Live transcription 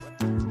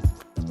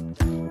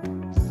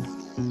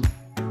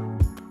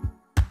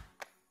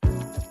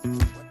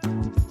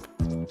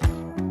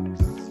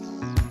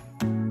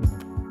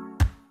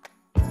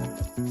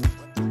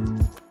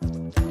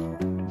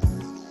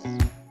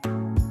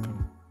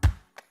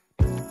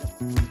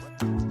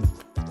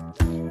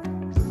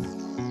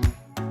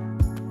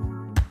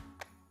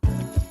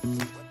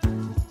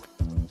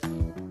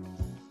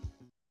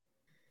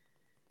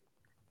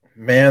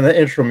Man, the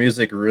intro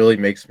music really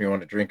makes me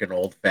want to drink an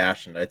old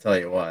fashioned. I tell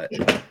you what.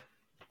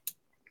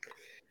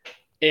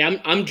 Hey,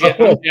 I'm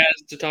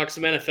jazzed to talk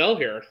some NFL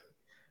here.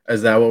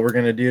 Is that what we're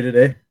gonna do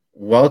today?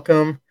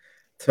 Welcome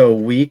to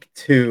week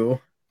 2.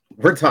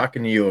 We're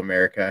talking to you,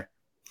 America.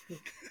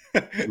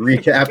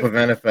 Recap of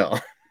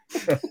NFL.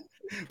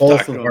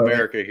 Talking to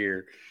America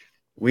here.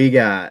 We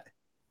got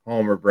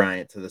Homer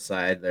Bryant to the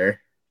side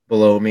there.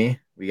 Below me,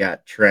 we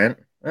got Trent.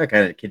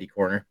 Kind of kitty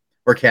corner.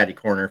 Or catty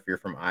corner if you're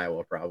from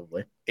Iowa,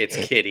 probably. It's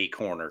kitty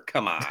corner.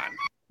 Come on.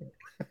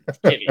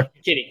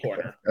 Kitty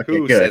corner. Okay,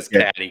 Who says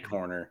catty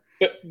corner?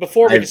 But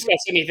before we discuss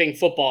anything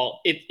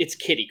football, it's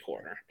kitty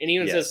corner. And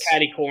even says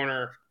catty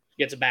corner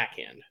gets a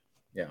backhand.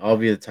 Yeah, I'll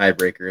be the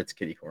tiebreaker. It's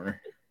kitty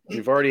corner.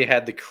 We've already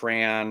had the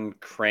crown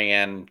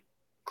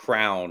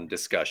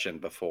discussion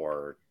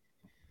before.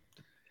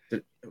 I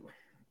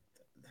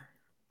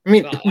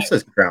mean, who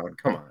says crown?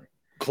 Come on.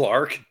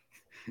 Clark?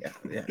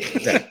 Yeah.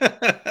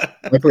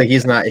 Luckily,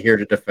 he's not here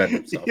to defend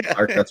himself. Yeah.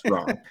 Clark, that's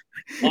wrong.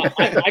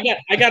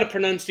 I got a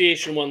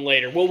pronunciation one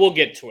later. We'll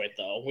get to it,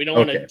 though. We don't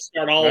want to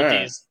start all of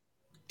these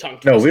tongue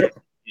twisters.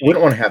 No, we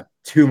don't want to have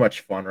too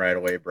much fun right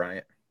away,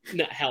 Bryant.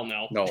 No, hell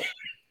no. No.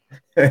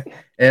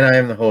 And I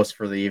am the host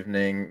for the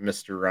evening,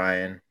 Mr.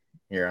 Ryan,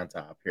 here on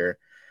top here.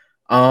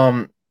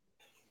 I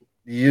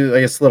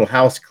guess a little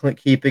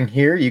housekeeping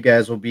here. You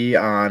guys will be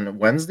on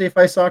Wednesday, if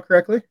I saw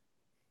correctly.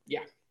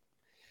 Yeah.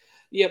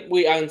 Yep,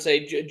 I would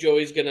say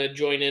Joey's going to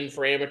join in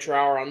for amateur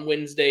hour on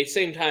Wednesday,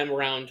 same time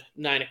around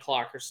 9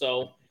 o'clock or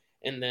so.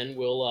 And then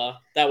we'll,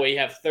 that way you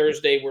have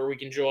Thursday where we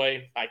can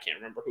enjoy, I can't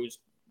remember who's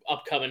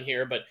upcoming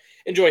here, but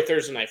enjoy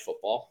Thursday night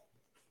football.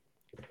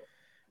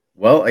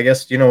 Well, I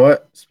guess, you know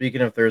what?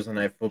 Speaking of Thursday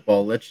night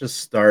football, let's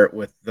just start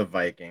with the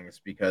Vikings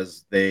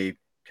because they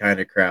kind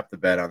of crapped the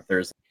bed on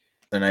Thursday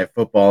night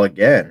football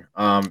again.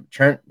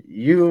 Trent,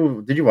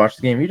 did you watch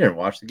the game? You didn't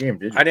watch the game,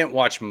 did you? I didn't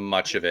watch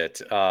much of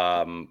it.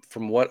 From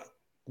what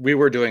we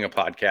were doing a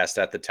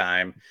podcast at the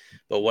time,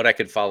 but what I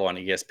could follow on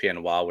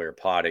ESPN while we were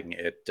potting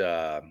it,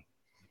 I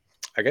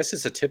guess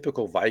it's a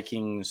typical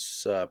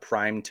Vikings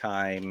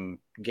primetime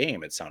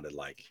game. It sounded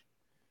like.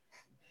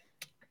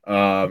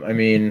 I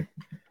mean,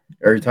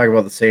 are you talking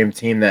about the same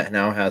team that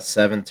now has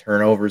 7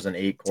 turnovers in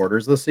 8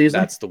 quarters this season?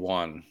 That's the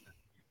one.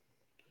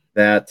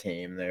 That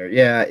team there.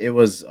 Yeah, it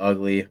was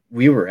ugly.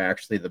 We were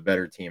actually the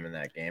better team in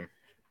that game.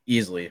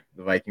 Easily.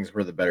 The Vikings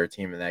were the better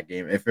team in that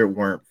game if it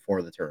weren't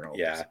for the turnovers.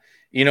 Yeah.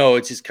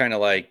 It's just kind of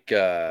like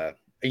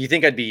you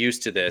think I'd be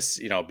used to this,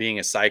 being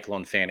a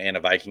Cyclone fan and a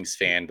Vikings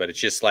fan, but it's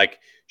just like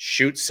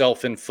shoot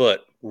self in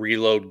foot,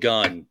 reload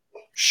gun,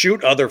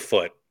 shoot other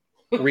foot,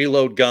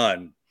 reload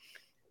gun.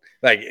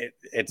 Like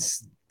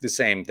it's the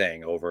same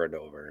thing over and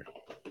over.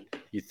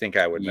 You think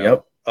I would know?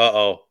 Yep.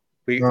 Uh-oh.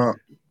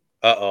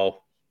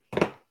 Uh-oh.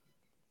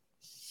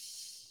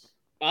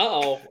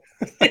 Uh-oh.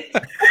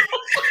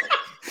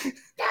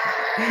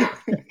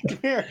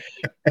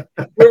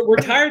 We're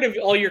tired of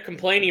all your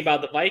complaining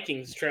about the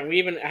Vikings, Trent. We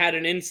even had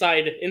an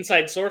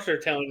inside sorcerer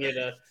telling you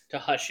to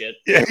hush it.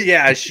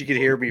 Yeah, she could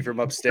hear me from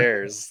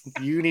upstairs.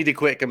 You need to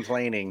quit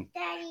complaining.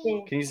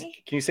 Can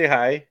you say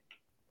hi? Can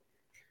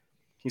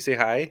you say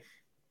hi?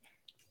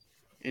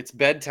 It's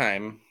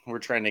bedtime. We're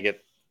trying to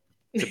get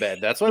to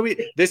bed.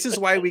 This is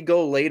why we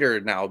go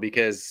later now,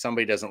 because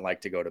somebody doesn't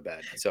like to go to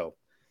bed. So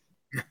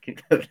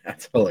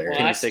that's hilarious.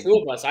 Well, that's 2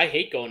 of us. I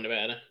hate going to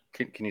bed.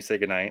 Can you say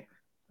goodnight?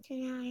 Good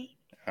night.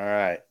 All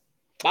right.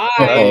 Bye.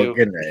 Oh,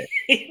 good night.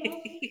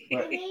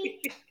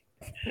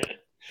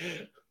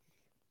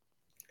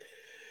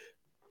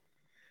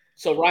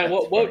 So Ryan,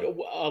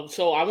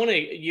 so I want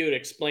you to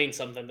explain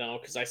something though,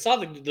 because I saw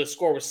the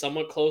score was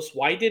somewhat close.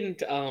 Why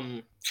didn't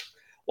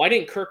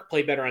Kirk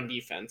play better on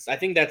defense? I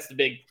think that's the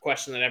big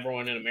question that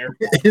everyone in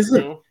America wants to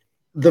know.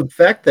 The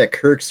fact that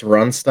Kirk's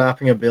run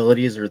stopping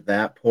abilities are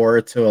that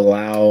poor to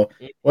allow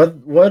what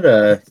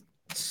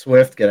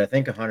Swift get, I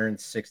think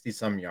 160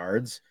 some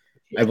yards.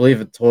 I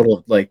believe a total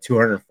of like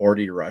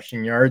 240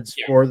 rushing yards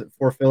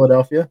for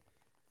Philadelphia.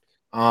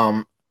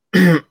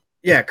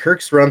 Yeah,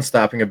 Kirk's run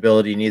stopping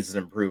ability needs to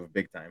improve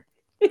big time.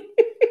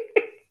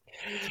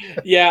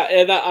 Yeah,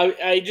 and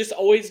I just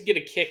always get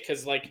a kick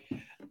because like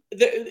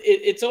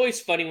it's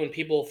always funny when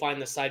people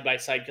find the side by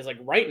side because like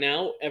right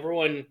now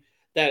everyone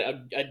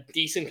that a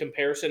decent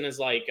comparison is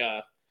like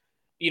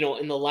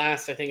in the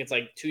last I think it's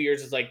like 2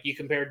 years is like you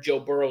compare Joe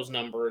Burrow's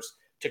numbers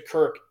to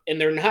Kirk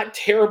and they're not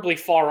terribly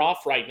far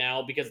off right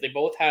now because they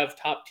both have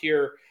top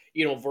tier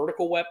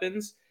vertical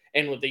weapons,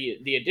 and with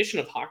the addition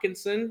of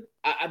Hawkinson,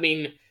 I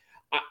mean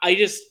I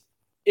just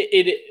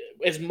it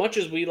as much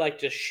as we like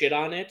to shit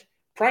on it,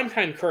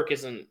 primetime Kirk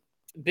hasn't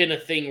been a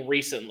thing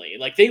recently.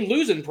 Like they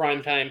lose in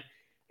primetime,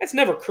 that's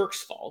never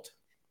Kirk's fault.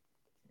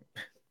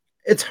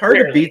 It's hard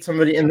to beat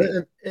somebody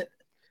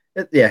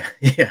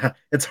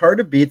it's hard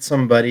to beat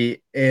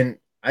somebody, and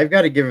I've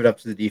got to give it up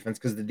to the defense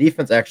because the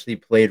defense actually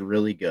played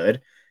really good.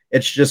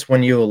 It's just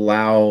when you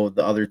allow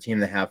the other team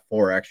to have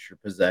 4 extra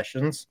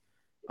possessions,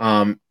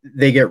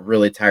 they get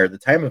really tired. The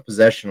time of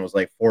possession was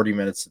like 40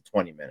 minutes to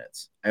 20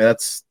 minutes. I mean,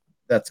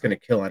 that's going to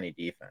kill any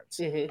defense.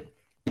 Mm-hmm.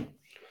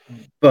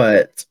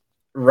 But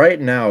right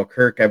now,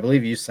 Kirk, I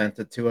believe you sent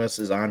it to us,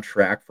 is on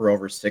track for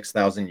over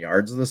 6,000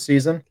 yards this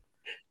season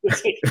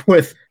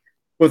with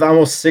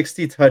almost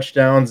 60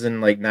 touchdowns and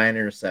like 9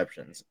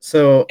 interceptions.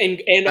 So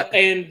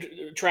and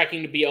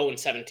tracking to be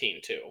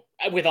 0-17 too,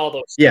 with all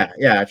those.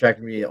 yeah,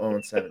 tracking me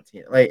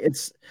 0-17. Like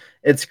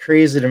it's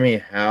crazy to me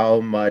how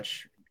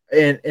much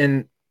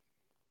and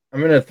I'm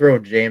gonna throw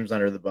James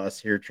under the bus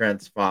here,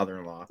 Trent's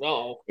father-in-law.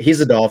 Oh,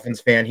 He's a Dolphins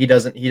fan. He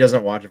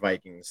doesn't watch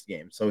Vikings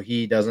games, so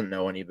he doesn't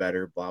know any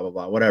better. Blah blah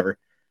blah, whatever.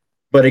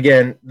 But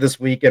again, this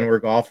weekend we're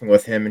golfing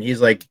with him, and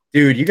he's like,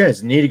 "Dude, you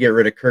guys need to get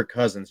rid of Kirk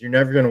Cousins. You're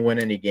never gonna win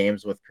any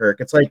games with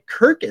Kirk." It's like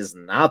Kirk is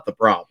not the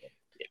problem.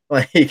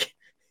 Like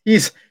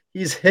he's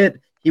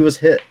he was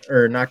hit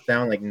or knocked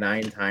down like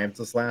 9 times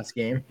this last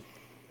game,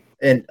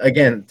 and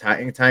again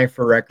tying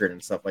for record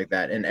and stuff like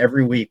that. And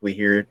every week we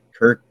hear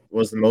Kirk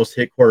was the most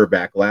hit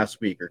quarterback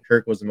last week, or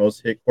Kirk was the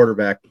most hit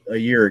quarterback a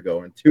year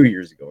ago, and 2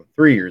 years ago, and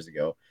 3 years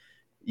ago.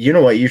 You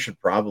know what you should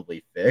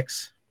probably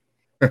fix?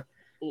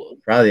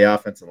 Probably the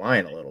offensive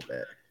line a little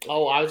bit.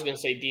 oh, I was gonna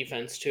say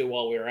defense too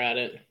while we were at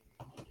it.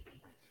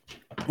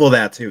 Well,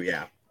 that too,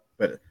 yeah.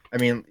 But I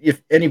mean,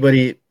 if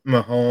anybody,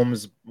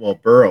 Mahomes, well,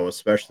 Burrow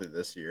especially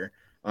this year,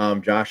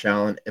 Josh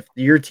Allen, if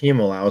your team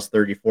allows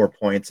 34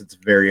 points, it's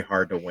very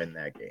hard to win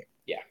that game.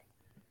 Yeah,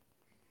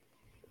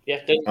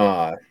 yeah.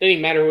 Doesn't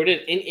even matter who it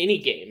is in any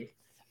game.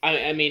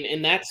 I mean,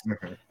 and that's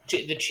Mhm.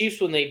 the Chiefs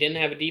when they didn't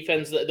have a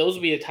defense. Those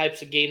would be the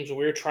types of games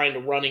where we're trying to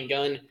run and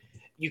gun.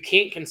 You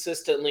can't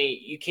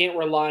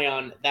rely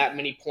on that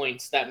many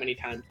points that many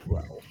times in a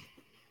row.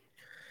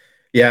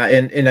 Yeah,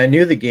 and I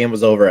knew the game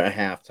was over at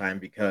halftime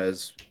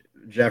because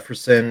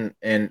Jefferson,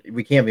 and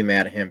we can't be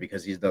mad at him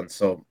because he's done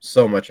so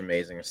much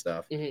amazing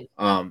stuff.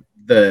 Mm-hmm.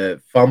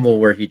 The fumble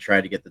where he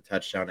tried to get the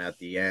touchdown at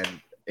the end,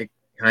 it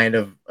kind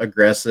of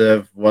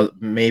aggressive, was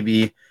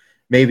maybe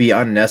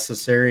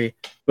unnecessary,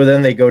 but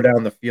then they go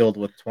down the field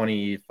with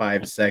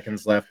 25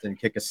 seconds left and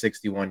kick a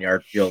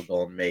 61-yard field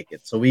goal and make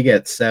it. So we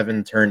get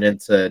 7 turned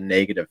into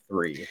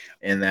 -3,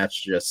 and that's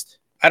just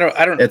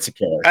it's a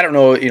killer. I don't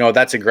know.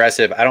 That's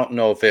aggressive. I don't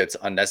know if it's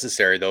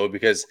unnecessary though,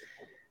 because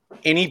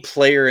any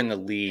player in the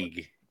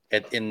league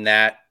in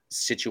that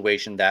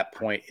situation, that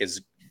point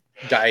is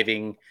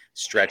diving,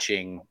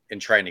 stretching, and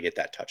trying to get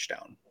that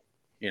touchdown.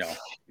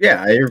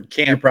 Yeah,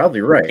 you're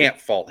probably right. Can't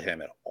fault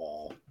him at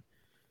all.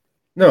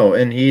 No,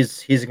 and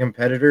he's a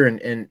competitor,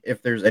 and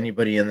if there's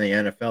anybody in the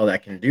NFL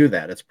that can do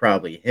that, it's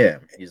probably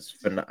him. He's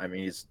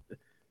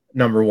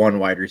number one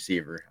wide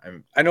receiver.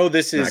 I know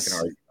this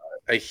is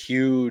a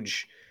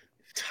huge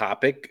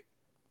topic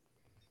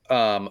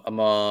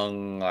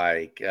among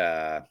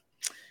the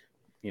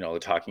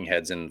talking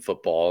heads in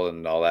football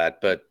and all that,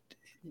 but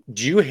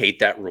do you hate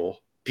that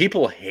rule?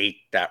 People hate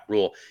that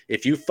rule.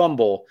 If you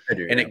fumble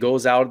and it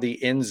goes out of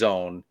the end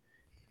zone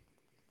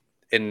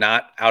and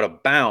not out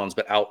of bounds,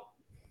 but out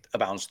of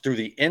bounds through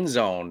the end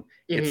zone,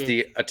 it's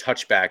a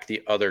touchback,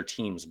 the other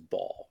team's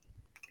ball.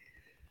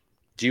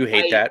 Do you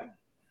hate that?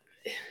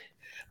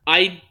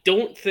 I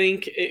don't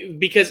think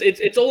because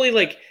it's only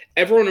like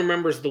everyone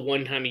remembers the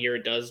one time a year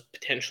it does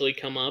potentially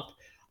come up.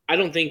 I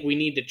don't think we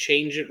need to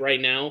change it right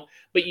now,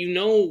 but you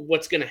know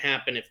what's going to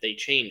happen if they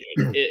change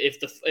it.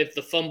 If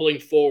the fumbling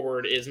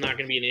forward is not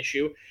going to be an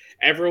issue,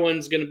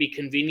 everyone's going to be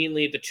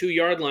conveniently at the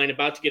 2-yard line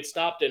about to get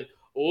stopped and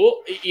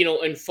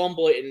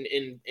fumble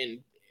it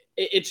and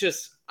it's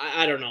just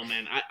I don't know,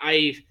 man.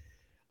 I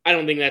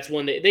don't think that's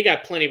one they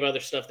got plenty of other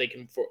stuff they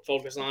can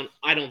focus on.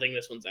 I don't think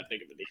this one's that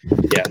big of a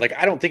deal. Yeah, like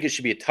I don't think it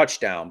should be a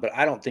touchdown, but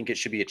I don't think it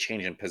should be a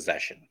change in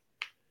possession.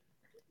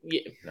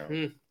 Yeah,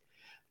 no.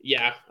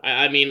 Yeah.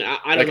 I mean,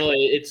 I don't know.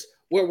 It's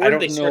where do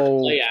they start to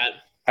play at?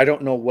 I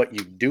don't know what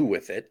you do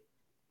with it.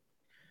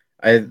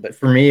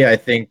 For me, I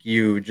think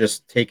you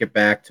just take it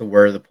back to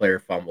where the player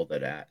fumbled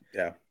it at.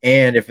 Yeah,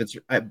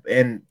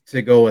 and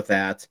to go with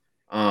that,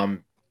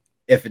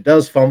 if it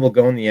does fumble,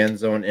 go in the end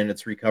zone, and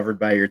it's recovered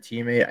by your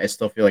teammate, I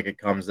still feel like it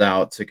comes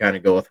out to kind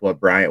of go with what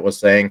Bryant was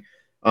saying.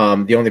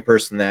 The only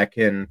person that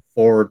can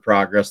forward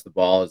progress the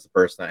ball is the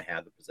person that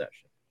had the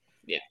possession.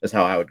 Yeah, that's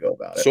how I would go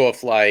about it. So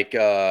if like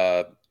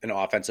an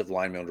offensive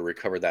lineman to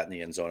recover that in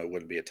the end zone, it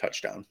wouldn't be a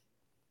touchdown.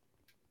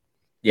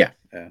 Yeah.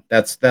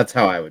 That's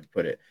how I would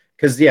put it.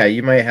 Because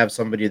you might have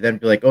somebody then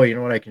be like, oh, you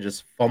know what, I can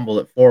just fumble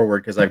it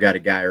forward because I've got a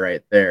guy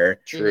right there.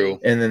 True.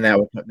 And then that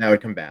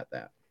would combat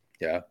that.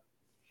 Yeah.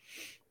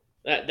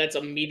 That's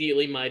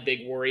immediately my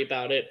big worry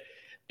about it.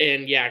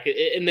 And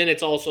and then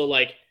it's also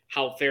like,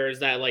 how fair is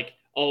that? Like,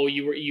 oh,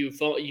 you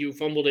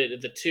fumbled it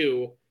at the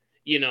 2,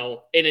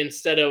 and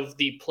instead of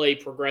the play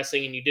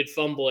progressing and you did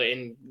fumble it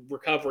in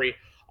recovery,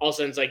 all of a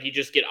sudden it's like you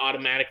just get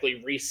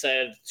automatically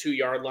reset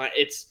 2-yard line.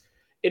 It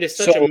is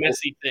such a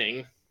messy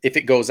thing. If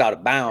it goes out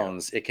of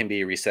bounds, it can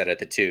be reset at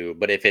the 2.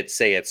 But if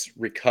it's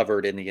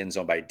recovered in the end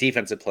zone by a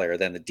defensive player,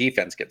 then the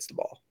defense gets the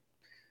ball.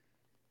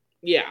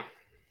 Yeah.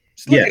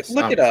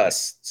 Look at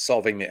us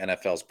solving the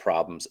NFL's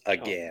problems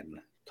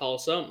again. Call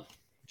some.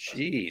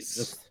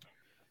 Jeez.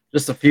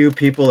 Just a few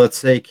people that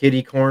say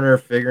kitty corner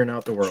figuring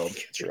out the world.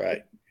 That's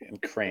right.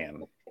 And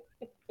Cran.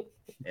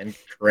 And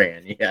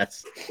Cran,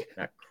 yes.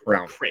 Not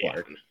Crown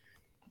Clark.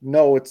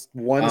 No, it's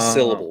one Um,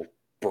 syllable,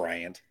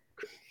 Bryant.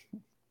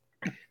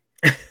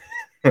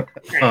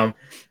 um,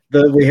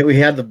 we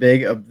had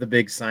the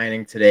big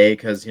signing today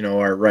because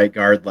our right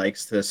guard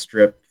likes to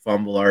strip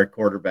fumble our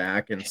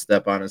quarterback and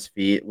step on his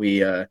feet.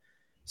 We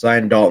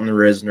signed Dalton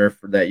Risner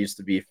for that used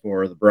to be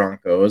for the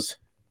Broncos,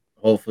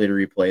 hopefully to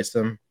replace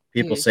him.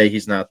 People say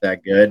he's not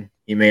that good.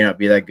 He may not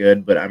be that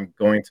good, but I'm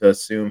going to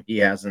assume he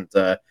hasn't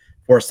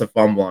forced a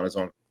fumble on his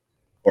own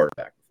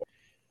quarterback before.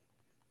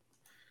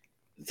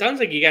 It sounds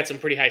like you got some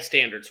pretty high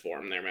standards for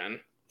him there,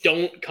 man.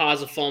 Don't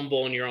cause a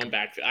fumble in your own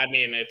backfield. I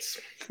mean, it's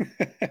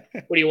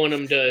what do you want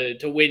him to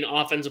win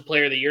Offensive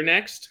Player of the Year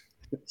next?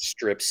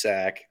 Strip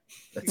sack.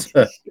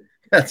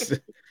 That's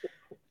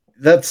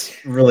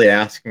that's really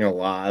asking a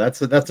lot.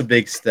 That's a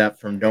big step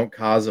from don't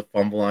cause a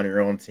fumble on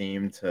your own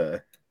team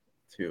to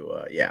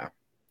yeah.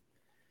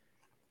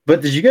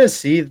 But did you guys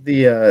see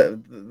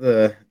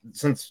the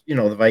since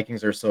the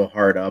Vikings are so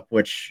hard up,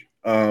 which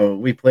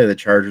we play the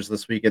Chargers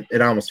this week,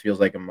 it almost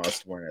feels like a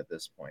must win at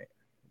this point.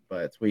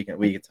 But we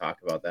can talk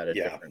about that at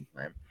a different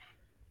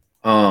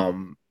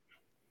time.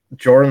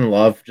 Jordan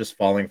Love just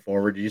falling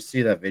forward. Did you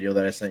see that video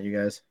that I sent you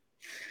guys?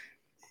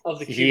 Of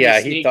the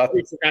QB sneak, he forgot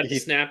to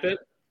snap it.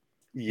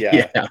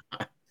 Yeah.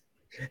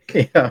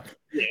 Yeah.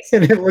 Yes.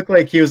 And it looked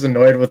like he was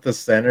annoyed with the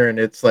center, and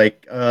it's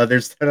like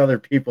there's 10 other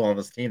people on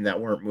this team that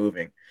weren't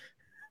moving.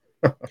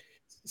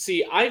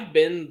 See, I've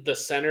been the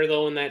center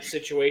though in that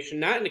situation,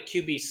 not in a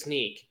QB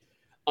sneak,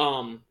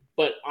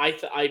 but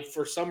I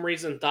for some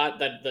reason thought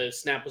that the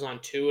snap was on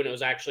 2 and it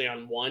was actually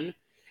on 1,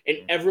 and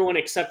everyone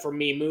except for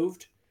me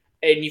moved,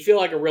 and you feel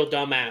like a real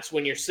dumbass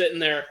when you're sitting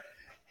there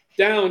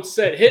down,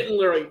 set, hitting,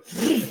 literally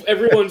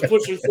everyone's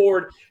pushing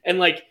forward, and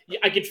like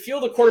I could feel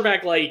the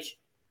quarterback like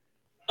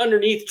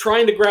underneath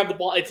trying to grab the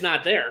ball. It's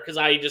not there because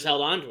I just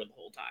held on to it the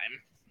whole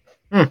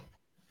time.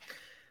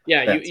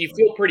 Yeah, you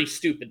feel pretty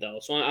stupid though,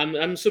 so I'm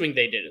assuming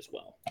they did as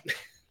well.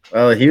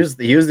 Well, he was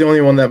the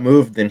only one that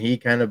moved, and he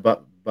kind of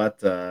butt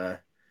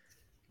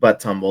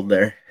tumbled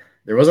there.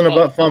 There wasn't a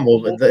butt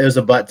fumble, but it was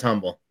a butt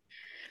tumble.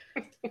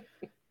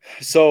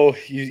 So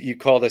you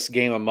call this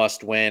game a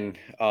must win.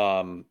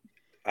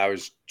 I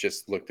was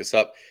just looked this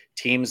up.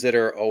 Teams that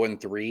are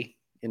 0-3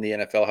 in the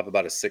NFL have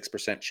about a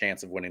 6%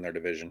 chance of winning their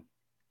division.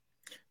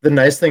 The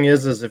nice thing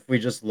is if we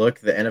just look,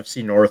 the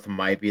NFC North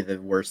might be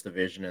the worst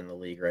division in the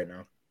league right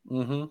now.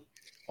 Mm-hmm.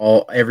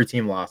 Every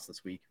team lost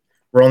this week.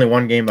 We're only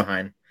one game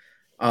behind.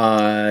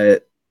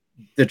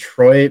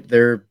 Detroit,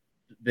 their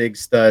big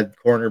stud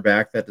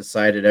cornerback that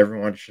decided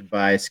everyone should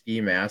buy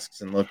ski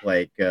masks and look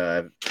like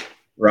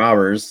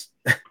robbers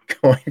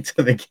going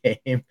to the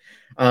game.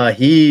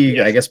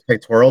 I guess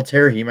pectoral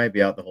tear. He might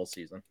be out the whole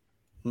season.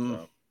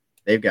 So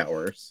they've got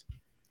worse.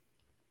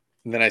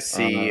 And then I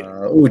see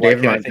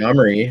David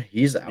Montgomery.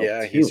 He's out.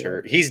 Yeah, he's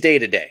hurt. He's day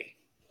to day,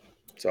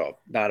 so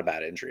not a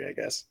bad injury, I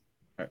guess.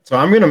 All right, so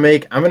I'm gonna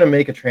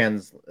make a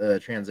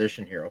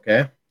transition here.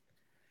 Okay,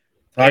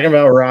 talking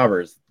about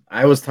robbers.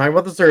 I was talking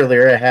about this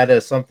earlier. I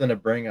had something to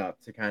bring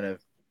up to kind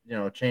of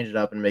change it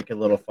up and make it a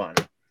little fun.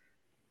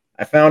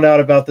 I found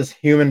out about this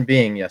human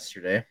being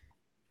yesterday.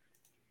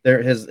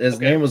 His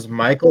name was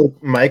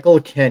Michael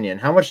Kenyon.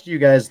 How much do you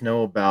guys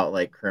know about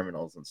like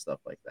criminals and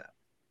stuff like that?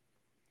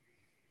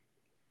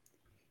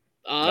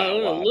 A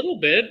little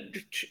bit.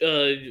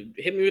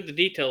 Hit me with the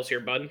details here,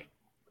 bud.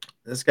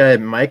 This guy,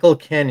 Michael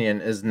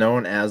Kenyon, is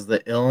known as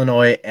the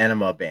Illinois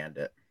Enema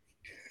Bandit.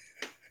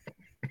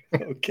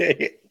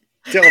 Okay.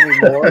 Tell me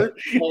more.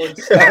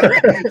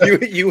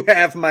 You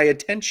have my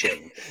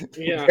attention.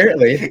 Yeah.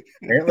 Apparently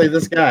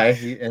this guy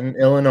in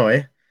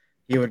Illinois,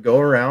 he would go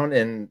around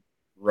and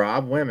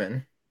rob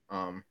women.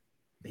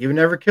 He would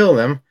never kill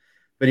them,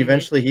 but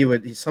eventually he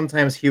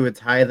would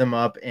tie them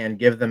up and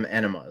give them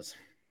enemas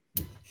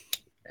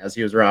as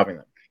he was robbing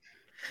them.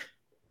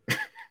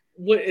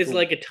 What is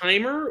like a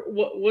timer?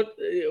 What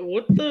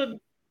the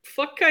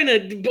fuck kind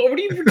of? What are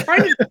you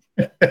trying to?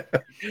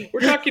 We're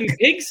talking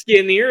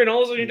pigskin here, and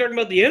all of a sudden you're talking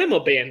about the Enema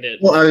Bandit.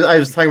 Well, I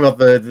was talking about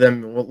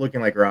them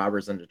looking like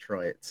robbers in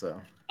Detroit. So.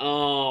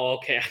 Oh,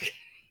 okay.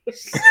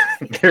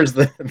 there's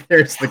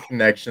the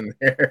connection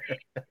there.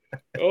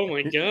 Oh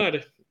my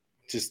god!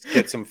 Just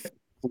get some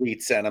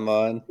Fleets enema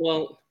on.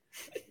 Well,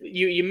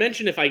 you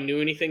mentioned if I knew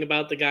anything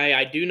about the guy.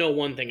 I do know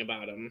one thing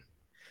about him.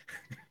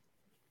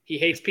 He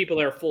hates people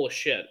that are full of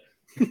shit.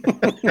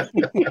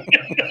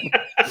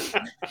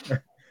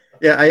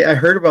 Yeah, I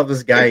heard about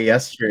this guy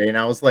yesterday, and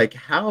I was like,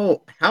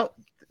 how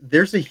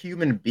there's a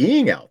human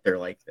being out there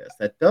like this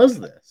that does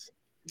this.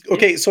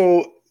 Okay,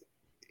 so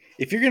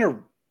if you're gonna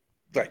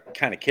like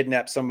kind of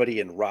kidnap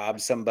somebody and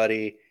rob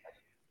somebody,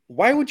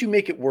 why would you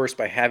make it worse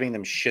by having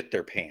them shit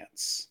their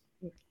pants?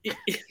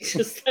 It's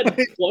just that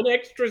one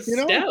extra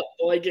step.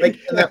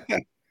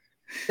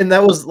 And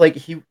that was like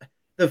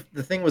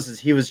the thing was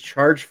he was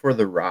charged for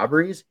the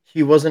robberies.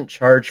 He wasn't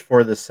charged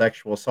for the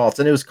sexual assaults,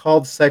 and it was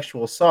called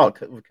sexual assault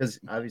because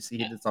obviously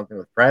he did something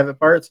with private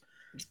parts,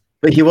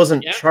 but he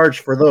wasn't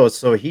charged for those.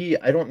 So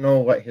I don't know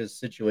what his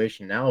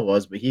situation now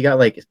was, but he got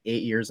like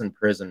 8 years in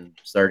prison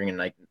starting in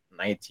like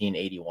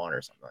 1981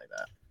 or something like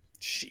that.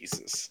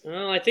 Jesus.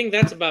 Well, I think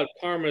that's about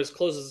karma as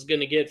close as it's going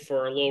to get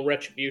for a little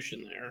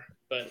retribution there.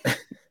 But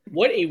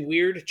what a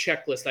weird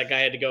checklist that guy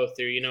had to go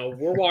through. You know,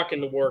 we're walking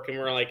to work and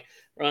we're like,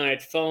 all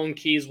right, phone,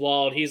 keys,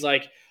 wallet. He's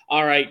like,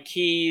 all right,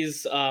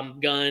 keys,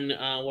 gun.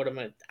 What am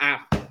I?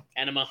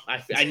 Enema.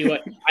 I knew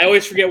it. I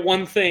always forget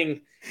one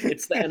thing.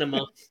 It's the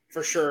enema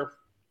for sure.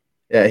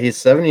 Yeah, he's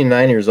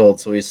 79 years old,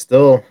 so he's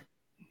still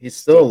alive. He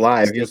Still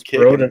was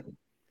kicking.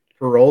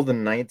 paroled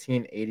in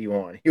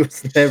 1981. He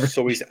was never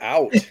So he's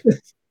out.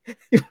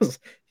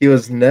 he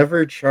was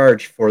never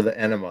charged for the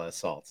enema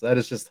assaults. That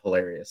is just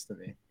hilarious to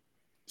me.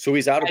 So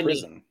he's out of I mean,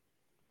 prison.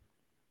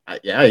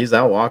 Yeah, he's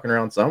out walking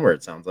around somewhere.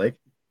 It sounds like.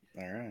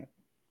 All right.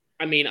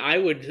 I mean, I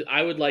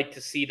would like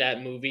to see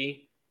that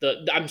movie.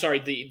 I'm sorry,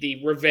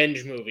 the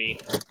revenge movie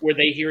where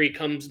they hear he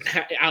comes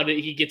out,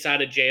 he gets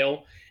out of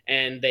jail,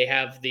 and they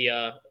have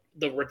the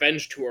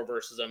revenge tour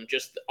versus him.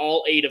 Just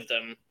all 8 of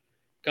them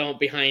come up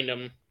behind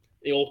him.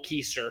 The old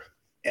keister.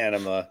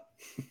 Enema.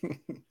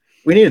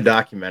 We need a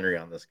documentary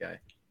on this guy.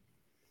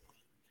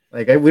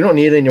 Like we don't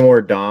need any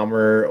more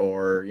Dahmer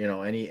or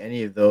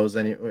any of those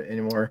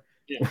anymore.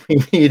 Yeah.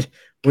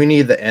 We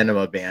need the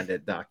Enema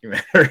Bandit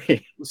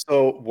documentary.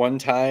 So one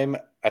time,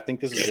 I think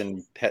this was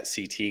in Pet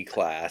CT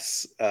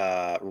class.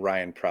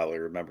 Ryan probably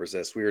remembers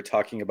this. We were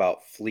talking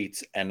about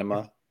Fleet's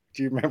enema.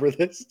 Do you remember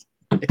this?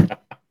 Yeah.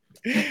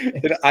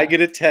 And I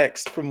get a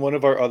text from one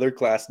of our other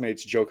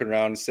classmates joking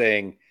around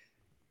saying,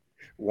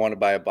 "Want to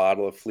buy a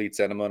bottle of Fleet's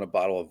enema and a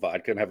bottle of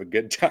vodka and have a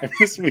good time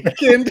this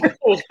weekend?"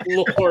 Oh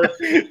Lord!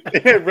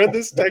 And I read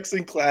this text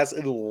in class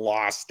and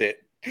lost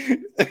it.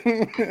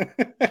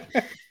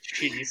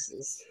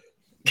 Jesus.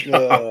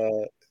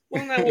 Uh,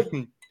 Wasn't that what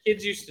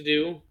kids used to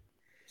do?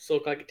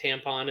 Soak like a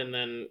tampon and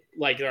then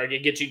like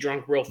it gets you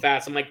drunk real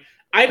fast. I'm like,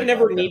 I've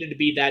never needed to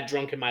be that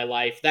drunk in my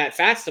life, that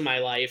fast in my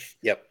life.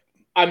 Yep.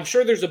 I'm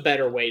sure there's a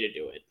better way to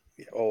do it.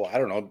 Oh, I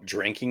don't know,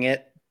 drinking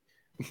it.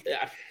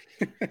 Yeah.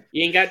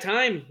 You ain't got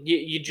time.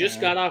 You just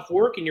got off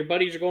work and your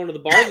buddies are going to the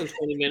bars in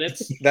 20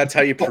 minutes. That's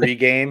how you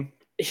pregame.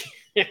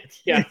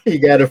 Yeah. You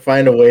got to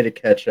find a way to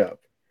catch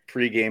up.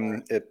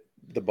 Pregame at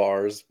the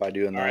bars by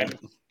doing All that. right.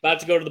 About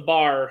to go to the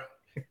bar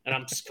and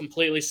I'm just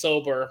completely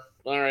sober.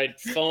 All right.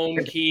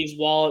 Phone, keys,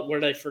 wallet. Where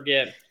did I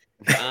forget?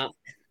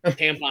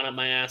 Tampon up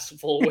my ass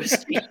full of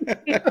whiskey.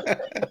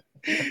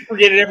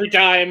 Forget it every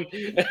time.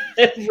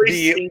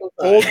 Every single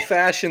time. Old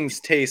fashions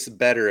taste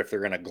better if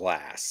they're in a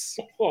glass.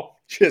 Oh.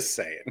 Just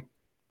saying.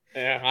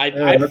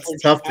 Yeah,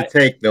 that's tough to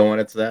take though when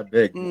it's that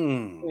big.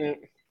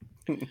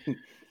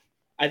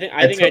 I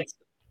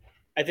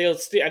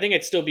think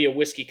I'd still be a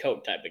whiskey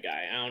Coke type of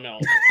guy. I don't know.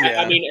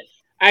 Yeah. I mean,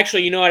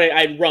 actually, you know what?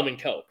 I'd rum and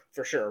Coke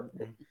for sure.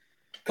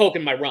 Coke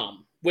and my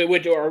rum.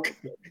 Or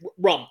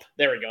rump.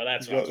 There we go.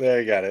 That's what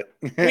there you got it.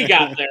 We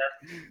got there.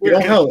 You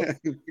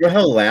know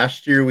how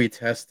last year we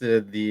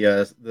tested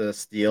the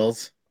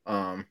steels?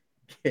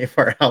 Gave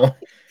our help.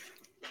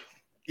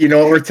 You know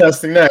what we're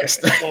testing next?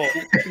 Oh.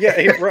 Yeah,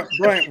 hey,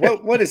 Brian.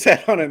 What is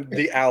that on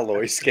the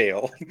alloy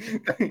scale?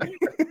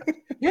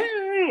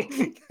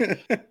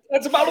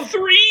 That's about a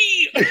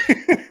 3.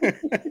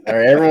 All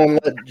right, everyone,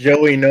 let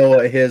Joey know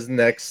what his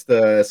next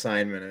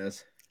assignment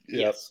is.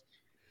 Yes.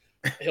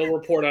 He'll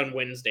report on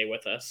Wednesday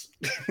with us.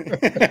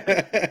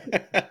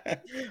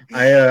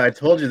 I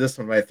told you this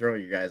one might throw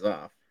you guys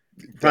off.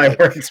 You probably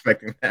weren't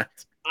expecting that.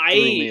 Threw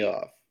me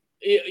off.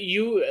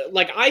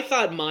 I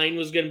thought mine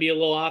was going to be a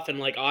little off and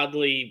like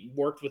oddly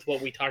worked with what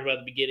we talked about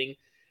at the beginning.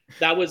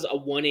 That was a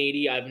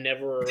 180.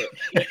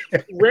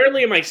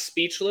 Rarely am I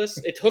speechless.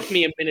 It took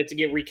me a minute to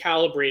get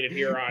recalibrated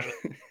here on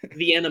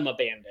the Enema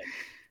Bandit.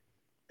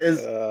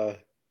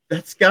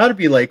 That's got to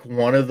be like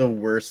one of the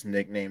worst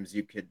nicknames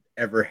you could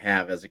ever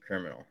have as a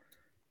criminal.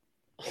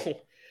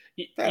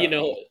 You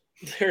know,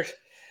 there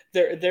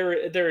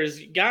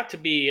has got to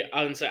be.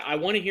 I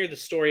want to hear the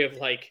story of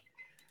like,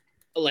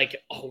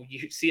 oh,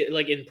 you see it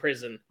like in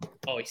prison.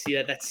 Oh, you see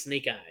that? That's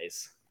Snake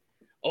Eyes.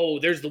 Oh,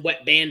 there's the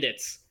Wet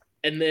Bandits,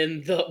 and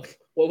then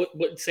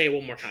what? Say it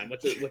one more time.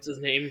 What's his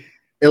name?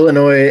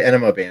 Illinois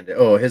Enema Bandit.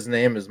 Oh, his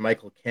name is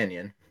Michael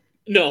Kenyon.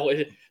 No,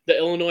 the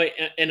Illinois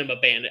Enema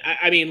Bandit.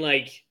 I mean,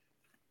 like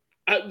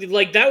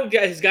that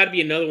has got to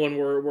be another one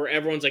where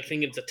everyone's like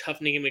thinking it's a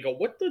tough name. And they go,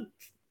 "What the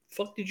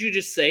fuck did you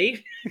just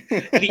say?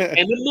 The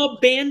Enema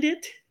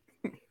Bandit?"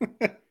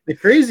 The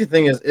crazy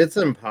thing is, it's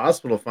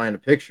impossible to find a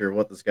picture of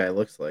what this guy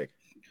looks like.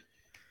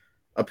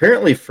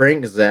 Apparently,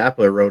 Frank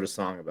Zappa wrote a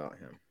song about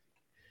him.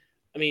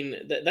 I mean,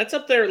 that's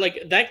up there.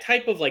 Like that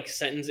type of like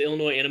sentence,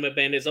 Illinois Enema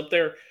Bandit is up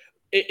there.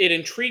 It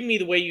intrigued me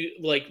the way you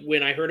like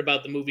when I heard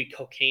about the movie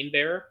Cocaine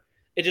Bear.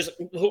 It just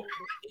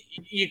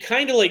you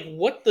kind of like,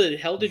 what the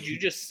hell did you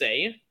just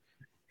say?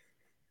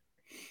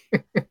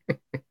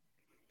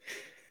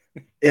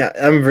 Yeah,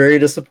 I'm very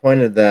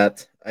disappointed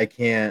that I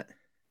can't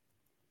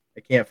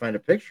find a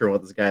picture of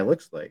what this guy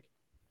looks like.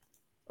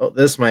 Oh,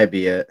 this might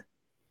be it.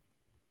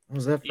 What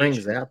was that? Frank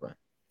Zappa.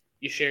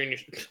 You sharing your?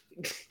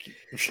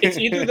 It's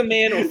either the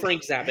man or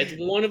Frank Zappa. It's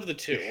one of the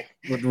two.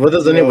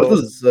 Does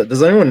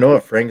anyone know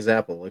what Frank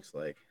Zappa looks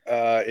like?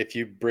 If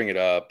you bring it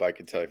up, I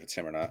can tell you if it's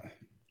him or not.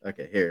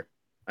 Okay, here.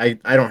 I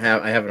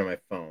have it on my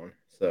phone,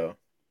 so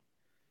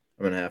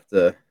I'm gonna have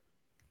to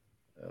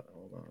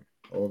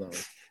hold on.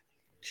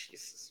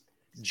 Jesus.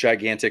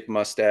 Gigantic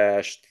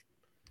mustache,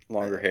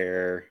 longer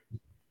hair.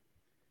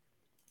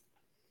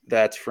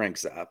 That's Frank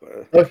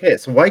Zappa. Okay,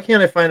 so why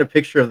can't I find a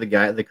picture of the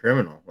guy, the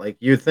criminal? Like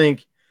you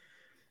think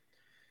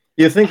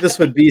this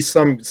would be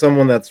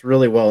someone that's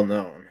really well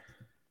known.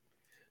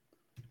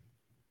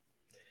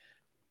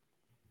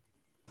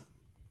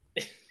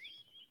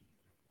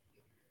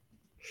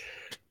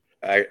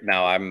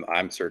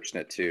 I'm searching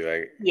it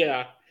too.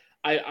 Yeah.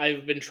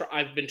 I've been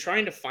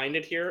trying to find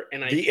it here,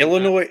 and I The cannot.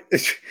 Illinois,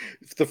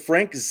 the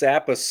Frank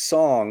Zappa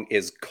song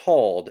is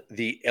called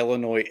 "The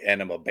Illinois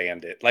Enema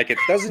Bandit." Like it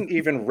doesn't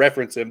even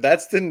reference him.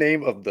 That's the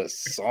name of the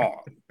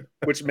song,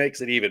 which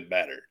makes it even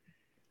better.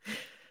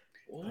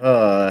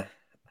 What?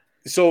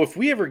 So if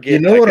we ever You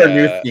get know like what our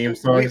new theme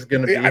song is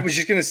gonna I be? was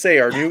just gonna say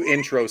our new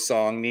intro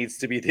song needs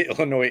to be the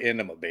Illinois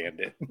Enema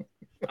Bandit.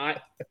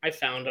 I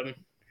found him.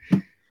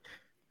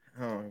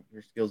 Oh,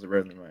 your skills are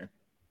better than mine.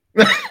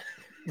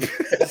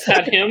 Is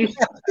that him?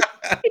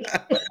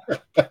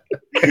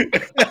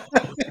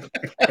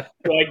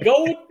 Do I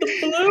go with the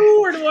blue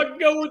or do I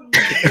go with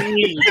the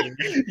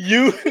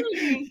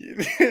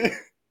green?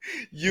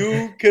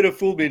 You could have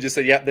fooled me and just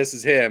said, "Yeah, this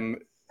is him."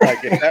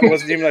 Like if that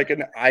wasn't even like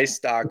an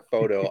iStock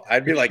photo,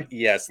 I'd be like,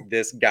 "Yes,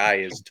 this guy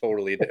is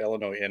totally the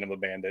Illinois Enema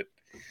Bandit."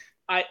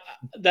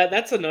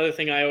 That's another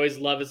thing I always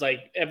love is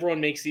like everyone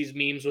makes these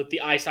memes with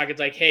the eye sockets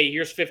like, hey,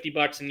 here's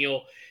 $50 and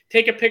you'll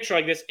take a picture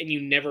like this and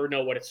you never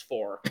know what it's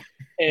for.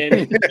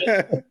 And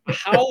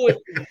how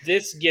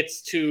this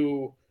gets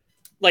to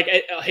like,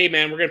 hey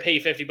man, we're gonna pay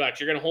you $50.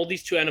 You're gonna hold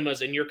these two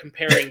enemas and you're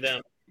comparing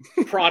them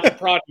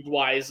product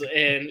wise,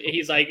 and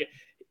he's like,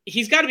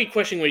 he's got to be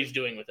questioning what he's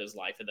doing with his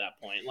life at that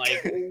point.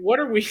 Like, what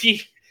are we?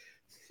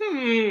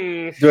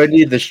 Do I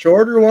need the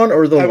shorter one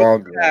or the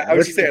longer one? I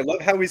was just saying, I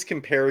love how he's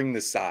comparing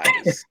the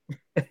size.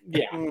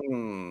 Yeah.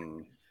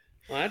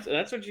 Well,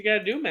 that's what you got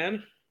to do,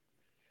 man.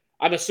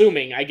 I'm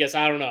assuming. I guess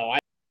I don't know.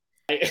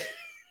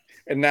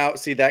 And now,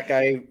 see, that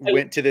guy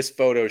went to this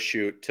photo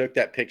shoot, took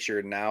that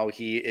picture. Now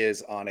he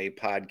is on a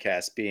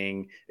podcast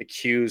being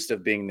accused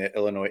of being the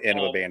Illinois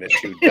Enema Bandit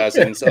to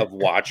dozens of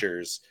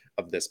watchers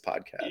of this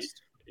podcast.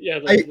 Yeah,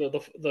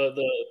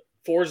 the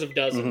fours of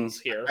dozens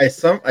here. I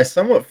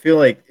somewhat feel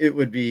like it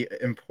would be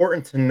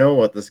important to know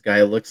what this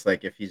guy looks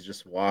like if he's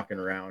just walking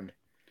around.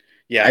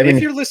 Yeah, I mean,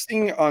 if you're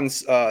listening on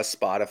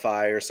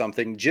Spotify or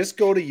something, just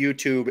go to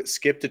YouTube,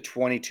 skip to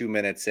 22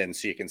 minutes in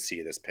so you can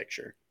see this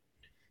picture.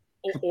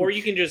 Or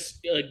you can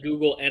just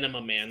Google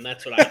Enema Man.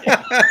 That's what I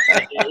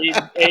did.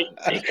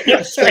 it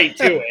gets straight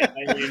to it.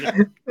 I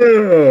mean,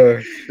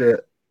 oh shit!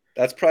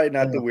 That's probably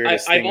not the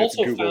weirdest thing I've that's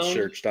also Google found,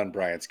 searched on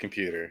Brian's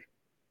computer.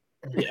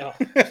 Yeah,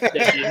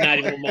 not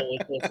even remotely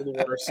close to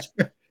the worst.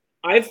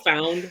 I've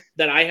found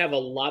that I have a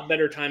lot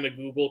better time at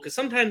Google because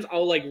sometimes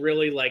I'll like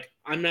really like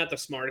I'm not the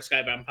smartest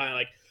guy, but I'm kind of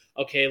like,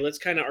 okay, let's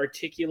kind of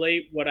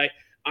articulate what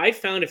I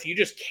found if you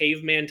just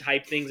caveman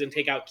type things and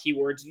take out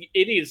keywords,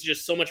 it is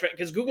just so much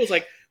because Google's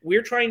like,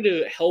 we're trying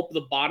to help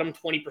the bottom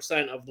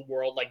 20% of the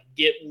world like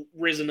get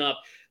risen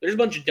up. There's a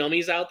bunch of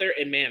dummies out there,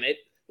 and man, it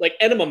like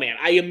Enema Man.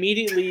 I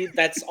immediately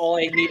that's all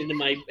I needed in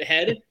my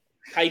head.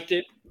 Typed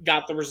it,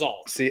 got the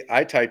results. See,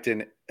 I typed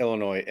in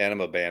Illinois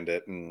Enema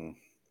Bandit and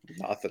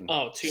nothing.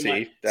 Oh, too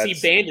much. See,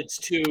 Bandit's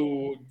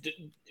too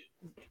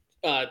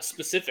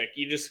specific.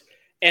 You just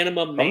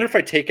Enema Man. I wonder if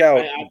I take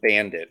out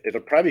Bandit,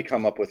 it'll probably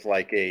come up with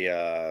like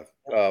a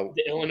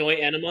the Illinois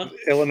Enema.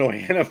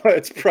 Illinois Enema.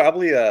 It's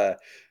probably a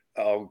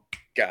oh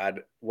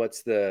god,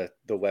 what's the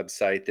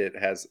website that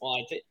has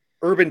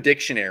Urban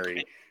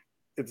Dictionary?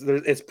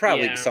 It's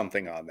probably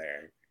something on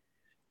there.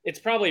 It's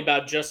probably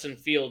about Justin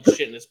Fields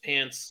shitting his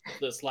pants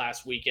this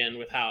last weekend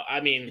with how I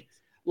mean,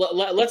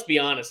 let's be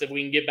honest. If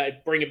we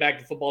can bring it back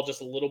to football just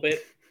a little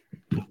bit,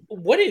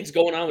 what is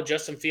going on with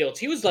Justin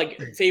Fields? He was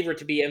like favored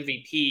to be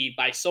MVP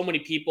by so many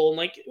people, and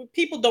like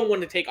people don't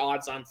want to take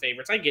odds on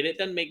favorites. I get it,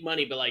 doesn't make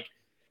money, but like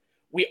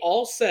we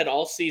all said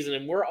all season,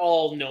 and we're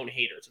all known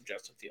haters of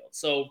Justin Fields.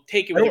 So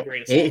take it with a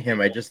grain of salt. I hate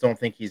him. I just don't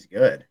think he's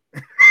good.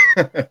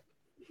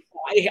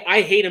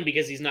 I hate him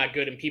because he's not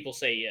good, and people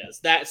say he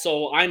is.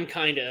 So I'm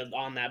kind of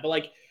on that. But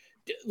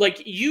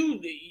like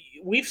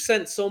we've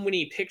sent so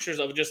many pictures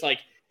of just like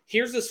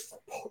here's this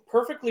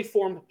perfectly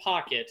formed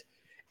pocket,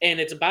 and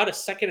it's about a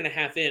second and a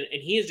half in,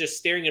 and he is just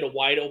staring at a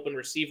wide open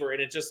receiver,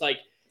 and it's just like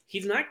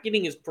he's not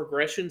getting his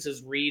progressions,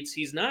 his reads.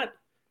 He's not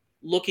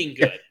looking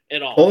good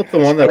at all. Pull up the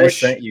one that I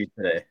sent you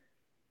today.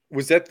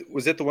 Was that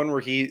the one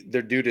where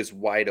their dude is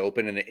wide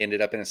open and it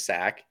ended up in a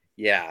sack?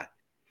 Yeah.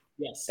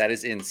 Yes. That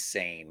is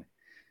insane.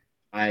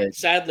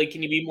 Sadly,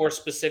 can you be more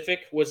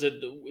specific? Was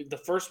it the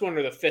first one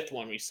or the fifth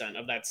one we sent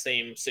of that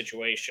same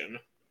situation?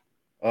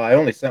 Oh, I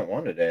only sent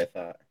one today, I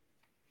thought.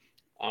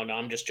 Oh no,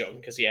 I'm just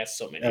joking because he has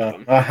so many of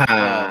them.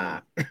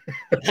 I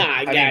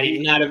got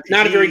it.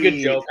 Not a very good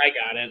joke. I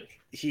got it.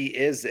 He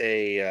is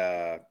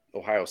a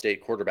Ohio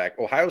State quarterback.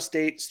 Ohio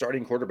State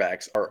starting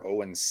quarterbacks are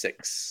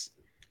 0-6.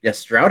 Yeah,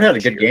 Stroud had a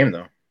good game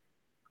though.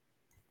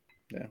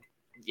 Yeah.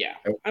 Yeah,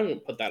 I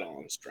won't put that all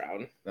on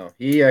Stroud. No,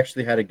 he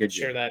actually had a good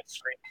Share game. that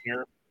screen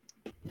here.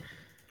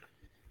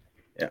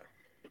 Yeah.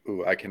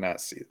 Ooh, I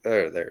cannot see.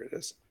 There it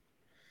is.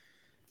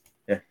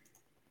 Yeah.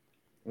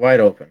 Wide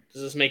open.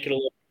 Does this make it a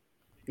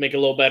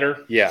little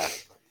better? Yeah.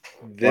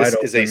 Wide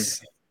This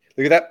is open.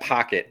 look at that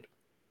pocket,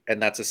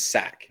 and that's a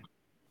sack.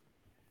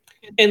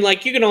 And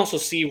like you can also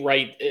see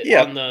right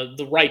Yeah. on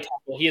the right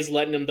tackle, he is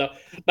letting him though.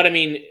 But I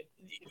mean,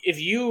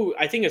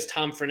 I think as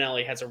Tom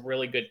Fernelli has a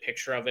really good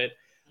picture of it.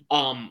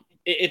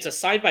 It's a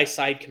side by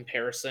side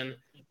comparison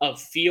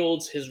of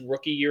Fields his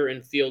rookie year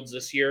and Fields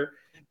this year.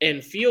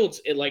 And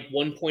Fields at like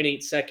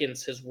 1.8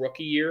 seconds his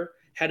rookie year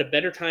had a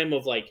better time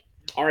of like,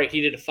 all right,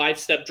 he did a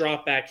 5-step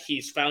drop back.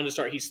 He's found his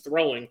start. He's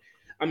throwing.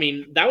 I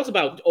mean, that was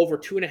about over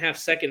 2.5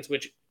 seconds,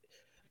 which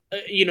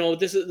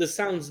this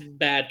sounds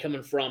bad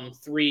coming from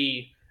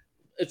three.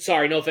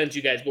 Sorry, no offense,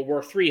 you guys, but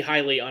we're three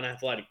highly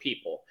unathletic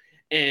people,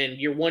 and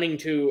you're wanting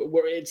to.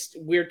 It's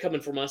weird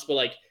coming from us, but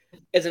like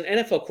as an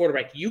NFL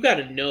quarterback, you got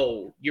to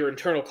know your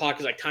internal clock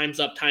is like time's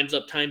up, time's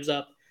up, time's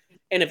up.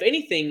 And if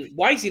anything,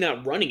 why is he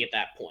not running at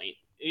that point?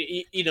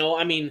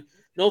 I mean,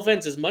 no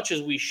offense, as much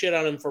as we shit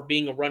on him for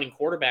being a running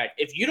quarterback,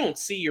 if you don't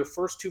see your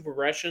first two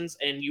progressions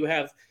and you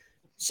have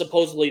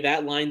supposedly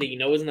that line that you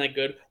know isn't that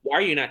good, why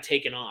are you not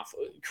taking off,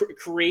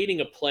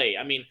 creating a play?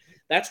 I mean,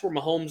 that's where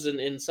Mahomes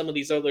and some of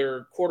these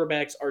other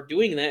quarterbacks are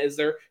doing that is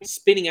they're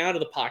spinning out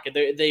of the pocket.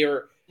 They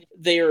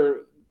are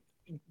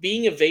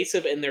being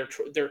evasive and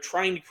they're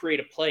trying to create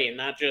a play and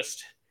not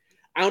just.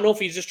 I don't know if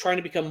he's just trying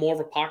to become more of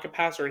a pocket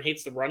passer and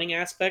hates the running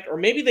aspect, or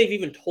maybe they've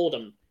even told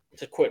him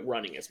to quit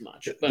running as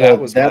much. But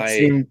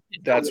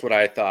That's what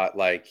I thought.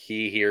 Like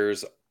he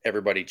hears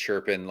everybody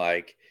chirping,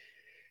 like,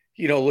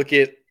 look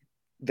at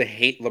the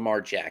hate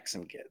Lamar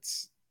Jackson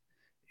gets,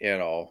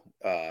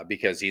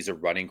 because he's a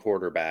running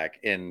quarterback,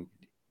 and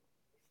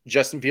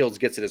Justin Fields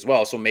gets it as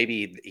well. So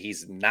maybe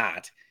he's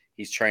not.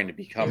 He's trying to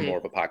become more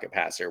of a pocket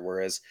passer.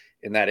 Whereas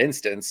in that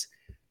instance,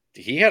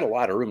 he had a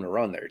lot of room to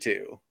run there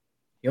too.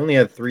 He only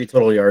had 3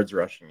 total yards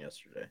rushing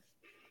yesterday.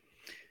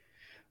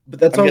 But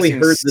that's all we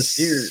heard this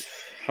year.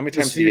 How many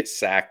times did he get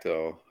sacked,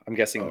 though? I'm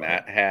guessing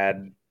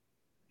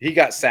he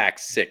got sacked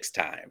 6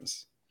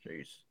 times.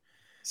 Jeez.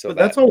 So but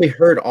that's all we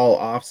heard all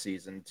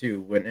offseason,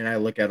 too. And I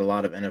look at a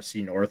lot of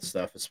NFC North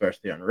stuff,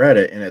 especially on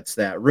Reddit, and it's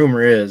that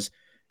rumor is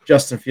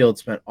Justin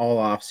Fields spent all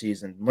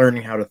offseason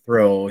learning how to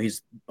throw.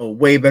 He's a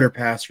way better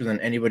passer than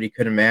anybody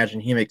could imagine.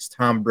 He makes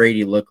Tom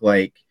Brady look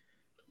like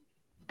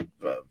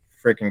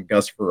freaking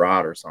Gus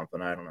Farad or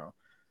something. I don't know.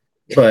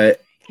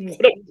 But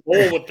what a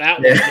goal with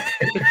that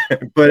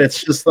one. But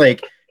it's just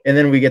like, and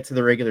then we get to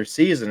the regular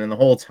season, and the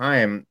whole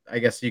time, I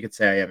guess you could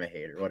say I am a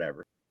hater,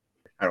 whatever.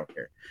 I don't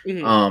care.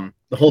 Mm-hmm.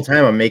 The whole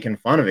time I'm making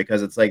fun of it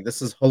because it's like,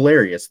 this is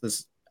hilarious.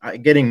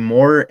 Getting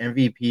more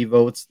MVP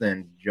votes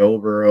than Joe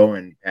Burrow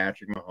and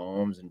Patrick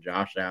Mahomes and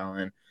Josh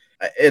Allen.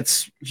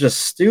 It's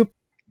just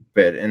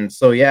stupid. And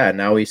so, yeah,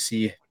 now we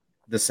see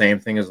the same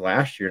thing as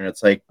last year. And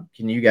it's like,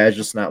 can you guys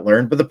just not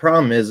learn? But the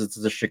problem is it's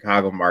the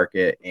Chicago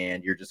market,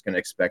 and you're just going to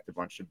expect a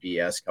bunch of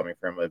BS coming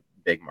from a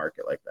big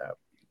market like that.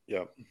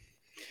 Yep.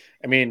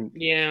 I mean,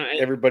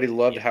 everybody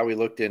loved how he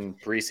looked in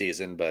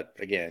preseason, but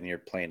again, you're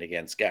playing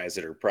against guys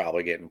that are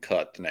probably getting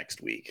cut the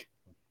next week.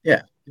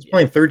 Yeah. He's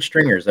playing third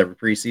stringers every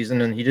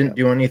preseason, and he didn't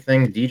do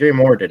anything. DJ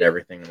Moore did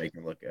everything to make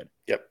him look good.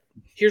 Yep.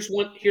 Here's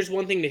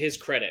one thing to his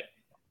credit.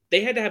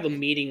 They had to have a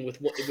meeting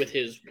with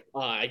his,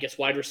 I guess,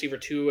 wide receiver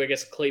 2, I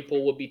guess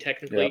Claypool would be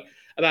technically,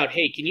 about,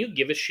 hey, can you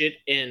give a shit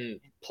and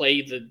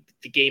play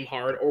the game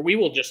hard, or we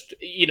will just,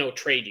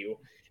 trade you.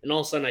 And all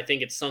of a sudden, I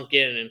think it sunk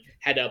in and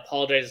had to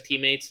apologize to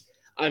teammates.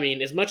 I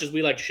mean, as much as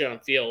we like to shit on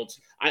Fields,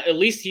 at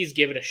least he's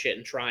giving a shit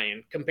and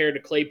trying, compared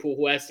to Claypool,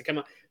 who has to come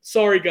out.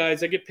 Sorry,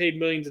 guys, I get paid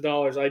millions of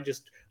dollars. I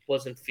just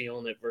wasn't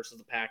feeling it versus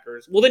the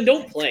Packers. Well, then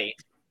don't play.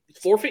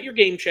 Forfeit your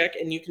game check,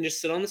 and you can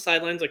just sit on the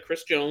sidelines like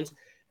Chris Jones,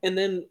 and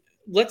then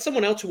let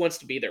someone else who wants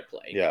to be there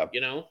play. Yeah.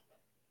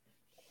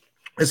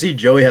 I see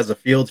Joey has a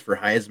Fields for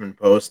Heisman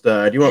post.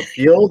 Do you want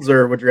Fields,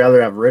 or would you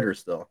rather have Ritter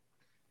still?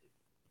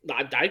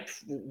 I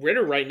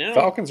Ritter right now.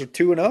 Falcons are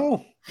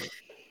 2-0.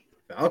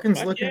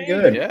 Falcons looking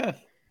good. Yeah.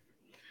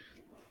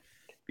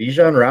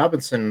 Bijan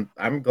Robinson,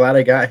 I'm glad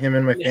I got him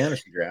in my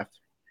fantasy draft.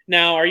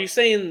 Now, are you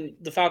saying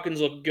the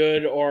Falcons look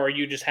good, or are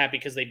you just happy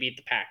because they beat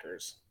the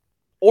Packers?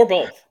 Or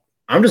both?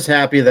 I'm just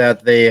happy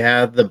that they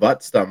had the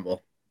butt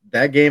stumble.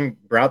 That game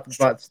brought the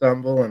butt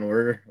stumble, and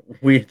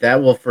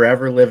that will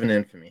forever live in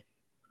infamy.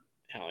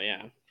 Hell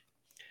yeah.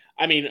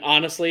 I mean,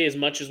 honestly, as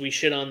much as we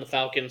shit on the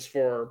Falcons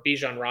for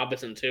Bijan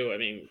Robinson too, I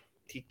mean,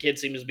 the kid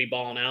seems to be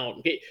balling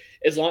out.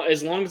 As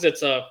long as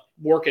it's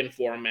working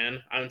for him,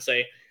 man, I would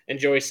say. And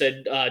Joey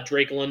said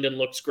Drake London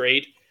looks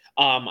great.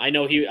 I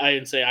know I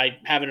would say I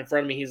have it in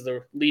front of me. He's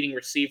the leading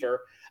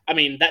receiver. I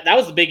mean, that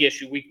was the big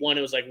issue week 1.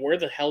 It was like, where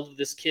the hell did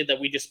this kid that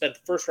we just spent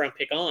the first round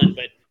pick on?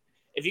 But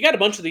if you got a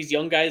bunch of these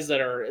young guys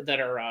that are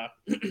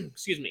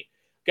excuse me,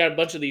 got a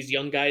bunch of these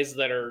young guys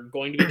that are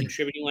going to be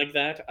contributing like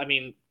that, I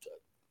mean,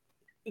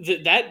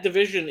 that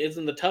division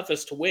isn't the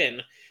toughest to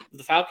win. If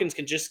the Falcons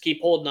can just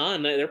keep holding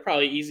on, they're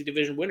probably easy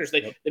division winners.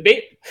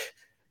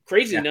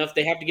 crazy enough,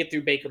 they have to get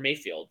through Baker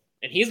Mayfield,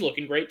 and he's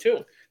looking great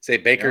too. Say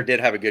Baker did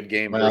have a good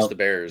game versus the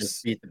Bears.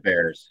 Just beat the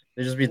Bears.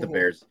 They just beat the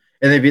Bears,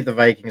 and they beat the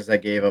Vikings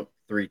that gave up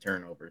 3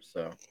 turnovers.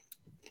 So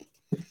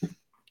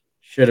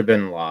should have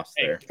been lost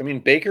there. I mean,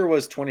 Baker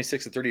was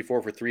 26 of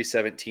 34 for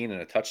 317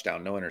 and a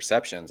touchdown, no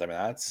interceptions. I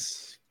mean,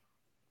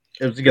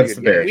 it was against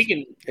the Bears.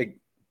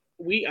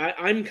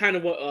 I'm kind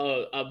of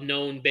a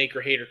known Baker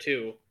hater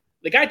too.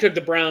 The guy took the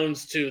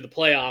Browns to the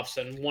playoffs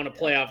and won a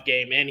playoff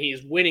game, and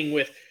he's winning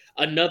with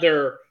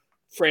another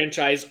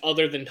franchise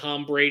other than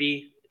Tom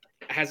Brady.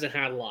 Hasn't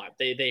had a lot.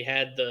 They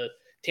had the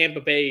Tampa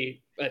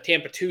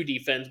 2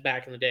 defense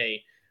back in the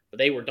day, but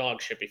they were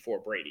dog shit before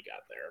Brady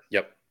got there.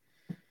 Yep.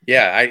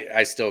 Yeah,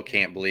 I still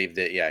can't believe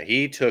that. Yeah,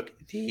 he took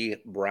the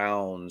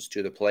Browns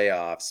to the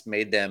playoffs,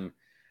 made them,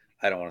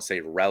 I don't want to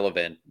say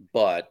relevant,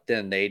 but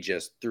then they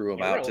just threw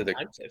him out to the.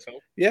 I'd say so.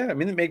 Yeah, I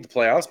mean, they made the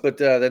playoffs, but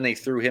then they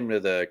threw him to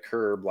the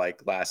curb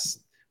like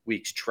last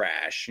week's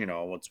trash.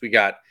 Once we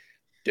got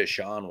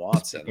Deshaun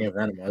Watson. Yeah,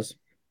 that was.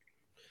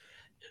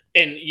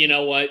 And you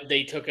know what?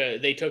 They took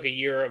a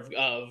year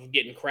of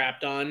getting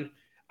crapped on.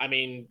 I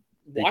mean,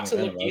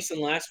 Watson looked decent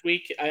last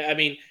week. I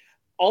mean,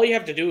 all you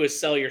have to do is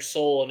sell your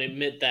soul and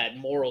admit that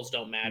morals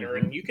don't matter,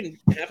 and you can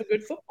have a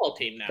good football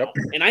team now. Yep.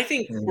 And I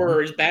think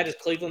for as bad as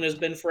Cleveland has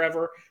been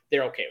forever,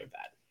 they're okay with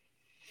that.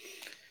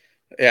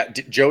 Yeah,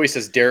 Joey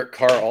says Derek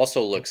Carr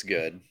also looks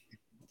good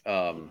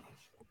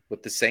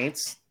with the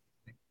Saints.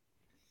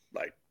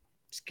 Like,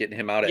 just getting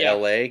him out of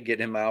LA,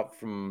 getting him out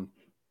from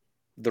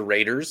the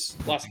Raiders,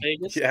 Las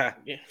Vegas. Yeah.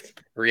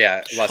 Or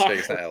Las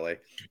Vegas, not LA.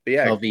 But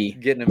yeah,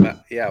 getting him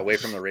away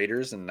from the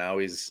Raiders, and now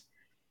he's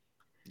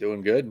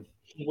doing good.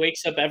 He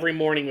wakes up every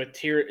morning with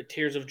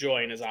tears of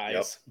joy in his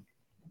eyes.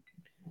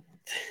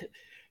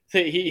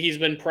 Yep. He's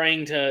been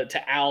praying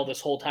to Al this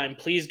whole time.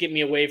 Please get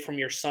me away from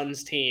your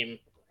son's team.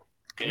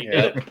 And he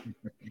did.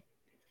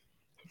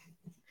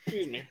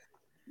 Excuse me.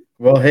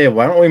 Well, hey,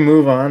 why don't we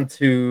move on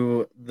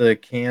to the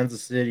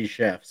Kansas City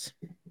Chiefs?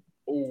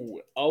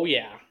 Oh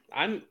yeah,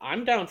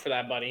 I'm down for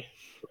that, buddy.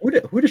 Who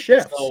the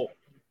Chiefs?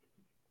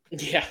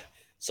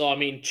 So I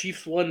mean,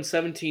 Chiefs won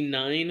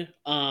 17-9.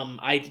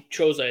 I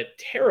chose a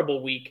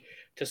terrible week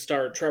to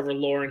start Trevor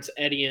Lawrence,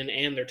 Etienne,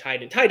 and their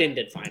tight end. Tight end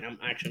did fine. I'm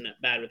actually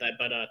not bad with that.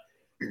 But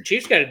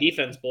Chiefs got a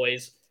defense,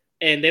 boys.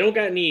 And they don't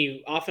got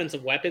any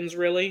offensive weapons,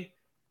 really.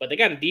 But they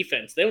got a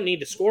defense. They don't need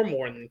to score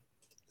more than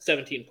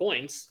 17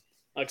 points,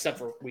 except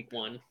for week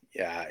 1.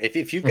 Yeah,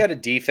 if you've got a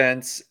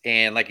defense,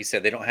 and like you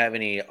said, they don't have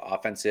any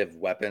offensive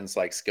weapons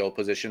like skill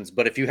positions.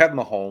 But if you have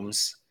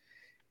Mahomes,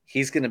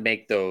 he's going to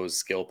make those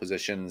skill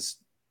positions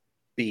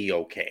be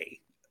okay.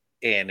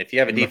 And if you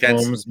have a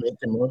defense, Mahomes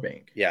making more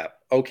bank. Yeah,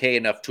 okay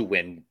enough to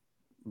win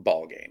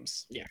ball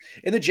games. Yeah.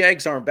 And the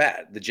Jags aren't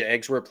bad. The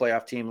Jags were a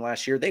playoff team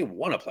last year. They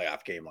won a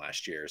playoff game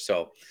last year.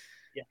 So,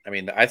 I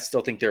mean, I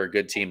still think they're a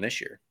good team this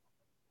year.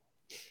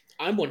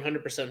 I'm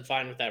 100%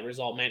 fine with that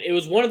result, man. It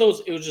was one of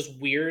those, it was just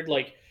weird.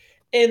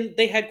 And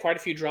they had quite a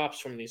few drops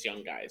from these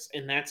young guys,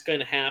 and that's going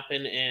to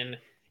happen. And,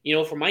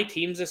 for my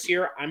teams this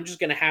year, I'm just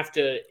going to have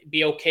to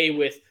be okay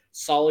with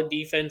solid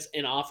defense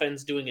and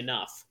offense doing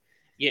enough,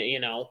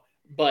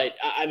 But,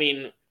 I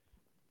mean,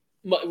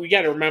 we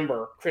got to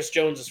remember Chris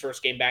Jones'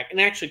 first game back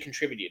and actually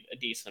contributed a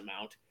decent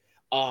amount.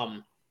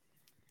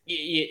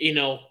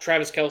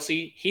 Travis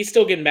Kelce, he's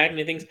still getting back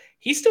into things.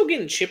 He's still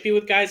getting chippy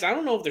with guys. I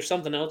don't know if there's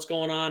something else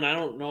going on. I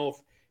don't know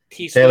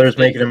if Taylor's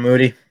making him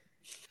moody.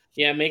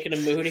 Yeah, making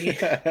him moody.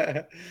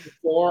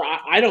 Or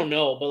I don't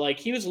know, but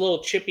he was a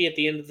little chippy at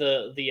the end of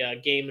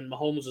the game, and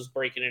Mahomes was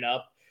breaking it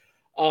up.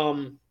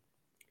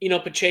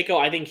 Pacheco,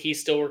 I think he's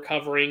still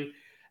recovering.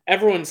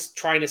 Everyone's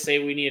trying to say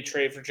we need to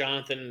trade for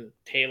Jonathan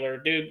Taylor.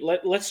 Dude,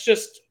 let's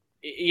just,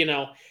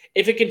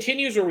 if it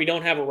continues where we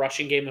don't have a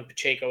rushing game and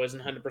Pacheco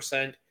isn't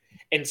 100%,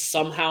 and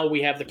somehow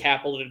we have the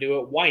capital to do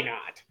it, why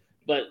not?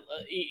 But,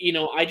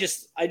 I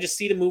just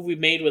see the move we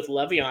made with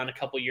Le'Veon a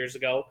couple years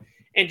ago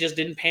and just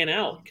didn't pan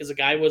out because the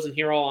guy wasn't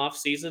here all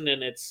offseason.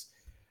 And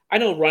I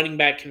know running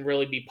back can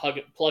really be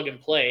plug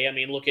and play. I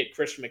mean, look at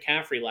Christian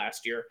McCaffrey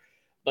last year.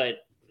 But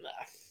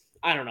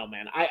I don't know,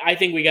 man. I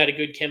think we got a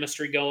good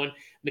chemistry going.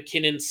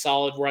 McKinnon's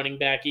solid running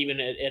back, even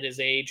at his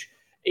age.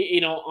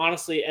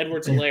 Honestly,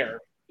 Edwards-Helaire,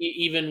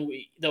 even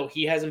though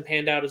he hasn't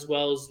panned out as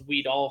well as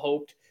we'd all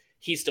hoped,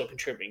 he's still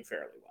contributing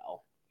fairly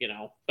well.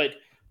 But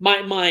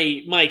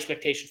my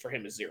expectation for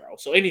him is 0.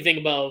 So anything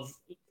above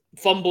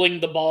fumbling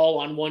the ball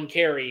on one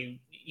carry,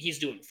 he's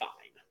doing fine.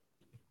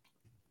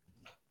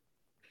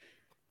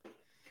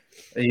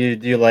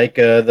 Do you like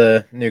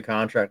the new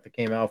contract that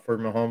came out for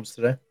Mahomes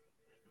today?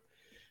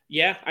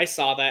 Yeah, I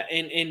saw that.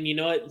 And you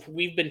know what?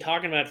 We've been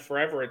talking about it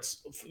forever.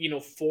 It's,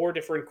 4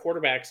 different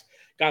quarterbacks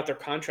got their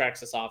contracts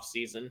this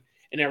offseason,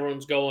 and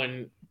everyone's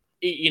going,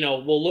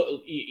 well,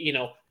 look,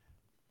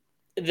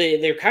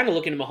 they're kind of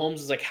looking at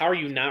Mahomes as how are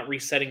you not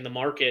resetting the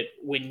market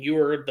when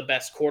you're the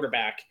best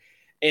quarterback?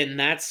 And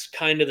that's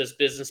kind of this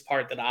business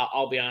part that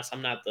I'll be honest,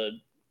 I'm not the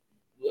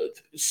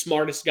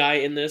smartest guy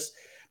in this,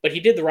 but he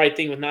did the right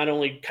thing with not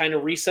only kind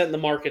of resetting the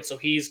market so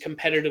he's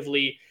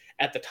competitively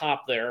at the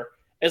top there,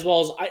 as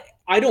well as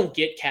I don't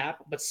get cap,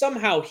 but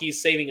somehow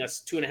he's saving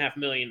us $2.5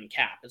 million in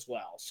cap as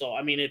well. So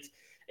I mean,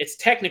 it's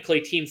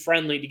technically team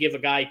friendly to give a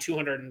guy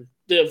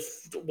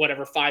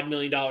 $5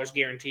 million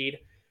guaranteed.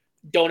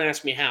 Don't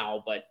ask me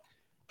how, but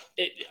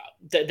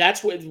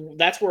that's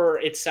where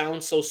it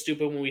sounds so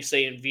stupid when we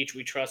say in Veach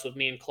we trust with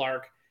me and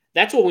Clark.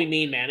 That's what we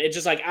mean, man. It's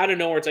just like out of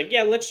nowhere. It's like,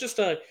 yeah, let's just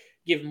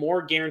give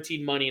more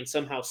guaranteed money and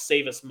somehow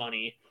save us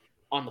money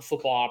on the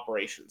football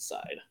operations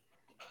side.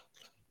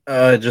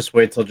 Just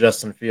wait till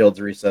Justin Fields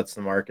resets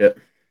the market.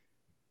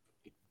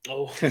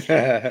 Oh,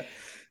 yeah.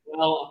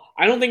 Well,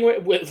 I don't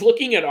think with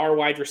looking at our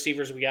wide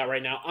receivers we got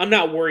right now, I'm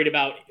not worried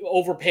about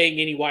overpaying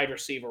any wide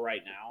receiver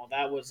right now.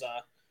 That was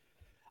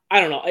I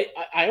don't know.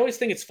 I always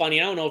think it's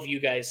funny. I don't know if you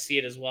guys see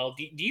it as well.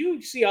 Do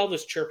you see all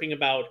this chirping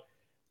about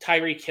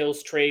Tyreek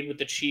Hill's trade with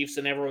the Chiefs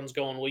and everyone's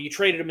going, well, you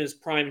traded him in his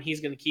prime and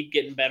he's going to keep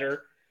getting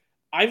better.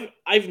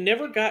 I've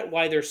never got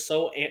why there's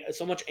so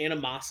much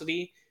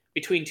animosity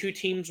between two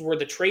teams where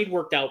the trade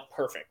worked out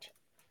perfect.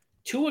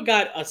 Tua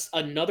got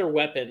another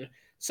weapon.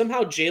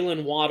 Somehow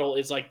Jalen Waddle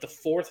is like the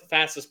fourth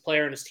fastest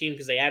player on his team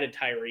because they added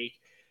Tyreek,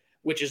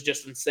 which is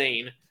just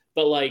insane.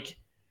 But like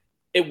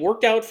it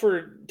worked out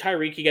for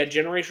Tyreek. He got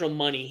generational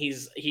money.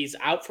 He's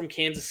out from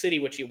Kansas City,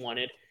 which he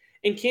wanted.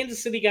 And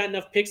Kansas City got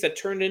enough picks that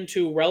turned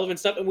into relevant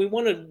stuff, and we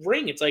won a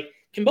ring. It's like,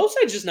 can both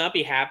sides just not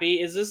be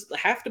happy? Is this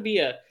have to be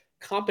a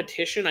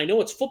competition? I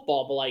know it's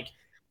football, but like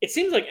it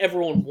seems like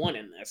everyone won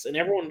in this, and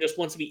everyone just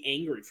wants to be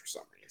angry for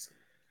some reason.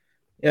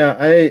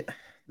 Yeah,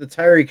 the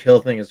Tyreek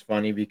Hill thing is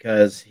funny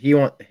because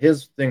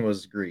his thing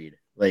was greed.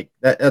 Like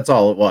that's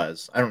all it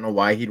was. I don't know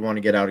why he'd want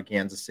to get out of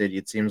Kansas City.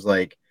 It seems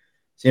like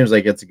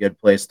it's a good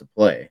place to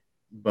play.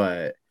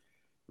 But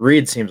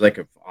Reed seems like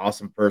an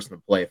awesome person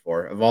to play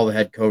for. Of all the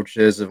head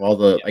coaches, of all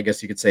the I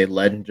guess you could say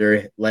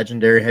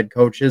legendary head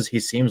coaches, he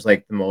seems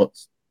like the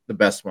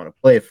best one to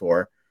play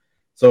for.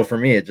 So for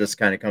me, it just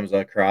kind of comes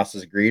across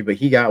as greed, but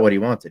he got what he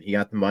wanted. He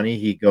got the money.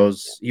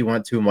 He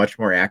went to a much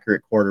more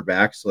accurate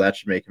quarterback, so that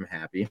should make him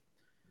happy.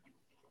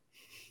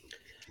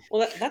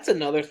 Well, that's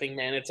another thing,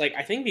 man. It's like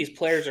I think these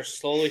players are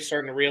slowly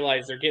starting to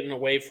realize they're getting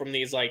away from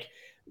these like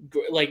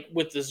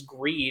with this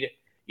greed.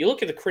 You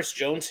look at the Chris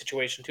Jones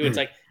situation too. It's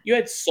like you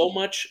had so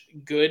much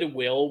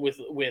goodwill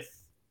with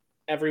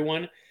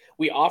everyone.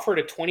 We offered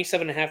a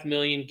 27.5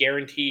 million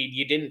guaranteed.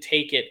 You didn't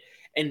take it,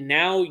 and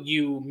now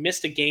you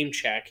missed a game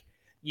check.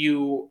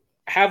 You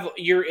have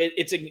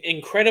it's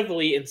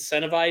incredibly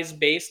incentivized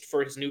based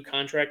for his new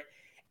contract,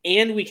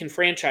 and we can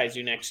franchise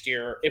you next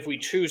year if we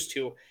choose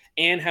to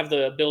and have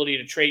the ability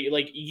to trade you.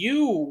 Like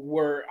you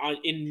were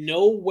in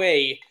no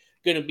way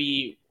going to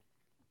be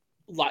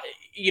like,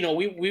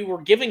 we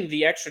were giving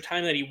the extra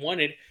time that he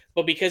wanted,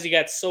 but because he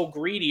got so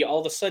greedy,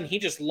 all of a sudden he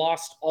just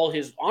lost all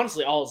his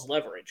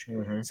leverage.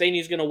 Mm-hmm. Saying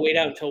he's going to wait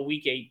out until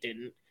week 8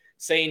 didn't.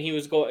 Saying he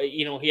was going,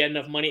 he had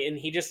enough money, and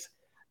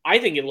I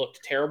think it looked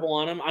terrible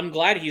on him. I'm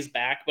glad he's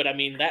back, but I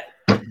mean that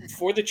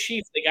for the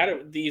Chiefs,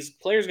 these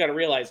players got to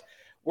realize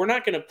we're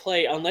not going to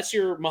play unless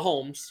you're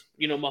Mahomes,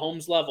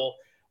 Mahomes level.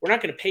 We're not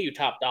going to pay you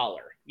top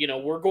dollar.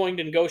 We're going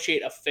to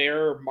negotiate a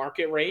fair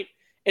market rate.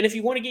 And if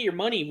you want to get your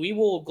money, we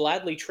will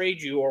gladly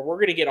trade you, or we're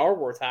going to get our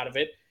worth out of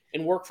it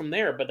and work from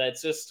there. But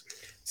that's just.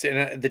 See,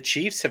 the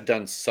Chiefs have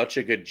done such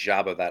a good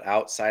job of that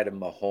outside of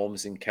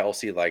Mahomes and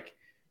Kelsey. Like,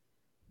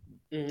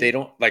 they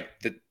don't, like,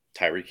 the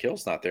Tyreek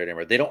Hill's not there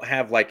anymore. They don't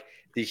have, like,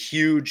 the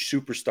huge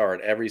superstar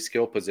at every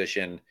skill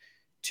position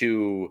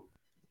to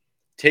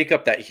take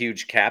up that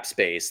huge cap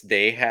space.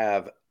 They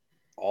have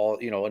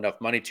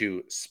enough money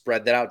to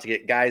spread that out to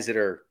get guys that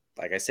are,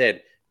 like I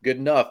said, good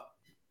enough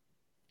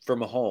for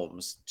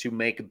Mahomes to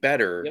make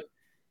better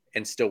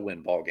and still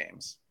win ball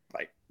games.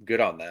 Like,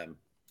 good on them.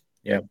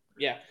 Yeah.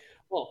 Yeah.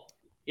 Well,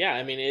 yeah.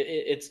 I mean,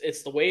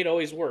 it's the way it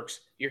always works.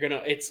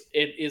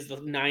 It is the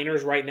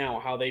Niners right now,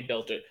 how they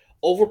built it.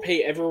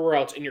 Overpay everywhere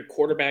else, and your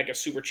quarterback is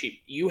super cheap.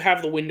 You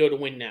have the window to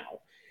win now.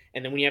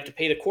 And then when you have to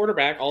pay the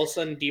quarterback, all of a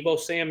sudden Deebo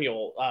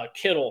Samuel,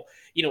 Kittle,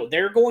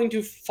 they're going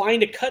to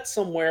find a cut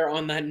somewhere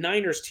on that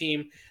Niners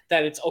team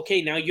that it's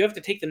okay. Now you have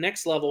to take the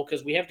next level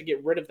because we have to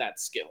get rid of that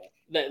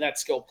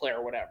skill player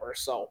or whatever.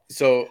 So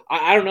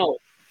I don't know.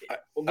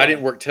 I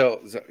didn't work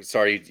till,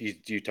 sorry,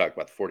 you talked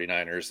about the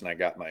 49ers and I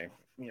got my,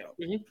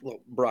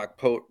 little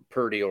Brock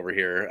Purdy over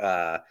here.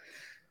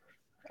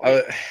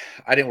 I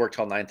didn't work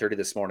till 9:30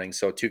 this morning.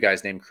 So two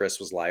guys named Chris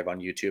was live on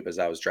YouTube as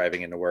I was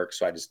driving into work.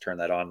 So I just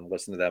turned that on and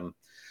listened to them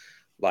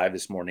live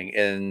this morning.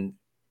 And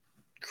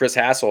Chris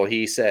Hassel,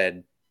 he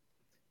said,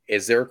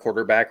 is there a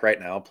quarterback right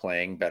now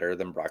playing better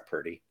than Brock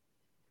Purdy?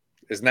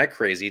 Isn't that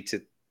crazy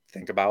to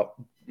think about?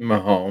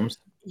 Mahomes.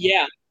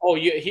 Yeah. Oh,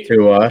 he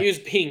was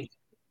being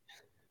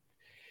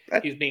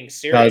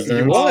serious.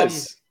 Cousins. He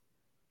was.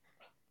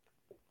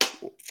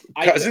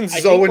 Cousins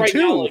is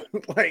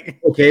 0-2.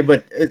 Okay,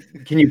 but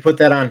can you put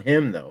that on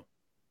him though?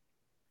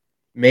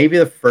 Maybe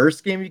the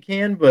first game you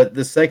can, but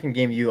the second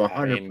game you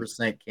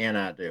 100%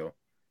 cannot do.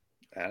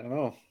 I don't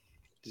know.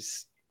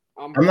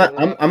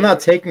 I'm not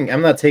taking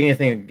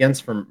anything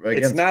against.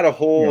 It's not a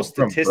whole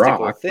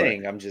statistical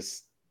thing. I don't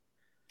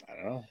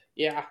know.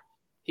 Yeah.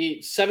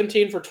 He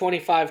 17 for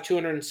 25,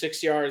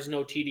 206 yards,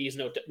 no TDs,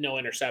 no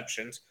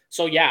interceptions.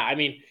 So yeah, I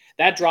mean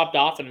that dropped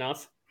off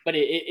enough, but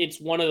it's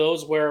one of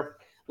those where,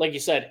 like you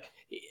said,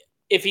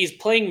 if he's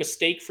playing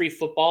mistake-free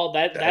football,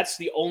 that's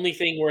the only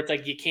thing where it's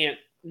like you can't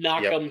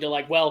knock him to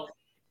like, well,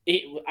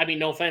 I mean,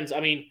 no offense, I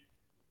mean,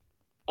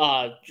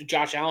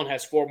 Josh Allen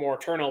has 4 more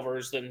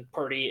turnovers than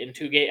Purdy in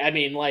 2 games. I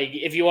mean, like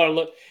if you want to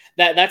look,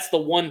 that's the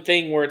one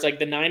thing where it's like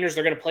the Niners,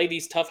 they're going to play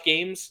these tough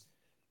games.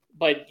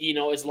 But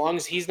as long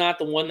as he's not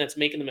the one that's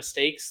making the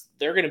mistakes,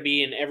 they're going to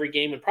be in every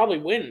game and probably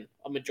win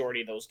a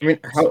majority of those I games.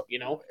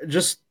 mean, how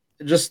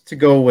just to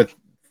go with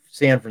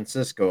San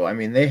Francisco, I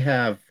mean, they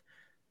have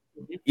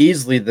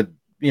easily the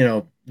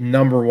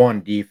number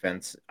one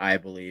defense, I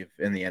believe,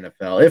 in the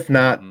NFL, if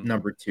not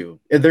number two.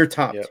 They're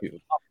top two.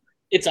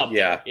 It's up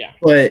there, yeah.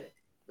 But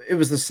it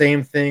was the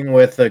same thing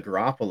with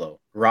Garoppolo.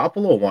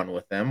 Garoppolo won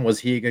with them. Was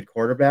he a good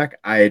quarterback?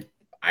 I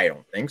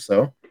don't think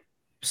so.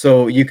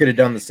 So you could have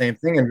done the same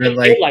thing and been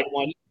like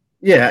one.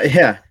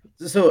 Yeah.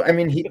 So I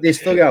mean, they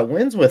still got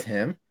wins with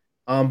him,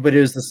 but it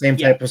was the same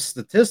type of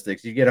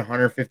statistics. You get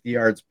 150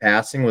 yards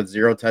passing with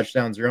 0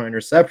 touchdowns, 0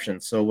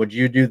 interceptions. So would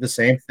you do the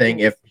same thing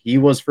if he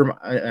was from?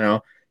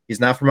 He's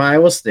not from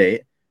Iowa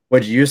State.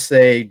 Would you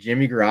say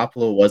Jimmy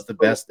Garoppolo was the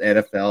best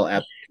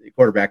NFL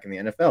quarterback in the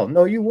NFL?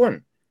 No, you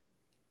wouldn't.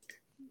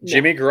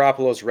 Jimmy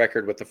Garoppolo's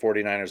record with the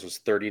 49ers was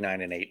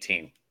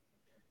 39-18.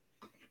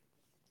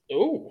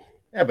 Oh.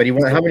 Yeah, but he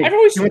went. How many?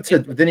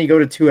 Didn't he go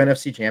to 2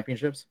 NFC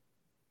championships?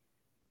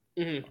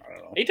 Mm-hmm.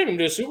 He took him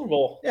to a Super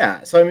Bowl.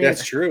 Yeah, so I mean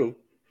that's true.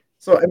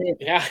 So I mean,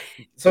 yeah.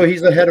 So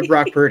he's ahead of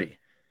Brock Purdy.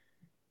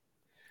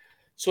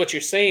 So what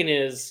you're saying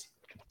is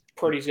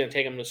Purdy's going to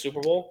take him to the Super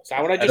Bowl? Is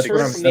that what I just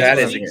heard? That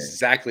is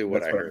exactly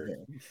what I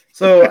heard.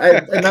 So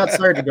I'm not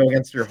sorry to go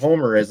against your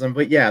homerism,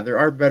 but yeah, there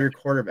are better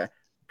quarterbacks.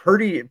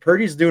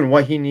 Purdy's doing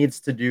what he needs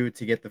to do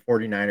to get the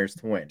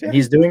 49ers to win, and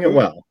he's doing it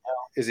well.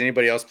 Is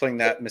anybody else playing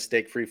that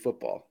mistake-free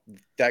football?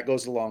 That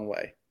goes a long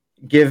way.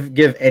 Give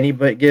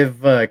anybody,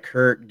 give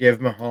Kurt, give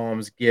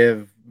Mahomes,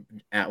 give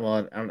I don't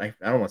want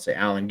to say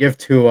Allen, give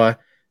Tua,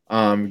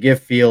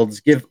 give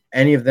Fields, give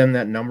any of them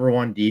that number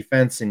one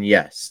defense, and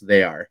yes,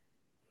 they are.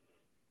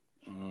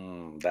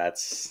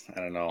 That's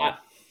I don't know.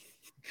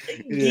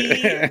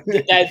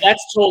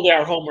 That's totally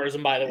our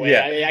homerism, by the way.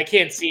 Yeah. I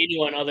can't see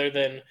anyone other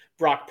than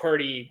Brock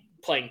Purdy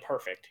playing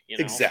perfect.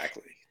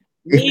 Exactly.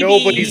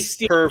 Nobody's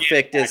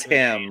perfect as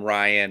him,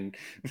 Ryan.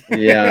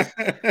 Yeah.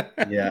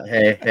 Yeah.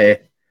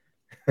 Hey.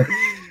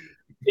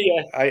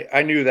 Yeah.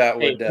 I knew that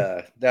would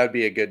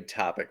be a good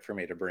topic for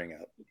me to bring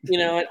up.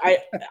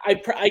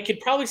 I could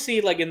probably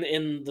see like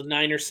in the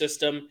Niners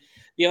system,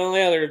 the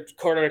only other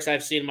quarterbacks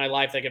I've seen in my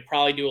life that could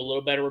probably do a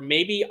little better were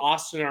maybe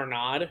Austin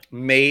Arnaud.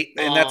 And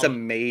that's a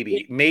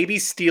maybe. Maybe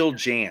Steele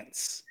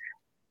Jance.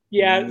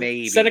 Yeah,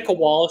 maybe Seneca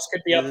Wallace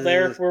could be up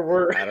there.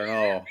 I don't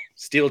know.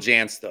 Steele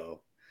Jance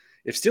though.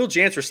 If Steele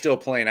Jance were still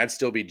playing, I'd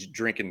still be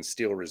drinking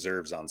Steel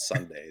Reserves on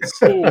Sundays.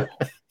 That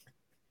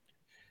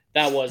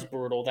was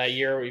brutal that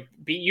year. We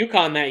beat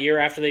UConn that year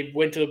after they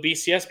went to a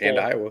BCS bowl. And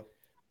Iowa.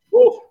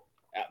 Woo.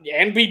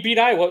 And we beat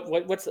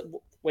Iowa.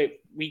 Wait,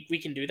 we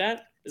can do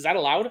that? Is that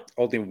allowed?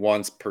 Only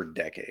once per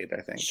decade,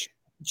 I think.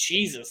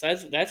 Jesus,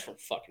 that's for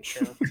fucking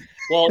sure.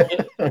 Well,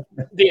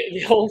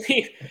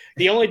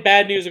 the only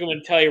bad news I'm going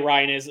to tell you,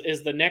 Ryan,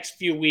 is the next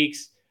few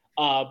weeks,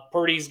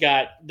 Purdy's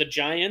got the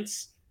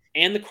Giants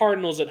and the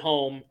Cardinals at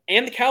home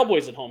and the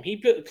Cowboys at home. He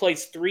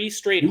plays 3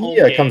 straight home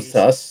games. Yeah, comes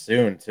to us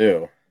soon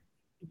too.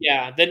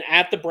 Yeah, then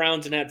at the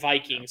Browns and at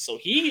Vikings. So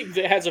he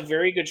has a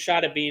very good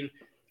shot at being,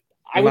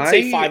 I would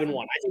say 5-1. I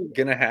think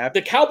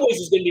the Cowboys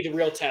is going to be the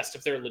real test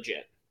if they're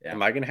legit. Yeah.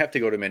 Am I going to have to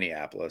go to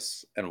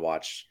Minneapolis and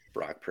watch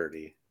Brock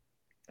Purdy?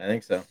 I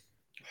think so.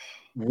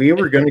 We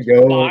were going to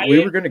go.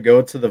 We were going to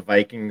go to the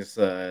Vikings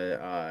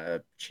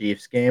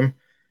Chiefs game.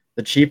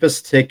 The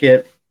cheapest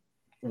ticket,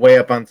 way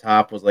up on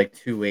top, was like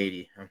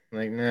 $280. I'm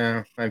like,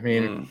 no. I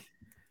mean,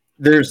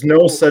 there's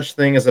no such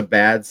thing as a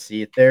bad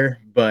seat there,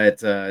 but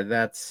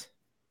that's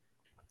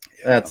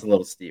a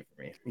little steep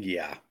for me.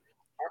 Yeah.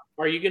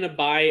 Are you going to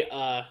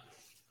buy?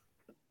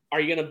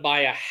 Are you going to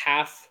buy a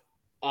half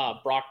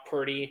Brock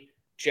Purdy,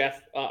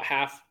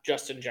 half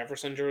Justin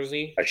Jefferson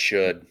jersey? I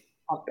should.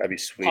 That'd be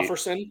sweet.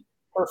 Pufferson.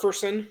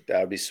 That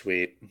would be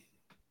sweet.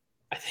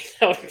 I think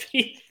that would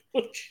be.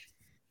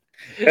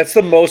 That's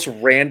the most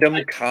random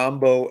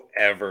combo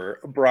ever.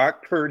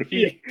 Brock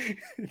Purdy,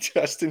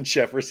 Justin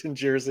Jefferson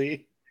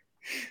jersey.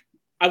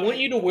 I want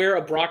you to wear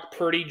a Brock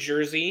Purdy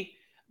jersey,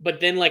 but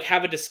then like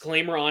have a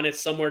disclaimer on it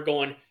somewhere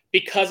going,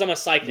 because I'm a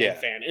Cyclone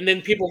fan. And then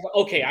people,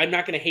 okay, I'm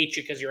not going to hate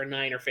you because you're a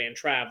Niner fan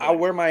traveling. I'll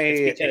wear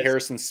my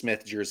Harrison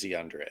Smith jersey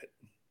under it.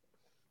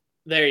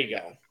 There you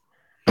go.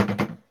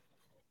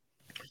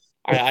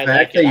 The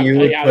fact that you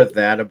would put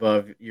that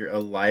above a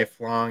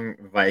lifelong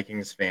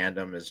Vikings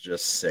fandom is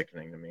just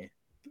sickening to me.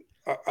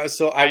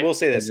 So I will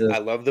say this. I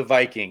love the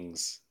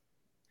Vikings,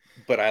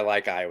 but I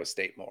like Iowa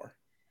State more.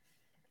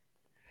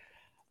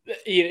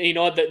 You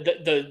know,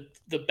 the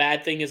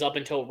bad thing is up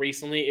until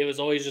recently, it was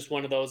always just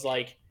one of those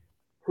like,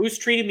 who's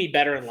treated me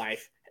better in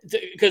life?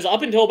 because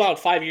up until about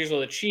 5 years ago,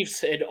 the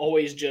Chiefs had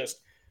always just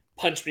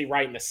punched me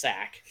right in the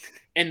sack,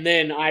 and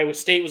then Iowa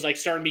State was like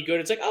starting to be good.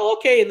 It's like, oh,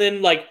 okay, and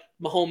then like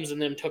Mahomes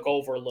and them took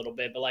over a little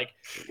bit, but like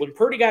when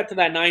Purdy got to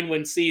that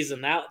 9-win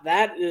season,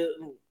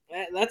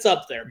 that's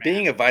up there, man.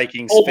 Being a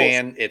Vikings Almost.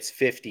 fan, it's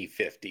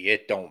 50-50.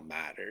 It don't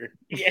matter.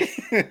 Yeah.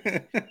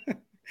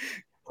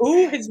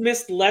 Who has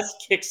missed less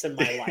kicks in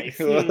my life?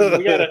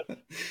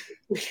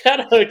 We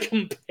gotta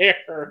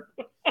compare.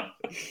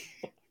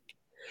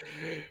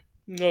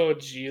 No,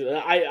 geez,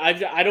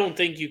 I don't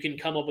think you can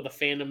come up with a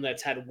fandom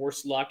that's had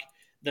worse luck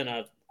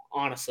than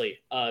honestly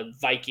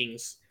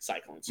Vikings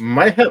Cyclones.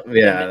 Might have,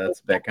 yeah, And that's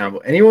a bad combo.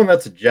 Anyone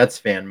that's a Jets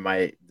fan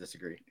might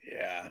disagree.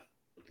 Yeah.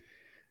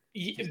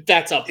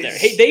 That's up there.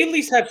 Hey, they at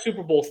least have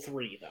Super Bowl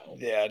III though.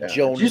 Yeah, Yeah.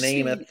 Joe Did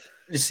Namath.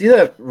 you see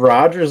that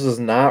Rodgers is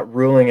not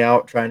ruling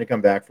out trying to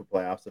come back for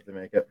playoffs if they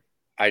make it?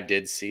 I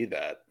did see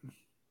that.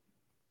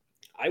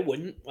 I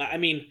wouldn't. I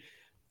mean,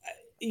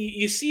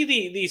 you see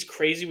these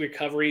crazy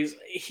recoveries.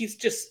 He's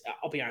just.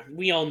 I'll be honest.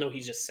 We all know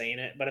he's just saying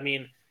it, but I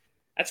mean,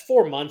 that's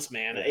 4 months,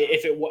 man. Yeah.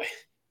 If it was.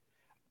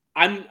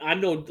 I'm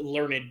no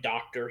learned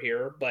doctor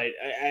here, but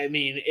I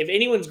mean, if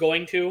anyone's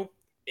going to,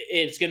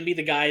 it's going to be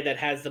the guy that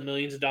has the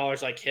millions of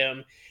dollars like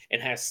him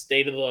and has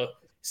state of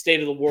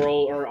the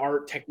world or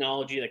art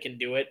technology that can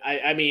do it.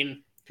 I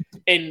mean,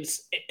 and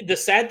the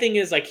sad thing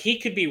is, like, he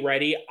could be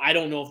ready. I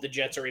don't know if the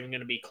Jets are even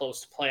going to be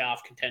close to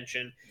playoff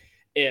contention.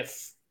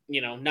 If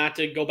not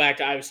to go back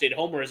to Iowa State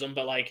homerism,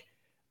 but like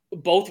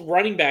both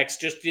running backs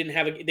just didn't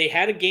have they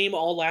had a game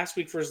all last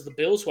week versus the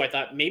Bills, who I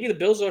thought maybe the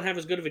Bills don't have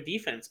as good of a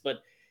defense,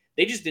 but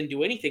they just didn't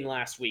do anything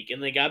last week,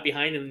 and they got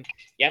behind, and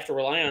you have to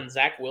rely on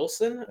Zach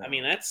Wilson. I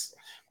mean, it's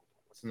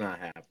not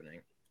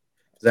happening.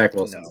 Zach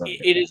Wilson's not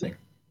it is.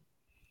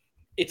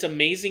 It's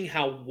amazing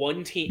how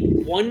one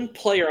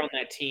player on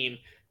that team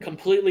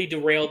completely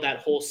derailed that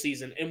whole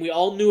season, and we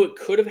all knew it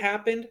could have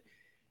happened,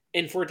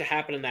 and for it to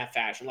happen in that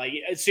fashion, like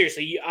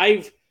seriously,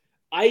 I've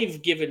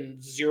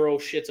given zero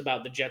shits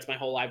about the Jets my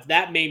whole life.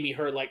 That made me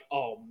hurt. Like,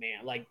 oh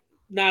man, like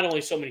not only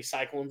so many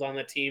Cyclones on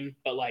that team,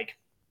 but like,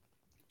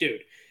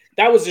 dude.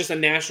 That was just a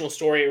national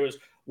story. It was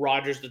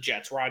Rodgers the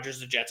Jets. Are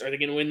they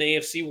going to win the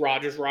AFC?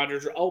 Rodgers.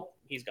 Oh,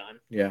 he's gone.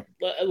 Yeah.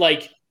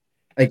 Like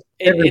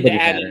everybody and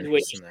had add into it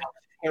interest in that. How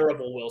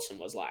terrible Wilson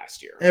was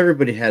last year.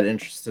 Everybody had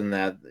interest in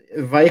that.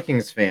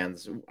 Vikings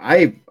fans,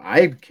 I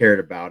cared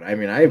about. I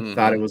mean, I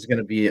thought it was going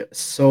to be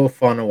so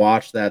fun to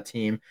watch that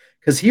team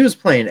because he was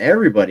playing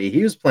everybody.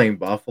 He was playing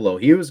Buffalo.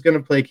 He was going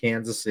to play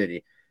Kansas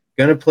City,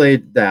 going to play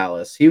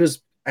Dallas. He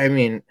was,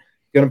 going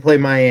to play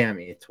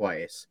Miami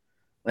twice.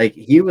 Like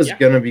he was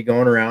going to be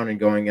going around and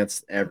going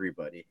against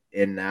everybody.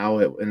 And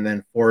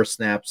then 4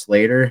 snaps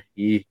later,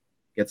 he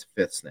gets a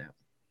 5th snap.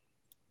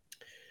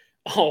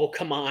 Oh,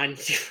 come on.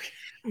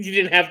 You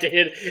didn't have to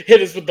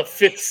hit us with the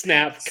 5th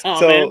snap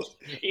comment.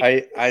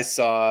 So I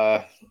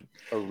saw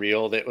a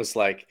reel that was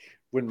like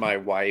when my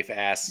wife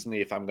asks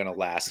me if I'm going to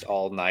last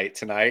all night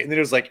tonight. And then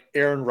it was like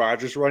Aaron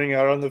Rodgers running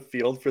out on the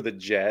field for the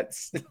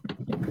Jets.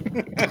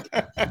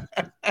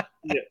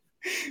 Yeah.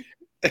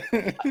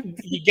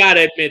 You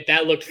gotta admit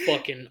that looked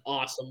fucking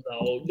awesome,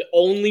 though. The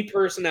only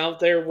person out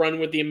there running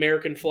with the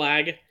American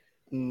flag.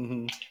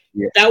 Mm-hmm.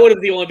 Yeah. That would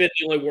have been the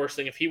only worst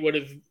thing if he would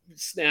have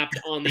snapped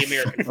on the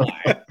American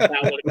flag.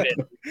 That would have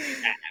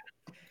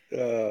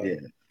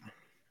been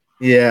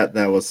yeah,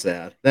 that was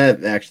sad.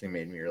 That actually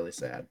made me really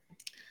sad.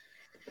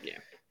 Yeah.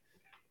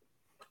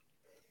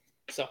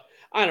 So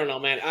I don't know,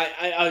 man.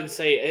 I would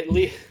say at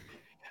least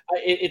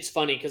it's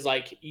funny because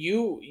like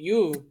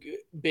you've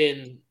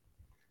been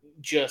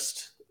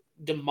just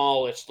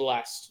demolished the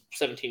last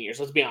 17 years.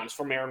 Let's be honest.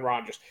 From Aaron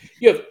Rodgers,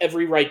 you have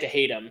every right to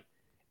hate him,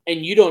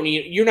 and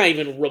you're not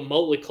even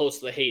remotely close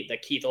to the hate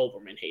that Keith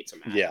Olbermann hates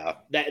him at. Yeah,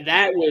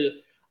 that was.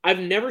 I've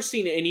never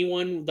seen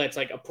anyone that's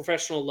like a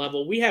professional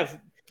level. We have,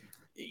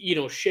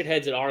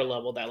 shitheads at our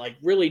level that like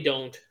really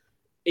don't,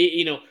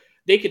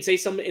 they could say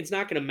something. It's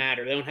not going to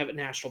matter. They don't have a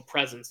national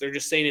presence. They're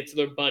just saying it to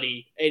their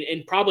buddy,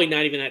 and probably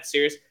not even that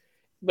serious.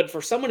 But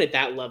for someone at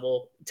that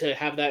level to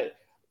have that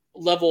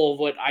level of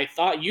what I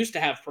thought used to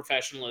have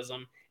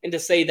professionalism, and to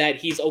say that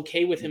he's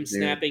okay with him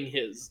snapping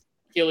his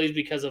Achilles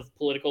because of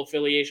political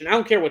affiliation, I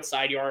don't care what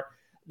side you are.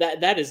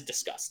 That is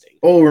disgusting.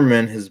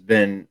 Olbermann has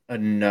been a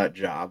nut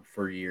job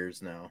for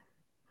years now.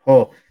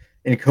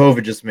 And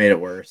COVID just made it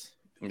worse.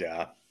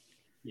 Yeah.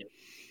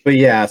 But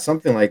yeah,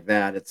 something like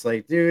that. It's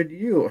like,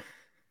 dude,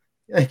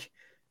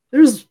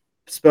 there's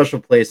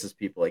special places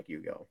people like you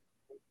go.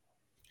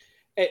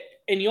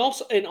 And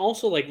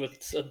also like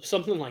with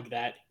something like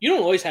that, you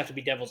don't always have to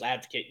be devil's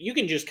advocate. You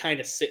can just kind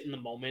of sit in the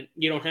moment.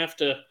 You don't have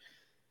to.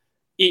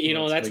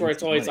 That's where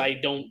it's always I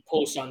don't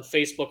post on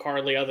Facebook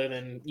hardly, other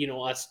than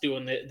us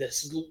doing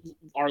this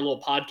our little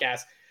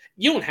podcast.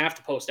 You don't have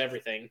to post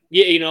everything.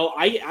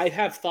 I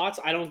have thoughts.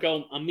 I don't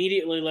go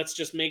immediately. Let's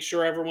just make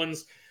sure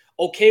everyone's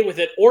okay with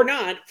it or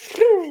not,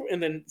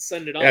 and then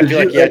send it on. I feel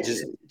like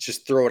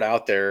just throw it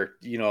out there.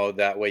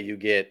 That way you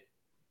get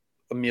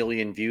 1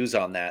 million views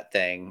on that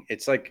thing.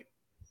 It's like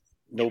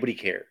nobody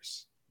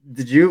cares.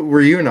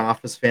 Were you an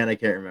Office fan? I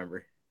can't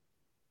remember.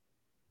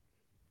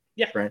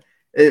 Yeah. Brian.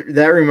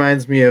 That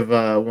reminds me of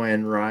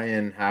when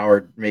Ryan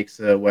Howard makes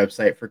a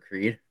website for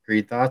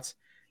Creed Thoughts.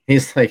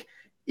 He's like,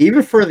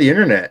 even for the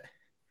internet,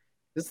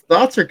 his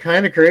thoughts are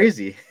kind of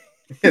crazy.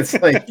 It's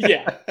like,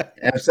 Yeah.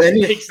 Takes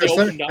the if some,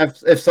 open up.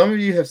 if some of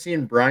you have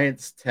seen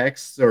Bryant's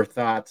texts or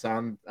thoughts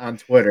on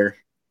Twitter,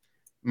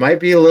 might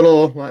be a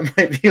little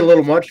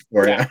much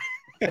for Yeah.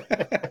 you.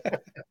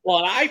 Well,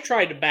 and I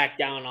tried to back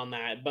down on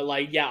that, but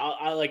like, yeah,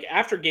 I like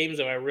after games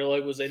that I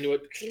really was into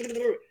it.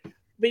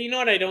 But you know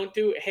what I don't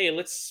do? Hey,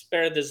 let's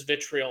spare this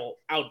vitriol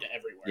out to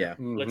everywhere. Yeah.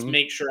 Let's Mhm.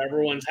 make sure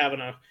everyone's having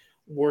a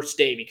worse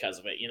day because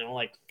of it. You know,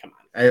 like, come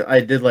on.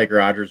 I did like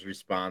Roger's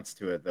response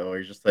to it though.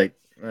 He's just like,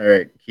 all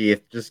right,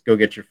 Keith, just go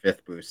get your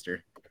 5th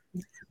booster.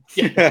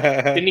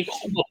 Yeah. Didn't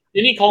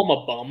he call him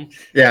a bum?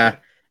 Yeah,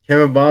 him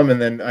a bum,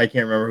 and then I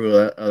can't remember who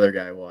the other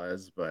guy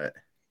was, but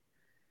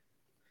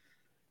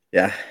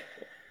yeah,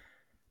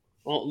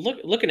 Well,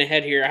 looking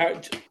ahead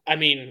here, I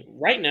mean,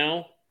 right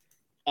now,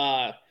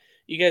 uh,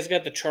 you guys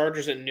got the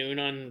Chargers at noon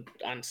on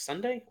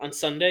Sunday. On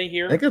Sunday I think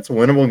here, that's a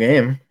winnable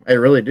game. I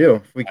really do.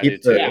 If we I do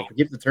keep the too. if we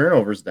keep the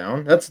turnovers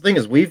down, that's the thing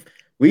is we've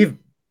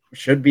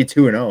should be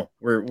 2-0.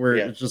 We're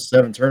Yeah. it's just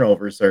 7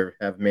 turnovers or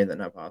have made that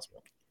not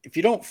possible. If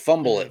you don't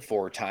fumble Mhm. it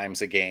 4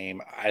 times a game,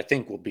 I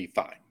think we'll be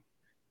fine.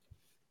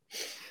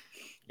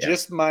 Yeah.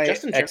 Just my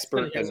Justin Jefferson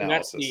expert hasn't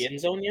got to the analysis. end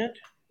zone yet.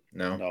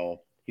 No,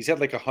 No, he's had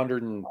like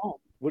 100 and Oh,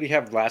 what do you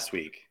have last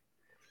week?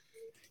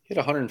 He had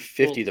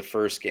 150 well, the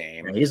first yeah,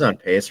 game. he's on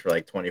pace for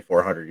like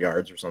 2,400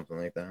 yards or something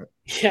like that.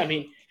 yeah. I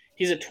mean,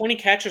 he's at 20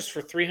 catches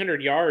for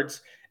 300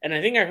 yards, and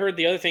I think I heard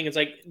the other thing is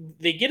like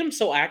they get him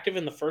so active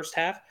in the first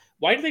half.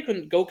 Why do they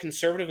go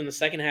conservative in the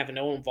second half and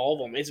don't involve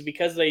him? Is it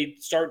because they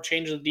start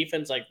changing the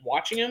defense, like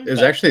watching him? It was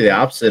But actually the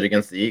opposite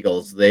against the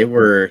Eagles.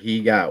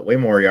 He got way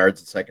more yards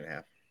in the second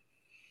half.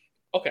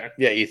 okay,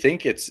 Yeah, you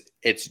think it's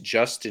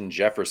Justin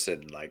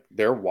Jefferson, like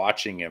they're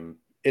watching him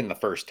in the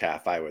first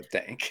half, I would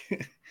think.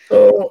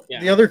 So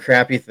yeah. the other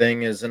crappy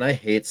thing is, and I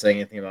hate saying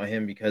anything about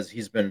him because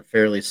he's been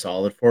fairly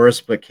solid for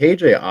us, but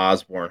KJ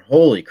Osborne,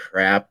 holy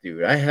crap,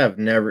 dude! I have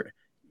never.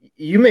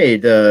 You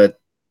made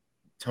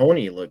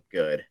Tony look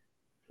good.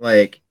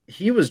 Like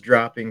he was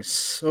dropping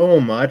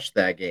so much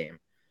that game,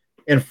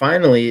 and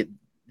finally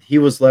he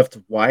was left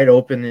wide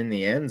open in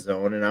the end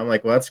zone, and I'm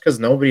like, well, that's because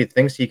nobody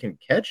thinks he can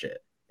catch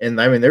it. And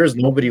I mean, there's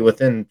nobody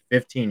within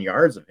 15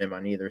 yards of him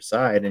on either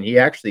side, and he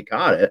actually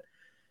caught it.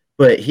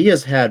 But he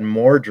has had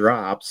more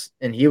drops,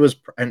 and he was,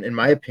 and in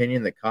my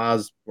opinion, the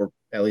cause, or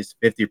at least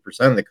 50%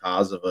 of the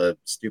cause of a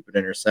stupid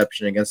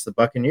interception against the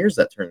Buccaneers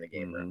that turned the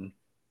game around.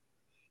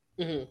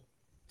 Mhm. Mhm.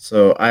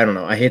 So I don't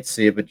know. I hate to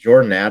see it, but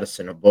Jordan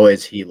Addison, oh boy,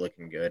 is he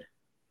looking good.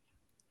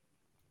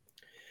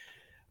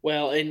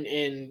 Well,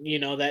 and you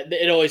know that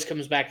it always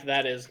comes back to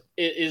that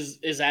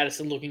is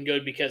Addison looking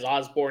good because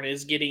Osborne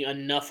is getting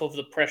enough of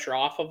the pressure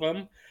off of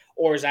him,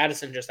 or is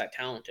Addison just that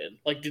talented?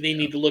 Like, do they Yeah.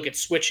 need to look at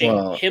switching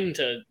Well, him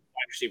to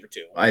wide receiver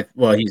too?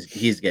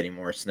 he's getting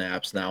more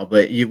snaps now,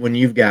 but when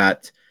you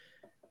got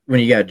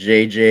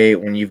JJ,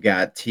 when you've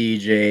got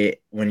TJ,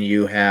 when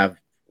you have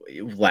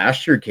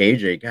last year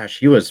KJ, gosh,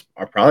 he was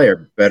probably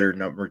our better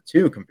number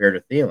 2 compared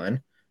to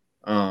Thielen.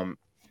 Um,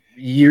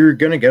 you're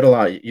gonna get a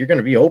lot. You're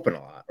gonna be open a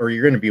lot, or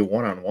you're gonna be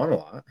one-on-one a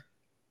lot.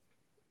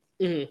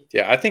 Mm-hmm.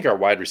 Yeah, I think our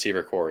wide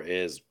receiver core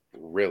is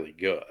really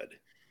good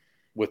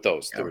with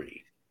those Yeah.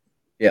 3.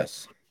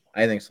 Yes,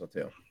 I think so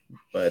too.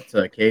 But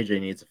KJ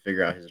needs to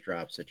figure out his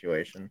drop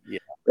situation, Yeah.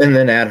 and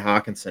then add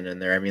Hawkinson in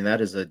there. I mean,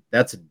 that's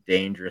a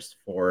dangerous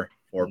four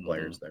Mhm.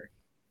 players there.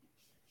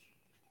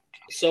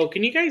 So,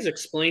 can you guys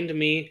explain to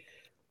me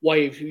why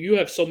you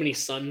have so many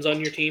sons on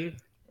your team?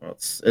 Well,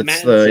 it's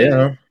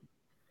Mattinson,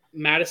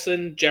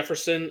 Madison,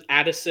 Jefferson,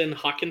 Addison,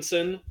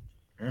 Hawkinson,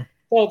 yeah,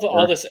 all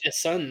or this as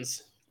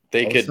sons.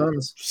 They all the could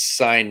sons.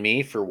 sign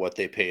me for what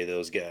they pay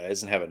those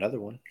guys and have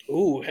another one.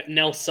 Ooh,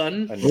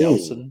 Nelson. A Ooh.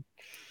 Nelson.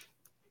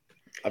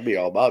 I'd be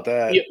all about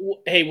that. Yeah,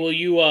 hey, will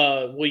you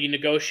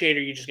negotiate, or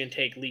are you just gonna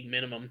take league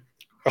minimum?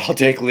 I'll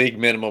take league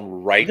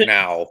minimum right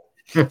now.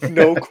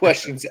 No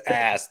questions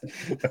asked.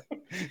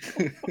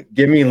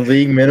 Give me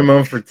league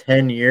minimum for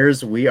 10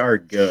 years. We are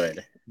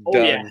good. Oh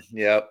yeah, Done.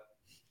 Yep.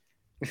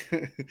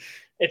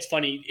 it's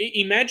funny.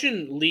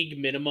 Imagine league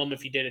minimum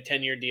if you did a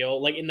 10-year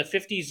deal. Like in the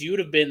 50s, you would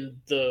have been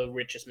the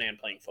richest man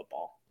playing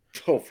football.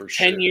 Oh, for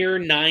sure. 10-year,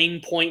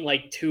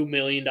 $9.2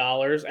 million.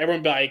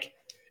 Everyone be like,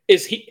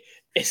 is he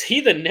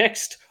the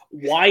next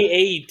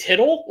YA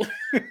Tittle?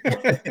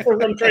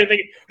 I'm trying to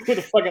think who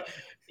the fuck.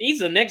 He's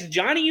the next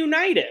Johnny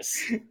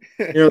Unitas.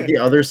 The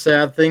other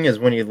sad thing is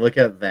when you look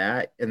at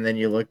that, and then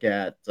you look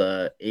at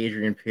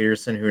Adrian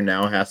Peterson, who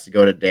now has to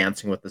go to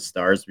Dancing with the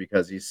Stars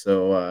because he's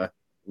so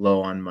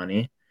low on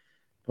money.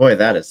 Boy,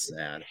 that is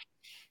sad.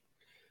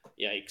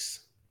 Yikes.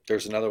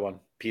 There's another one,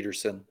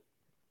 Peterson.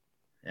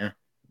 Yeah,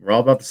 we're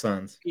all about the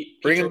Suns.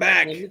 Bring him Peter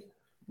back. Lin-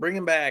 Bring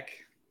him back.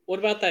 What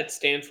about that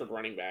Stanford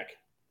running back?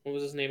 What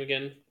was his name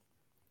again?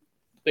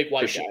 Big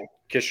white guy.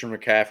 Christian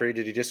McCaffrey.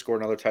 Did he just score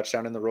another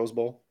touchdown in the Rose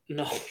Bowl?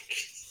 No.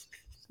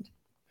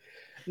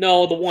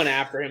 No, the one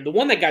after him. The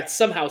one that got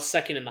somehow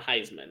second in the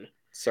Heisman.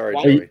 Sorry,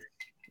 Why- Joey.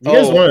 You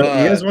guys want to?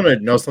 You guys want to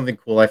know something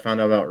cool I found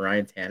out about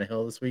Ryan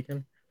Tannehill this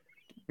weekend?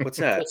 What's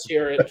that? Let's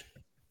hear it.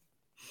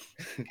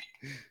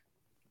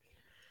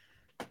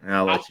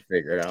 I'll let you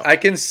figure it out. I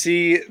can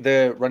see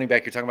the running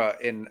back you're talking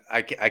about, and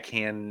I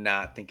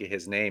cannot think of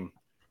his name.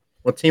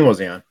 What team was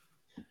he on?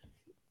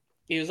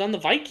 He was on the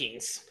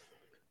Vikings.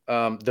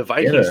 The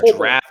Vikings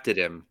drafted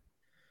him.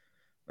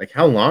 Like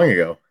how long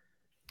ago?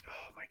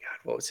 Oh my god,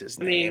 what was his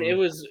I name? mean, it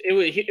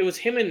was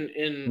him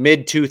in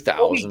mid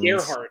 2000s.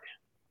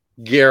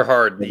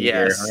 Gerhard,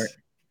 yes. Gerhard.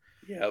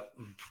 Yep.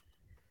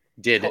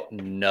 Did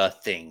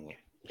nothing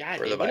God,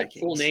 for the what Vikings. a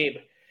cool name.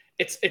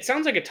 It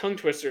sounds like a tongue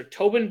twister.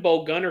 Tobin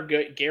Bo Gunner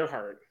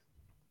Gerhard.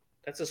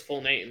 That's his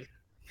full name.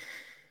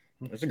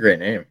 That's a great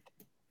name.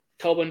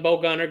 Tobin Bo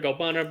Gunner, Go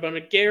Bunner,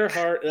 Bunner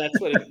Gerhard. That's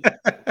what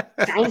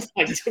it sounds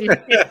like to me.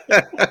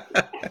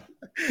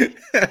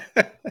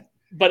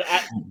 But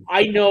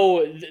I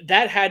know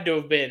that had to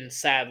have been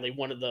sadly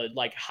one of the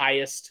like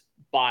highest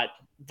bought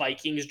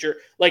Vikings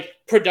like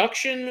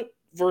production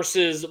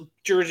versus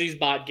jerseys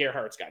bought.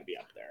 Gerhard's got to be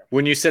up there.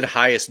 When you said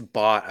highest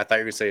bought, I thought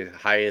you were going to say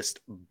highest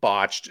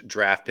botched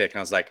draft pick, and I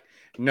was like,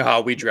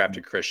 no, we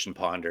drafted Christian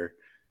Ponder.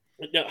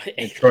 No,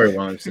 and Troy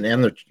Williamson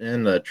and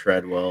the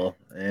Treadwell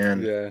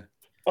and yeah.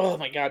 Oh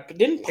my god! But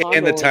didn't Ponder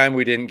and the time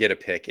we didn't get a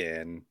pick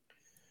in.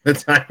 The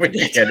time we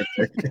didn't get a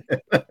pick.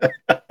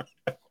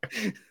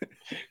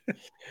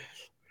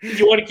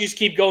 You want to just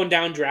keep going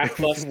down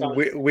draft bust?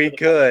 we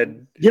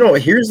could. You know,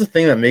 here's the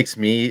thing that makes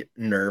me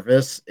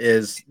nervous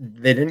is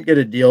they didn't get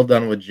a deal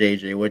done with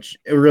JJ, which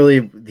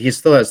he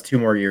still has 2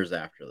 more years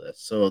after this.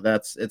 So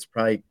it's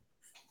probably,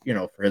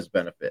 for his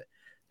benefit.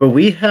 But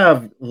we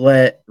have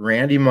let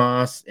Randy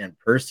Moss and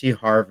Percy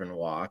Harvin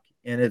walk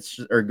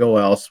or go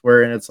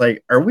elsewhere. And it's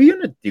like, are we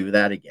going to do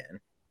that again?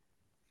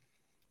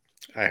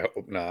 I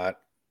hope not.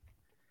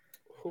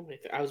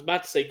 I was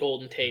about to say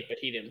Golden Tate, but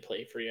he didn't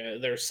play for you.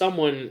 There's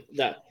someone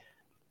that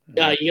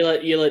you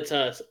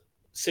let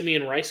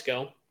Simeon Rice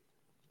go.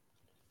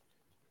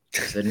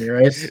 Sidney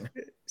Rice.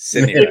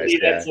 Sidney Rice.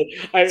 Yeah.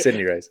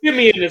 Sidney Rice.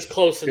 Simeon is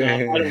close enough.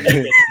 I don't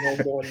think it's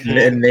no more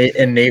than that.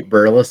 And Nate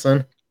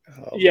Burleson.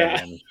 Oh, yeah.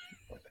 Man.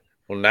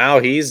 Well, now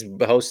he's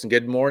hosting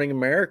Good Morning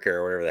America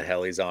or whatever the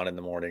hell he's on in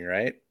the morning,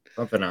 right?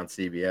 Something on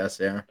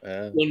CBS, yeah.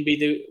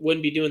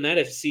 Wouldn't be doing that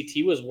if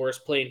CT was worse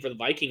playing for the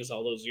Vikings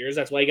all those years.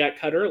 That's why he got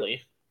cut early.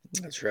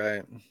 That's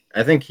right.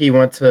 I think he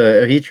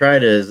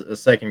tried a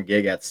second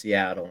gig at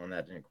Seattle, and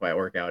that didn't quite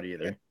work out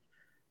either.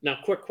 Now,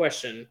 quick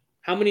question.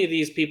 How many of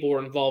these people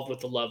were involved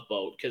with the Love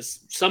Boat?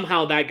 Because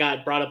somehow that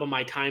got brought up on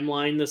my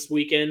timeline this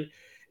weekend,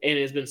 and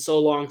it's been so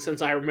long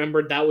since I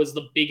remembered that was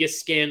the biggest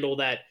scandal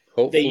that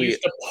they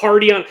used to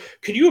party on.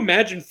 Could you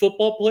imagine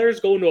football players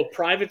going to a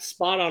private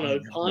spot on a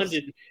pond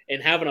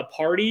and having a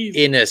party?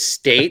 In a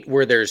state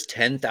where there's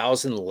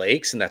 10,000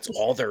 lakes and that's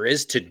all there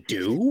is to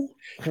do?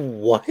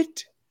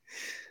 What?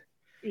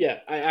 Yeah,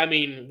 I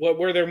mean, what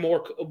are there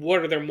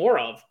more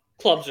of?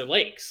 Clubs or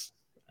lakes?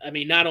 I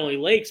mean, not only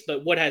lakes,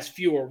 but what has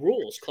fewer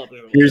rules? Clubs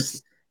or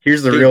lakes?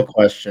 Here's the real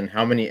question: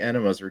 how many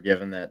enemas were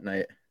given that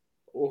night?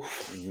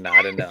 Oof.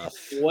 Not enough.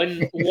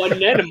 One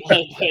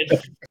enema.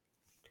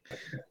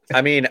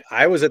 I mean,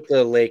 I was at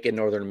the lake in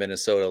northern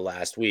Minnesota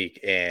last week,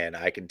 and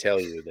I can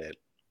tell you that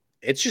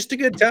it's just a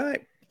good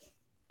time.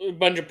 A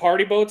bunch of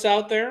party boats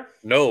out there?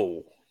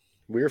 No,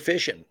 we were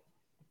fishing.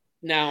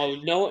 Now,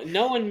 no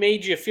one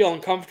made you feel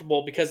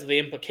uncomfortable because of the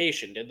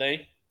implication, did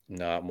they?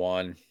 Not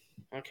one.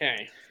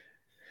 Okay.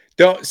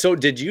 So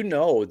did you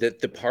know that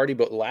the party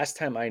boat, last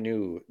time I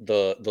knew,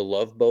 the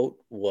Love Boat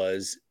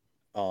was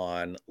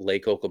on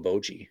Lake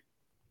Okoboji?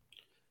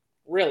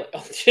 Really?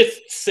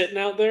 Just sitting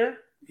out there?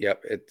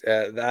 Yep.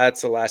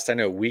 That's the last I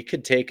know. We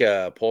could take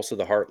a Pulse of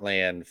the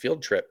Heartland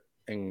field trip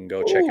and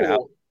go check it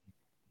out.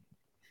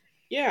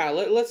 Yeah,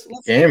 let's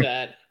do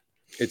that.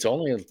 It's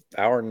only an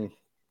hour and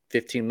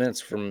 15 minutes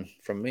from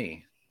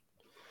me.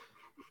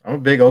 I'm a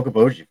big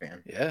Okoboji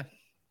fan. Yeah.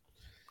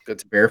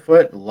 Good.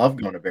 Barefoot. Love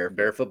going to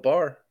Barefoot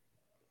Bar.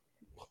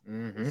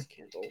 Mm-hmm.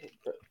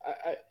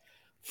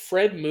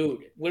 Fred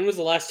Mood. When was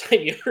the last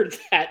time you heard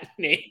that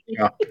name?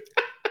 Yeah.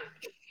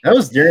 That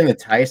was during the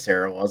Tice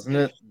era, wasn't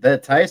it?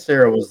 That Tice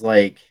era was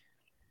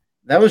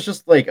that was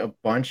just like a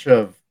bunch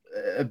of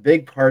a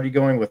big party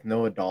going with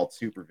no adult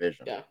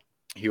supervision. Yeah.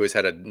 He always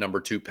had a number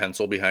 2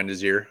 pencil behind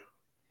his ear.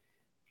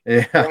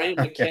 Yeah. Brian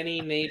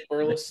McKinney, Nate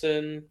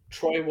Burleson,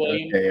 Troy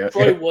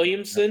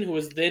Williamson, who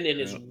was then in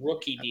his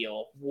rookie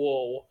deal.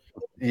 Whoa.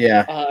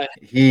 Yeah.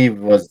 He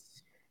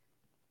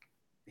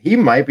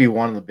might be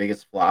one of the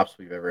biggest flops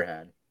we've ever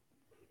had.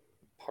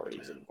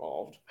 Parties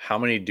involved. How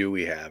many do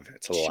we have?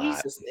 It's a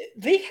lot.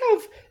 They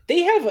have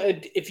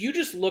if you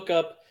just look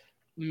up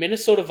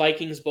Minnesota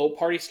Vikings boat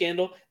party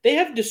scandal, they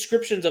have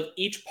descriptions of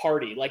each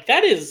party. Like,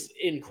 that is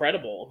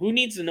incredible. Who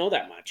needs to know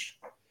that much?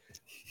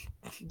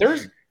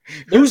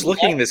 Who's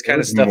looking this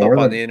kind of stuff up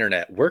on the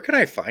internet? Where can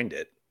I find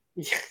it?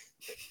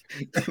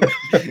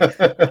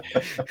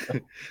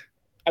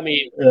 I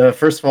mean,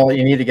 first of all,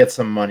 you need to get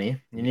some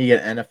money. You need to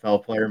get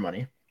NFL player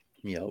money.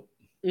 Yep.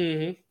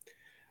 Mm-hmm.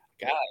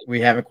 God. We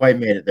haven't quite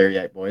made it there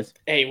yet, boys.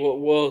 Hey,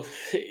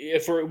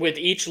 if we're with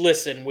each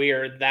listen, we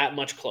are that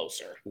much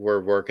closer.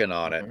 We're working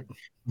on it.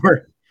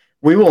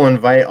 We will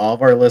invite all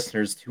of our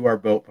listeners to our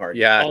boat party.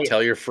 Yeah, Oh, yeah.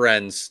 tell your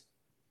friends.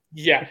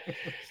 Yeah,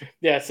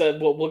 yeah. So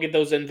we'll get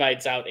those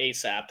invites out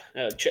ASAP.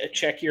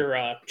 Check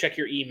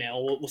your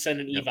email. We'll send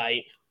an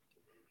evite.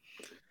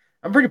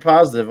 I'm pretty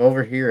positive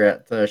over here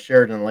at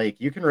Sheridan Lake,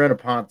 you can rent a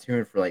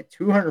pontoon for like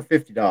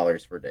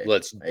 $250 per day.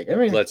 Let's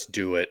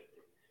do it.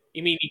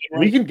 You mean you can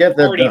we rent can get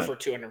that party done for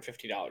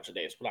 $250 a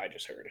day? Is what I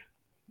just heard.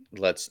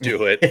 Let's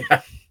do it.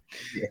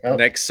 Yep.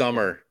 Next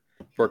summer,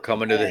 we're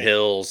coming to the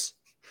hills.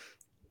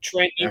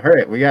 Trent, All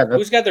right, we got that.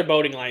 who's got their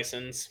boating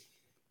license?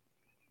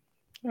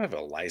 I have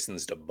a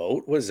license to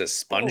boat. What is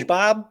this,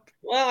 SpongeBob?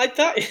 Well, I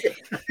thought.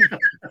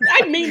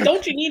 I mean,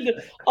 don't you need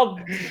to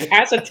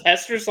pass a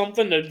test or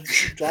something to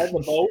drive the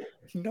boat?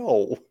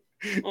 No.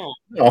 Oh,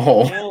 No,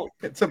 well,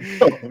 it's a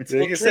boat.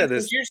 Like I said,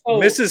 this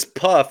Mrs.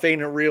 Puff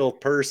ain't a real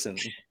person.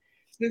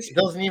 It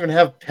doesn't even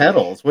have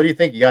pedals. What do you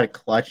think? You got a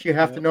clutch you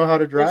have to know how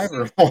to drive?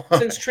 Or what?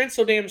 Since Trent's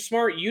so damn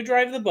smart, you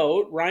drive the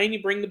boat. Ryan,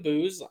 you bring the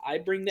booze. I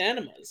bring the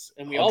enemas.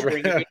 And we all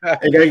bring it.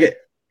 I gotta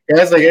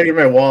get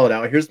my wallet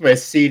out. Here's my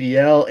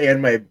CDL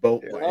and my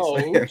boat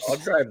license. I'll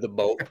drive the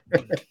boat.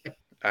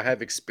 I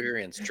have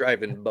experience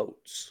driving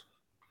boats.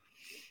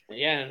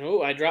 Yeah,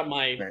 I dropped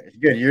my. Right,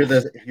 good. You're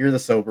the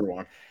sober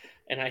one.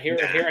 And here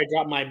I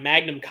dropped my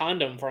Magnum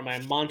condom for my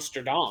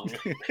monster dong.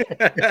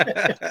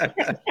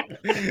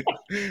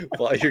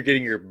 While you're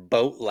getting your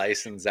boat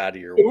license out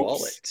of your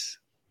wallet.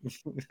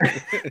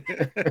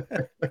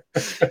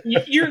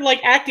 You're like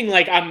acting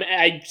like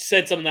I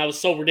said something that was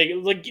so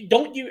ridiculous. Like,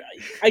 don't you?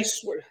 I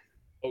swear.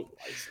 Boat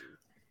license.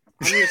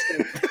 I'm just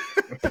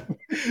gonna.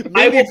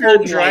 Maybe if you're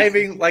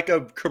driving like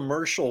a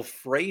commercial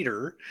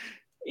freighter.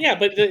 Yeah,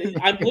 but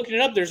I'm looking it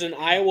up. There's an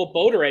Iowa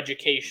boater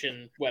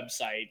education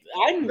website.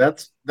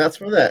 That's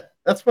where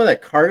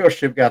that cargo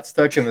ship got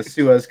stuck in the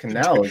Suez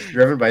Canal. It was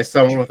driven by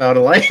someone without a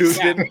license.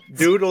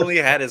 Dude only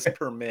had his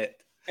permit.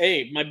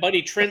 Hey, my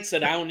buddy Trent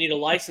said I don't need a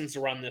license to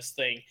run this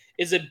thing.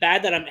 Is it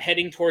bad that I'm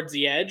heading towards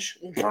the edge?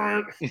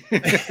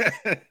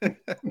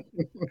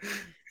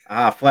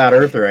 Flat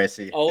earther, I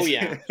see. Oh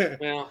yeah.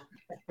 Well,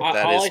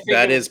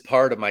 that is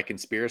part of my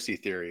conspiracy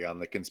theory on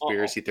the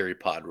conspiracy theory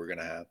pod we're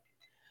gonna have.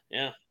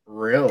 Yeah.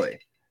 Really?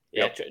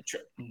 Yeah.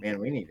 Yep. Man,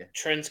 we need it.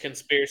 Trent's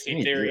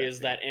conspiracy theory is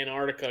that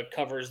Antarctica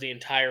covers the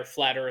entire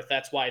flat Earth.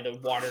 That's why the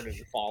water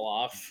didn't fall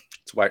off.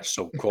 That's why it's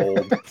so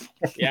cold.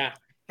 Yeah.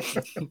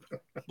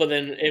 But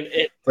then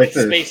if like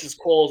space is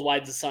cold, why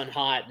is the sun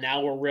hot?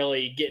 Now we're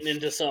really getting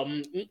into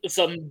some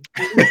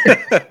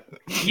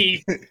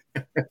deep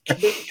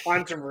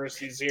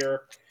controversies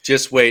here.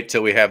 Just wait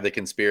till we have the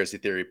conspiracy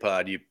theory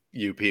pod,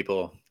 you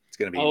people. It's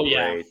gonna be great.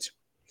 Yeah.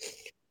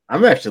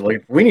 I'm actually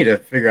like, we need to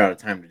figure out a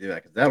time to do that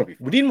because that'll be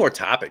fun. We need more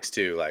topics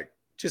too, like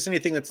just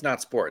anything that's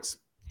not sports.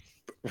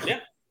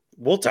 Yeah.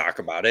 We'll talk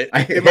about it.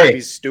 It might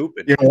be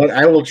stupid. You know what?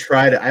 I will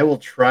try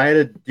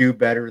to do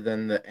better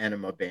than the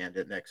Enema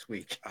Bandit next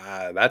week.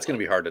 That's going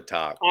to be hard to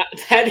top.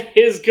 That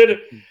is good.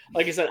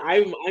 Like I said,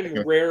 I'm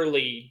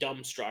rarely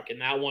dumbstruck,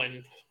 and that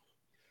one,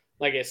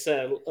 like I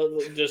said,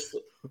 just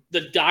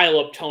the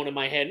dial-up tone in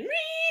my head.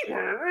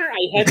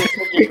 I had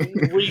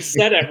to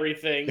reset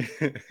everything.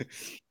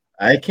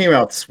 I came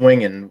out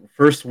swinging.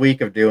 First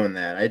week of doing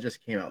that, I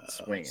just came out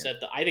swinging.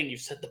 I think you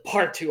set the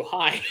bar too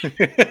high.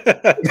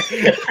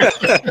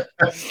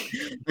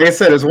 Like I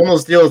said, it's one of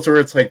those deals where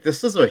it's like,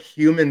 this is a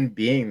human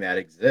being that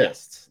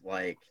exists. Yeah.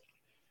 Like,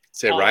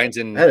 say Ryan's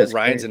in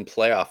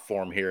playoff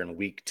form here in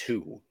week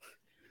 2.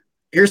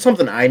 Here's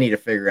something I need to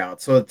figure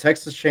out. So the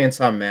Texas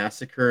Chainsaw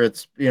Massacre,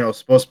 it's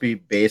supposed to be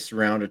based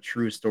around a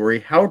true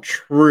story. How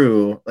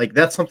true? Like,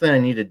 that's something I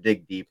need to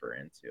dig deeper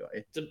into.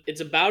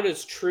 It's about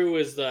as true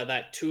as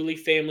that Thule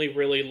family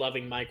really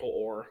loving Michael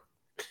Orr.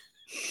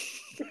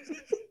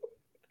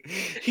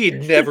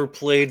 He'd never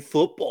played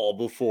football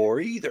before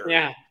either.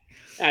 Yeah,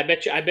 I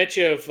bet you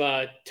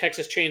if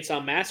Texas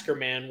Chainsaw Massacre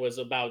Man was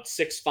about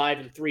 6'5"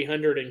 and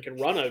 300 and could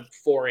run a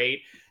 4.8.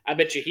 I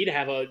bet you he'd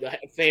have a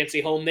fancy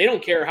home. They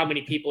don't care how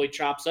many people he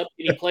chops up.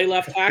 Can he play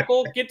left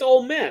tackle? Get to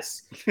Ole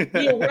Miss.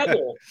 Be a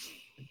rebel.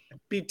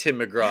 Be Tim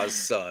McGraw's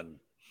son.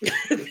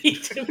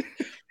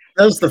 That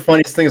was the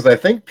funniest thing is I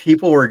think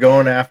people were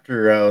going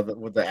after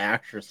with the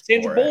actress.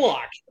 Sandra Bullock.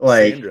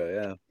 Like,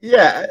 Sandra,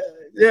 yeah,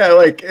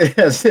 like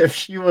as if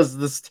she was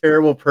this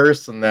terrible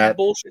person that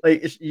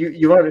like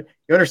you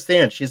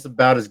understand she's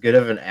about as good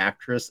of an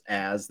actress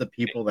as the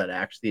people that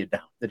actually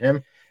adopted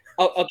him.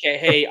 Oh, okay.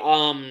 Hey,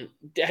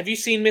 have you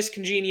seen Miss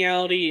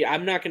Congeniality?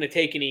 I'm not going to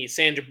take any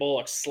Sandra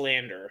Bullock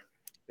slander.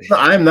 No,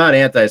 I'm not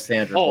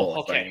anti-Sandra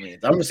Bullock by any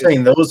means. I'm just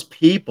saying those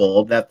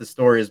people that the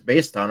story is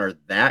based on are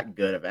that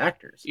good of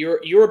actors.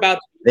 You're about.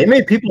 They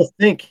made people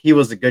think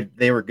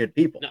they were good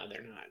people. No,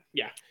 they're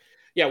not.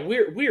 Yeah.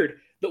 Weird.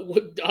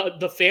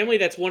 The family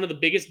that's one of the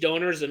biggest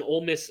donors in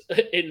Ole Miss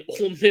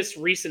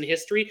recent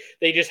history,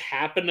 they just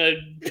happen to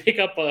pick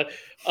up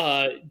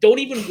don't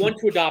even want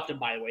to adopt him,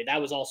 by the way. That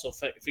was also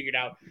figured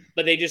out,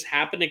 but they just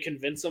happen to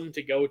convince them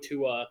to go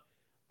to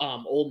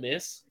Ole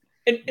Miss.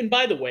 And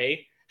by the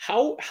way,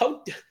 how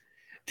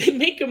they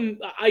make him?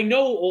 I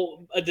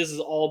know this has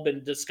all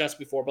been discussed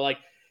before, but like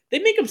they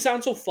make him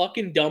sound so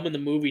fucking dumb in the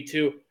movie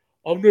too.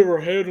 I've never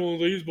had one of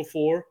these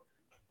before.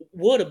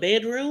 What, a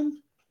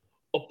bedroom?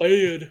 A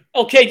bed.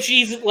 Okay,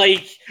 Jesus,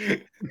 like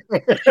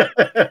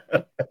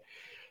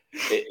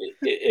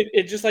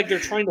it just like they're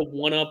trying to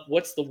one up.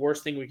 What's the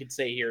worst thing we could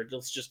say here?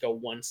 Let's just go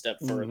one step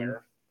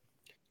further.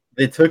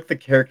 They took the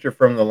character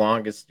from The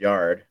Longest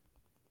Yard,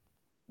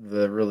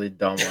 the really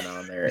dumb one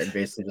on there, and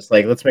basically just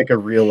like, let's make a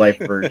real life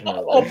version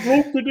of I this.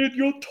 broke it in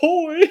your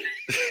toy.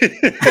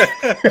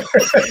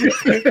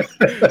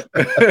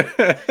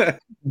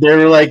 They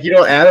were like,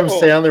 Adam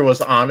Oh. Sandler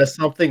was onto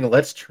something.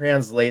 Let's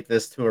translate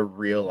this to a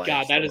real life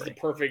God, that is the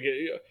story. perfect.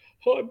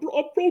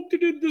 I broke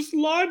it in this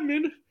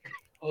lineman.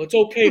 Oh, it's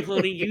okay,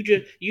 honey.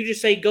 You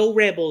just say "Go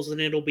Rebels"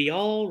 and it'll be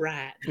all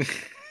right.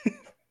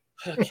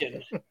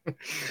 Fucking.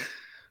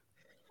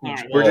 All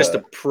right, We're well, just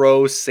a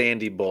pro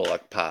Sandy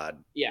Bullock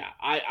pod. yeah,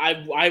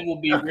 I will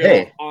be real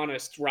Hey.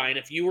 honest, Ryan.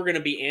 If you were going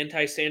to be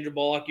anti Sandra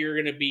Bullock, you're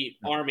going to be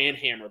Arm and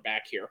Hammer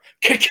back here.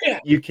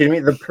 You kidding me?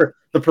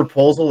 The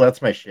proposal,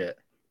 that's my shit.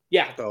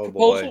 Yeah, Oh,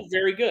 proposal, boy.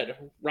 very good.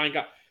 Ryan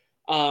got.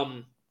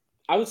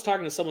 I was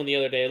talking to someone the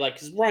other day, like,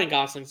 because Ryan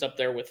Gosling's up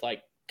there with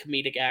like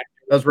comedic actor.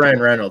 That was Ryan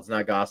Reynolds,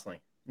 not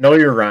Gosling. Know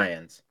your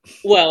Ryans.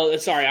 Well,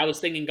 sorry, I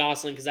was thinking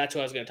Gosling because that's who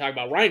I was going to talk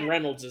about. Ryan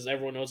Reynolds, as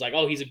everyone knows, like,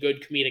 oh, he's a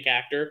good comedic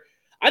actor.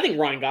 I think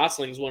Ryan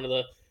Gosling is one of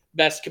the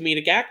best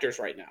comedic actors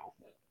right now.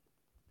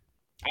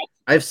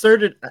 I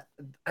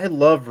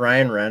love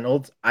Ryan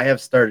Reynolds. I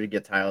have started to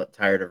get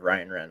tired of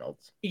Ryan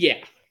Reynolds.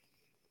 Yeah.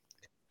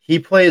 He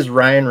plays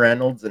Ryan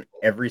Reynolds in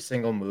every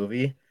single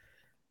movie.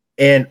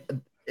 And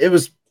it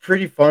was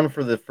pretty fun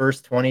for the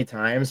first 20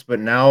 times, but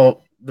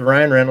now the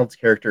Ryan Reynolds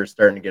character is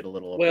starting to get a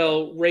little overdone.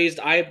 Well, raised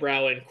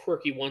eyebrow and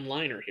quirky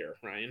one-liner here,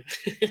 Ryan.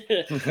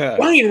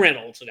 Ryan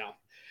Reynolds, no.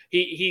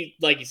 He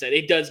like you said,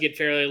 it does get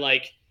fairly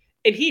like,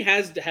 and he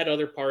has had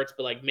other parts,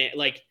 but like, man,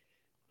 like,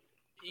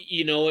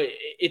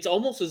 it's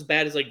almost as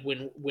bad as like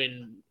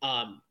when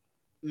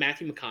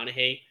Matthew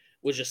McConaughey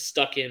was just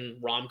stuck in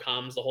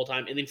rom-coms the whole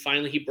time, and then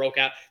finally he broke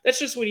out. That's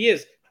just what he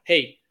is.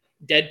 Hey,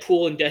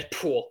 Deadpool and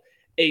Deadpool.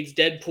 It's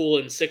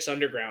Deadpool in Six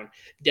Underground.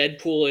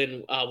 Deadpool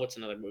in what's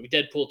another movie?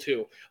 Deadpool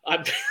 2.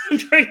 I'm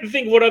trying to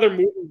think what other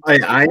movie.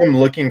 I am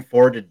looking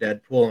forward to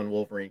Deadpool and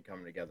Wolverine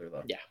coming together,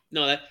 though. Yeah,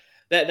 no,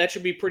 that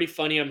should be pretty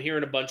funny. I'm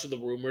hearing a bunch of the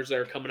rumors that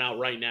are coming out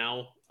right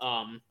now.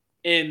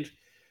 And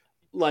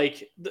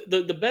like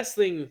the best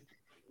thing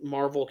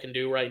Marvel can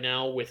do right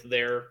now with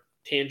their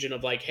tangent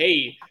of like,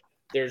 hey,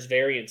 there's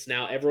variants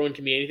now. Everyone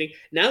can be anything.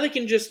 Now they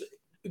can just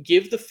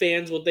give the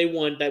fans what they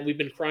want that we've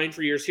been crying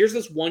for years. Here's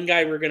this one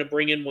guy we're going to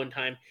bring in one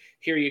time.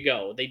 Here you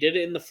go. They did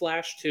it in The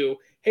Flash too.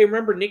 Hey,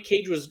 remember Nick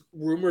Cage was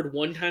rumored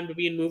one time to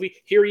be in a movie?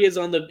 Here he is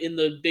in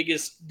the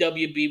biggest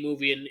WB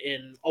movie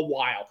in a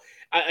while.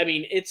 I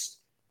mean,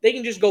 they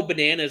can just go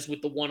bananas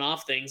with the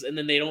one-off things, and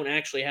then they don't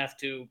actually have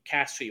to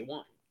cast who you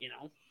want,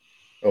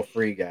 Oh,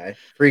 Free Guy.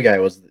 Free Guy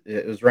was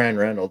Ryan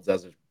Reynolds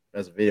as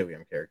a video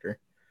game character.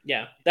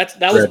 Yeah, that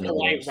was Red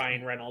polite Nose.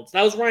 Ryan Reynolds.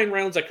 That was Ryan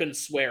Reynolds. I couldn't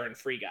swear in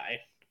Free Guy.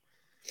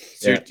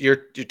 So you're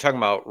talking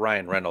about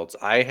Ryan Reynolds.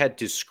 I had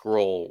to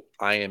scroll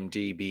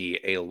IMDb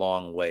a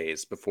long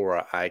ways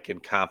before I can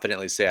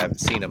confidently say I've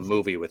seen a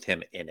movie with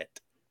him in it.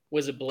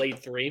 Was it Blade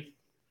 3?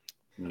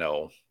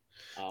 No.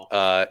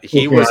 Oh.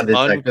 He was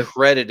Detective.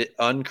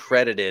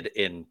 uncredited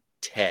in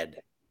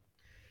Ted.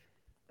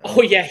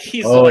 Oh yeah,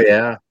 he's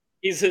yeah.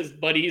 He's his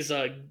buddy's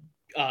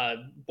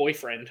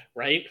boyfriend,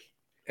 right?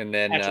 And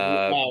then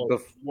Patrick,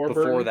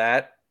 before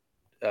that,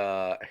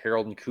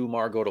 Harold and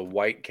Kumar go to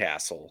White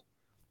Castle.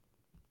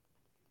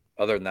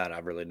 Other than that,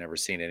 I've really never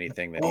seen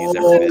anything that he's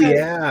ever been in.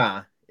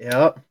 Yeah.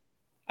 Yep.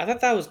 I thought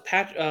that was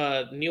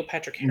Neil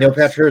Patrick Harris. Neil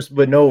Patrick Harris,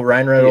 but no,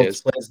 Ryan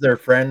Reynolds plays their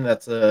friend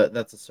that's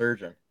a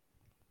surgeon.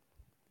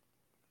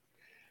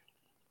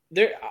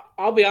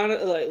 I'll be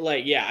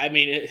honest, yeah, I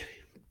mean,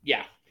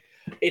 yeah.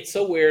 It's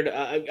so weird.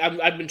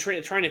 I've been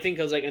trying to think.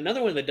 I was like,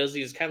 another one that does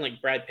these kind of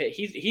like Brad Pitt.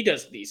 He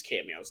does these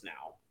cameos now.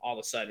 All of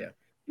a sudden,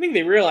 I think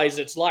they realize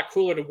it's a lot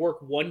cooler to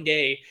work one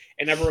day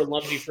and everyone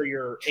loves you for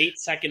your 8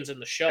 seconds in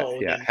the show.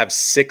 Yeah, have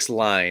 6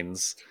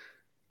 lines.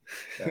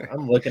 Yeah,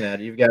 I'm looking at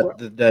it. You've got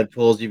the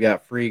Deadpools, you've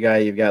got Free Guy,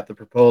 you've got The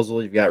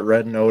Proposal, you've got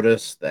Red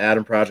Notice, The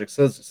Adam Project,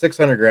 so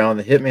 600 Ground,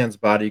 The Hitman's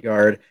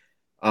Bodyguard,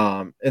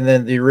 and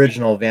then the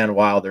original Van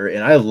Wilder.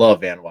 And I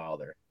love Van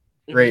Wilder.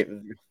 Great,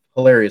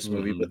 hilarious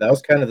movie, but that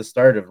was kind of the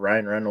start of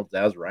Ryan Reynolds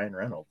as Ryan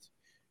Reynolds.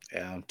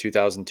 Yeah,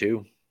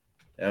 2002.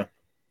 Yeah.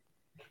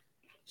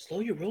 Slow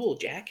your roll,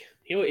 Jack.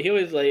 He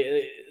always like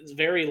it's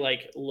very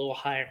like a little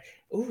higher.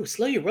 Ooh,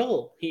 slow your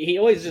roll. He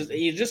always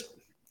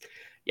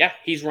yeah,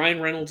 he's Ryan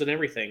Reynolds and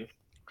everything.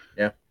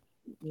 Yeah.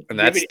 And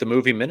that's the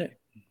movie minute.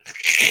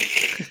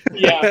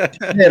 Yeah.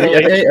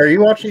 Hey, are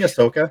you watching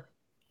Ahsoka?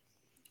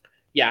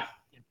 Yeah.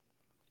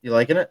 You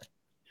liking it?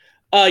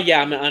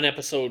 Yeah, I'm on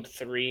episode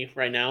 3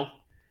 right now.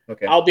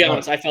 Okay. I'll be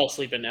honest, I fell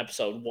asleep in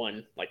episode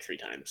 1 like 3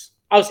 times.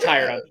 I was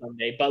tired on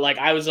Sunday, but like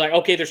I was like,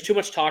 okay, there's too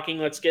much talking.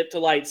 Let's get to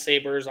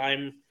lightsabers.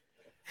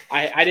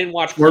 I didn't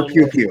watch More Clone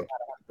pew Wars. pew.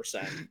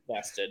 100%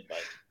 vested, but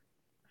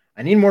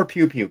I need more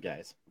pew pew,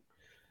 guys.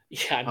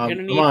 yeah, I'm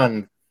gonna I'm need.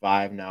 on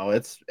 5 now.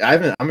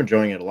 I'm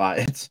enjoying it a lot.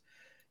 It's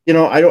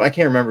I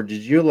can't remember.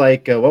 Did you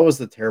like what was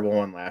the terrible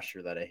one last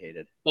year that I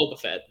hated? Boba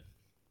Fett.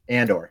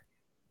 Andor.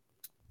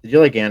 Did you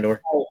like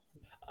Andor? Oh,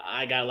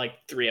 I got like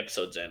 3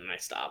 episodes in and I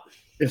stopped.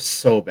 It was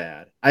so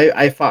bad.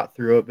 I fought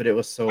through it, but it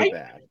was so I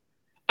bad.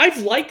 I've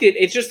liked it.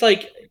 It's just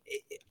like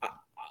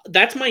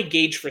that's my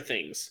gauge for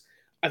things.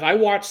 If I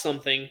watch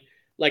something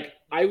like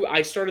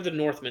I started the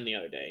Northman the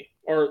other day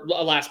or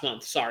last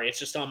month. Sorry, it's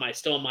just on my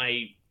still on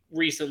my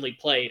recently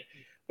played.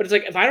 But it's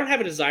like if I don't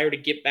have a desire to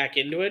get back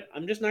into it,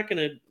 I'm just not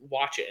gonna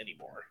watch it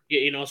anymore.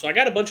 You know, so I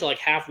got a bunch of like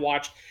half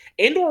watched.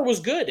 Andor was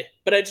good,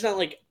 but it's not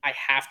like I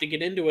have to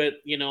get into it.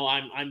 You know,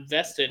 I'm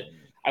vested.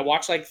 I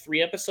watched like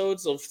 3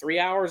 episodes of 3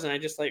 hours, and I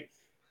just like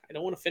I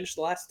don't want to finish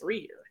the last 3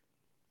 here.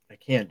 I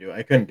can't do it.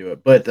 I couldn't do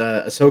it. But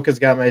Ahsoka's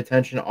got my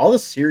attention. All the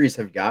series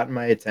have gotten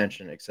my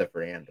attention except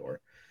for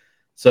Andor.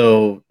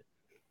 So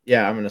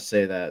yeah, I'm gonna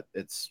say that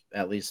it's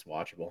at least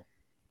watchable.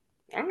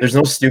 All right. There's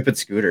no stupid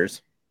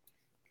scooters.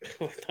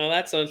 No,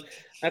 that's an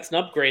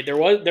upgrade. There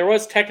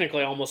was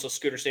technically almost a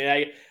scooter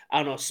state. I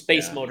don't know,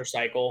 space Yeah.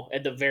 motorcycle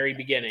at the very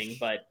beginning,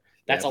 but Yeah,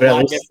 that's a but at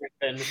lot least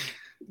different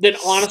than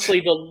honestly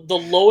the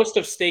lowest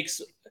of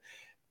stakes.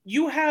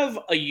 You have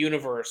a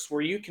universe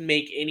where you can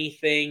make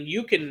anything.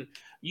 You can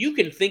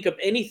think of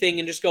anything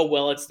and just go,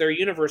 well, it's their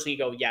universe, and you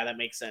go, yeah, that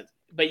makes sense.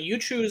 But you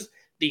choose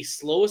the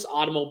slowest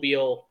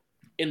automobile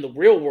in the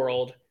real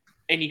world,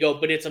 and you go,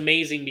 but it's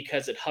amazing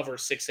because it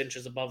hovers 6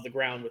 inches above the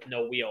ground with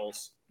no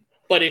wheels,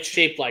 but it's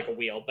shaped like a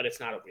wheel, but it's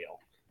not a wheel.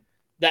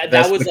 That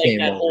was Vespa like came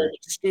that whole over.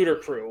 scooter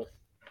crew.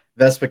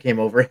 Vespa came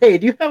over. Hey,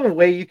 do you have a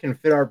way you can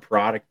fit our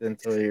product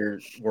into your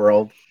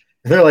world?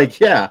 And they're like,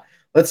 yeah,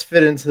 let's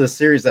fit into the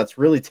series that's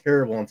really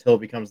terrible until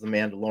it becomes the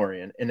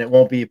Mandalorian, and it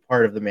won't be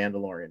part of the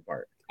Mandalorian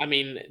part. I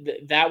mean,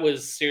 that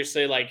was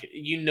seriously like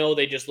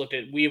they just looked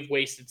at we've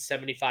wasted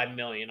 75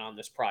 million on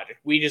this project.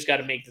 We just got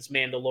to make this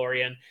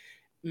Mandalorian,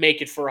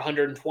 make it for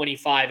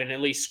 125, and at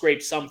least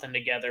scrape something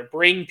together.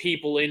 Bring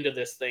people into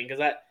this thing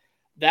because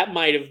that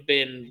might have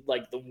been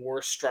like the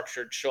worst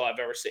structured show I've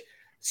ever seen.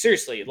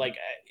 Seriously, like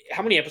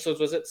how many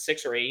episodes was it?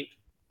 6 or 8,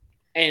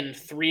 and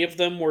 3 of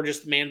them were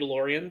just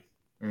Mandalorian.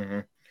 Mm-hmm.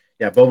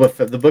 Yeah, Boba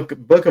Fett, the book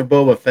of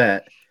Boba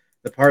Fett,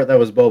 the part that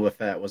was Boba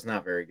Fett was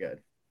not very good.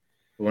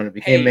 But when it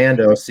became Hey,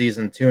 Mando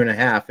season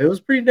 2.5, it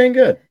was pretty dang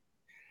good.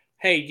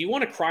 hey, do you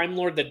want a crime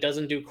lord that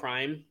doesn't do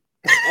crime?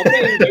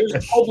 Okay, there's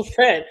Boba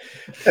Fett.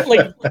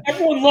 Like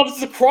everyone loves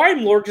the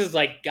crime lord because,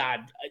 like,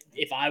 God,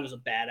 if I was a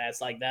badass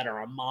like that or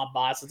a mob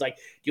boss, it's like,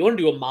 do you want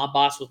to do a mob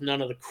boss with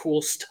none of the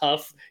cool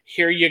stuff?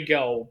 Here you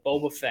go,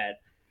 Boba Fett.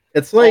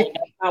 It's Oh, like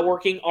that's not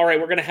working. All right,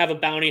 we're gonna have a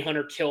bounty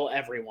hunter kill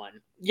everyone.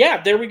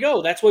 Yeah, there we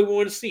go. That's what we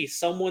want to see.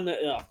 Someone that.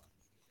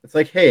 it's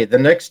like, hey, the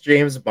next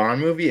James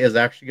Bond movie is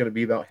actually going to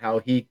be about how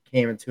he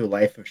came into a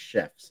life of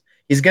chefs.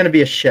 He's going to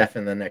be a chef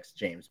in the next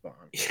James Bond.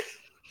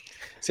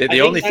 See, I the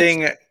think only that's-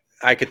 thing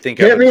I could think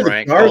of Get when me the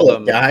Brian called garlic,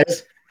 them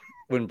guys.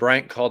 when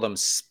Bryant called them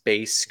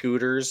space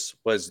scooters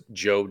was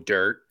Joe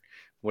Dirt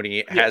when he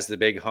Yeah. has the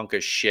big hunk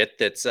of shit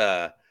that's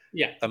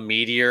Yeah. a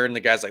meteor, and the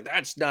guy's like,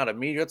 "That's not a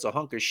meteor, it's a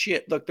hunk of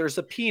shit. Look, there's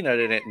a peanut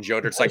in it." And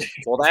Joe Dirt's like,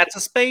 "Well, that's a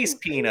space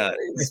peanut.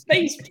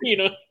 Space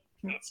peanut.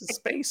 It's a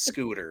space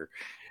scooter."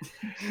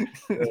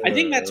 I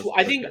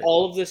think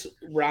all of this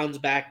rounds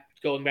back,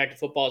 going back to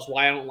football, is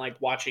why I don't like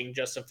watching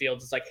Justin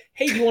Fields. It's like,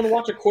 hey, do you want to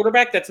watch a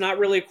quarterback that's not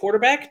really a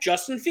quarterback?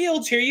 Justin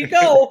Fields, here you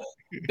go.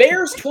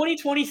 Bears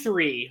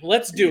 2023.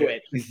 Let's do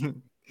it.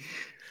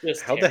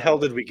 Just How the hell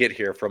did we get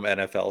here from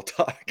NFL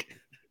talk?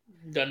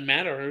 doesn't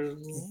matter.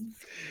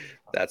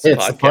 That's a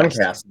It's a podcast. fun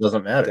cast. It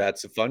doesn't matter.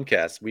 That's a fun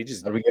cast. We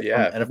just How do we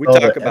get from we NFL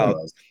talk to about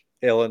enemas?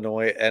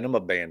 Illinois Enema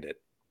Bandit.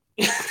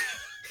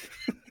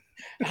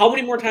 How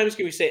many more times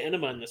can we say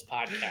enema in this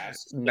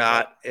podcast?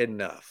 Not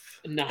enough.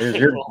 Not There's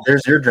at your all.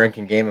 there's your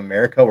drinking game,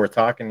 America. We're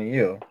talking to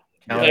you.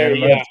 Count There,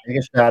 enema. yeah. Take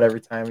a shot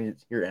every time you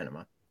hear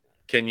enema.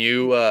 Can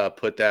you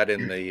put that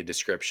in the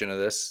description of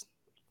this?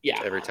 Yeah.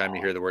 Every time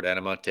you hear the word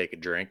enema, take a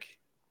drink.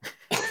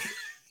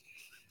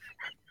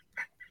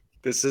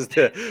 This is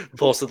the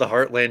Pulse of the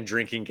Heartland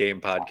drinking game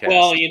podcast.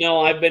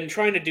 Well, I've been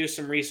trying to do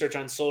some research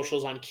on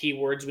socials on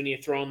keywords we need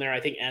to throw in there. I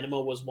think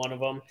enema was one of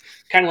them.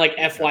 Kind of like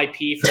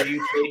FYP for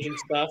you page and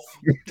stuff.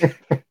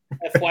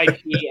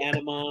 FYP,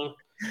 enema,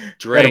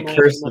 drink.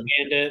 enema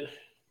bandit.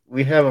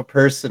 We have a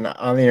person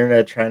on the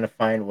internet trying to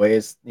find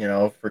ways,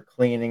 for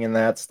cleaning and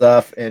that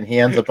stuff, and he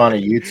ends up on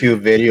a YouTube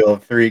video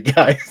of 3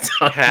 guys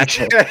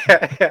talking.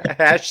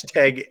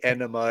 Hashtag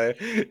enema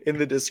in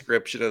the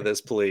description of this,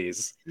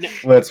 please.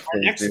 Let's Our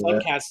next do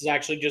that. podcast is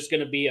actually just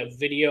going to be a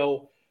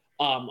video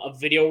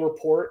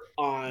report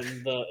on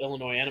the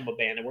Illinois Enema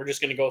Band, and we're just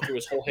going to go through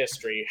his whole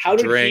history. How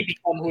did Drink. he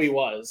become who he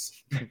was?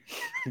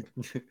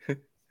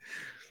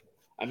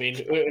 I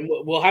mean,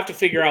 we'll have to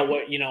figure out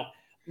what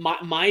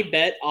My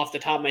bet off the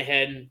top of my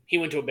head, he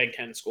went to a Big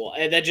Ten school.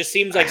 And that just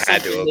seems like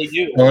Had to something have. they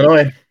do.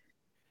 Illinois.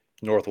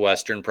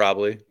 Northwestern,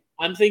 probably.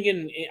 I'm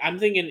thinking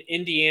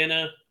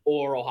Indiana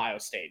or Ohio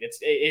State.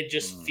 It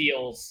just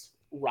feels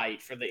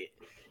right for the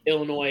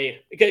Illinois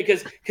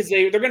because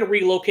they're going to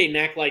relocate and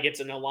act like it's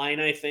an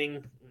Illini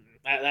thing.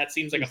 That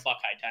seems like a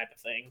Buckeye type of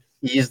thing.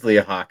 Easily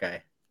a Hawkeye.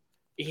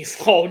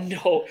 Oh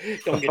no!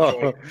 Don't get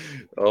Joey.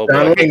 Oh,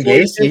 John boy. Wayne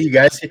Gacy.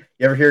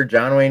 You ever hear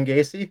John Wayne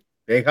Gacy?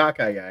 Big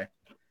Hawkeye guy.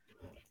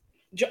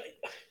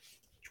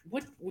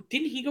 What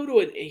didn't he go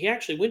to? He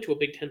actually went to a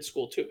Big Ten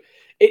school too.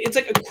 It's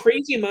like a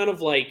crazy amount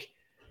of like,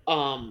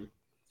 From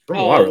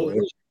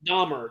Waterloo.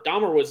 Dahmer.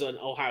 Dahmer was an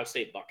Ohio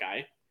State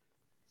Buckeye.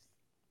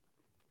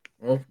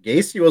 Well,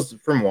 Gacy was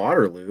from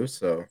Waterloo,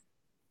 so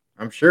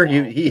I'm sure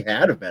he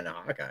had to have been a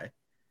Hawkeye.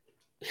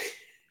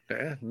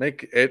 Yeah,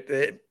 make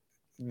it.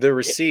 The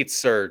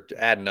receipts are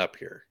adding up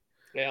here.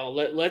 Yeah,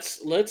 let's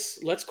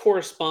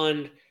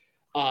correspond.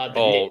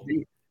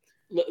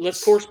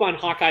 Let's correspond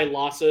Hawkeye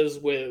losses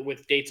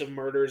with dates of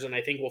murders, and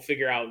I think we'll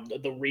figure out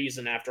the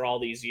reason after all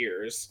these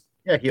years.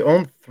 Yeah, he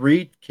owned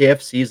 3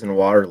 KFCs in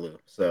Waterloo.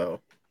 So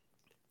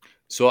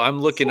I'm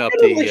looking up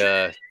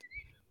the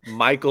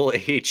Michael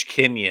H.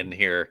 Kenyon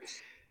here.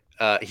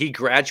 He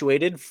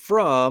graduated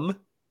from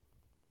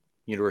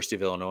University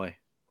of Illinois.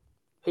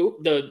 Who?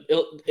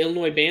 The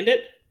Illinois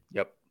Bandit?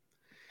 Yep.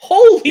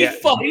 Holy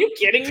fuck! Are you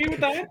kidding me with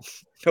that?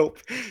 Nope.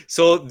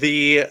 So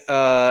the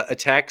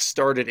attack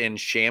started in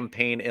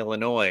Champaign,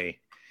 Illinois.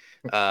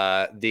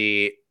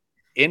 The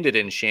ended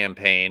in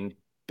Champaign,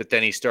 but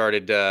then he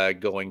started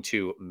going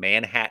to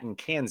Manhattan,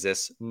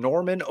 Kansas,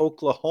 Norman,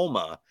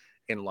 Oklahoma,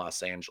 in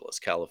Los Angeles,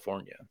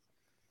 California.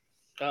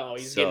 Oh,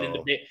 he's getting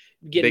into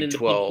Big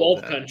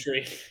 12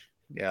 country.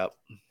 Yep.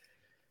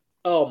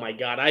 Oh my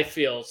god, I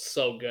feel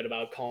so good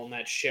about calling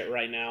that shit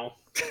right now.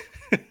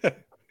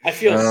 I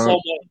feel so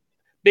much.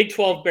 Big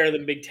 12 better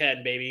than Big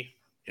 10, baby.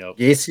 Yep.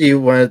 Gacy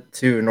went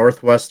to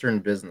Northwestern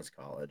Business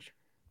College.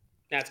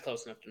 That's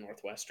close enough to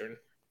Northwestern.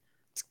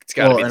 It's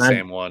got to be the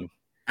same one.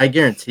 I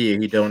guarantee you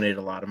he donated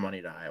a lot of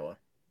money to Iowa.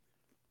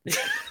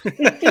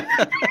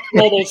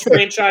 All those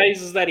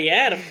franchises that he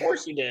had, of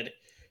course he did.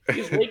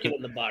 He was raking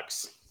in the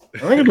bucks.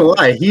 I'm not gonna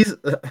lie, he's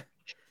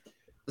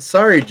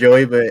sorry,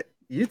 Joey, but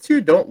you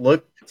two don't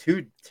look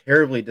too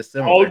terribly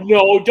dissimilar. Oh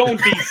no,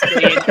 don't be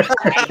saying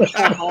that.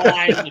 Come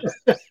on.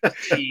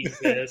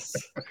 Jesus.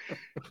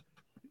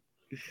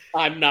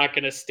 I'm not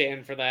gonna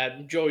stand for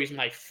that. Joey's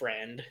my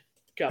friend.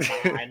 Come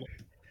on.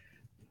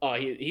 Oh,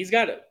 he's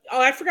got it.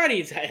 Oh, I forgot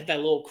he's had that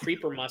little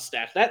creeper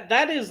mustache.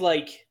 That is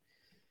like,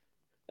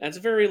 that's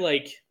very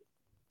like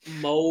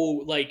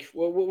Mo, like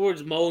what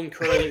was Mo and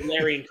Curly,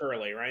 Larry and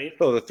Curly, right?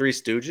 Oh, the Three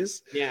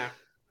Stooges. Yeah,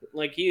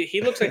 like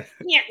he looks like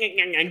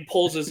and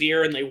pulls his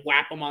ear and they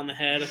whap him on the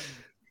head.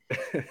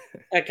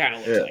 That kind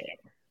of looks like him.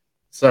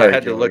 Sorry, I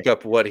had to look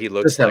up what he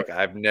looks like. Help.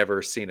 I've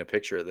never seen a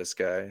picture of this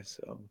guy.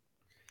 So,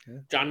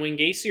 John Wayne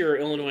Gacy or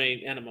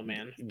Illinois Enema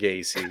Man?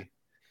 Gacy.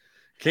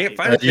 Can't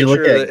find a Did you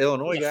picture look of at- the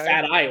Illinois guy.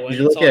 Fat Iowa. Did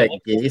you look at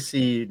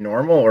Gacy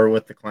normal or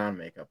with the clown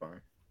makeup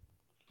on?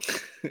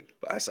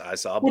 I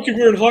saw. What's he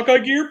wearing? Hawkeye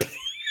gear?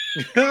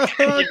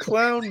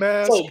 Clown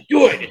mask. So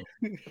good.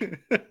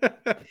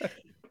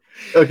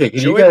 Okay, can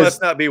Joey you guys?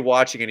 must not be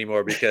watching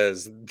anymore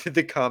because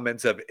the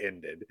comments have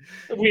ended.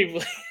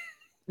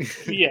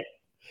 Yeah.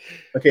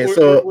 Okay,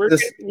 so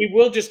we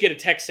will just get a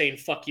text saying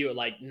 "fuck you" at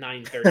like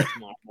 9:30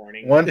 tomorrow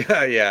morning.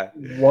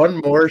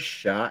 One more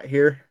shot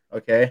here.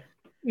 Okay.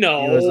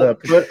 No.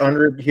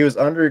 He was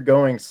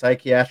undergoing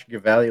psychiatric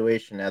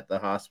evaluation at the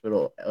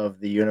hospital of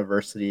the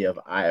University of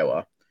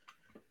Iowa.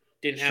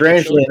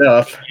 Strangely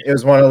enough, it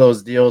was one of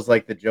those deals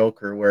like the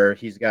Joker where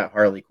he's got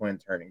Harley Quinn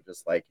turning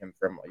just like him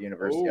from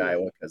University of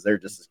Iowa because they're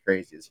just as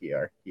crazy as he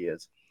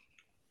is.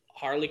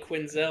 Harley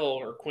Quinzel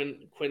or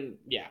Quinn.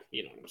 Yeah,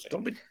 you know what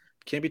I'm saying.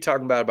 Can't be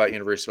talking about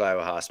University of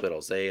Iowa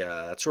hospitals.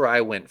 That's where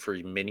I went for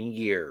many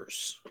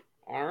years.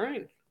 All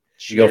right.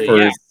 Did you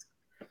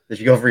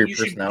go for your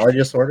personality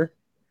disorder?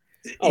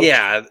 Oh,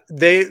 yeah,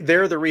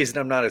 they're the reason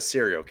I'm not a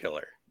serial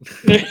killer.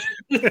 I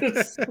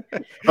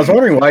was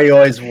wondering why you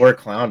always wore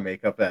clown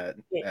makeup at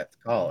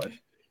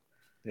college.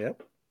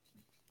 Yep.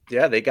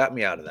 Yeah, they got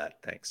me out of that.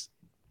 Thanks.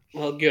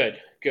 Well, good.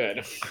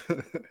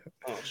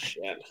 Oh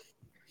shit.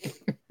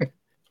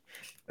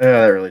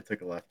 That really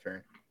took a left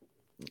turn.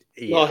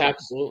 Yeah. Well,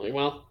 absolutely.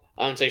 Well,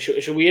 I would say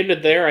should we end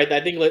it there? I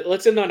think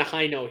let's end on a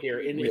high note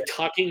here.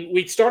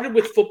 We started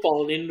with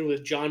football and ended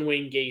with John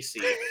Wayne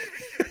Gacy.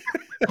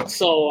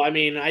 So, I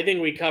mean, I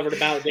think we covered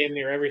about damn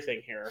near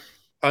everything here.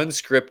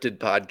 Unscripted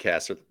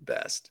podcasts are the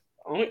best.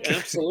 Oh,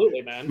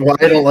 absolutely, man. Well,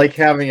 I don't like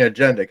having an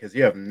agenda because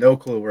you have no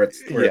clue where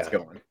it's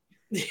going.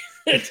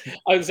 I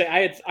would say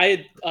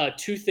I had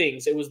 2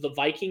 things. It was the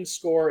Vikings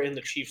score and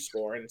the Chiefs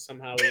score, and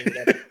somehow we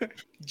ended up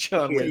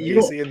John Wayne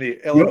Gacy and the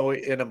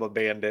Illinois Enema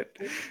Bandit.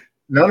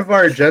 None of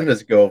our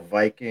agendas go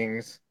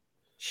Vikings,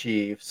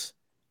 Chiefs,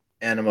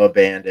 Enema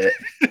Bandit.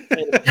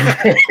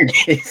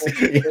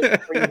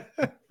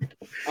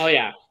 Oh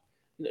yeah,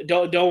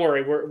 don't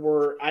worry.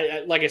 We're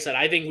like I said,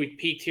 I think we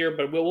peaked here,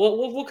 but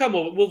we'll come.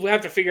 We'll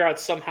have to figure out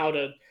somehow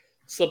to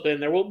slip in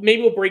there.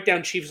 Maybe we'll break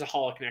down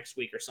Chiefsaholic next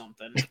week or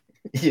something.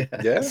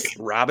 Yes.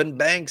 Robbing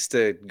banks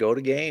to go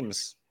to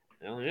games.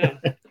 Hell yeah.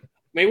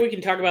 Maybe we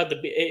can talk about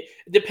it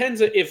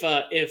depends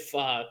if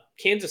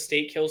Kansas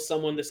State kills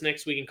someone this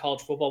next week in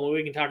college football.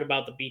 Maybe we can talk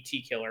about the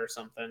BT killer or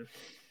something.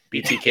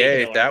 BTK BTK,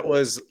 killer. that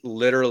was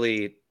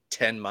literally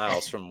 10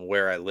 miles from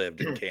where I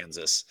lived in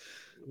Kansas.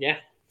 Yeah.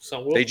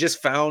 So They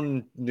just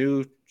found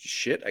new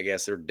shit. I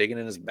guess they're digging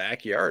in his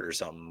backyard or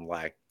something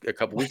like a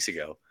couple weeks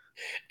ago.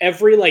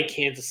 every like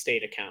Kansas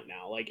State account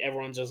now, like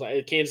everyone's just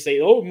like Kansas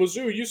State, oh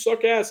Mizzou, you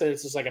suck ass, and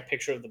it's just like a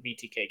picture of the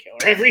BTK killer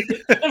every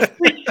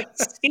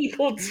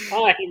single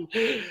time.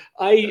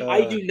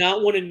 I do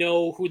not want to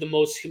know who the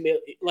most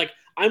like.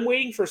 I'm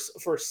waiting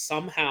for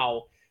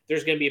somehow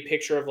there's going to be a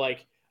picture of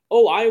like,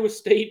 oh, Iowa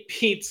State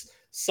beats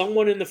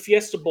someone in the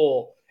Fiesta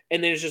Bowl.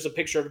 And then it's just a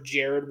picture of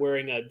Jared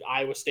wearing a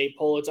Iowa State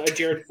polo. It's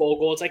Jared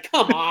Fogle. It's like,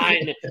 come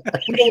on,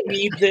 we don't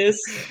need this.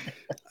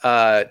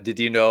 Did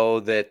you know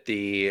that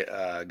the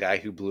guy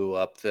who blew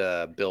up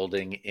the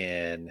building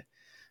in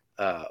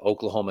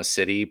Oklahoma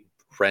City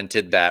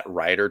rented that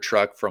Ryder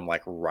truck from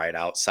like right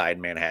outside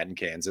Manhattan,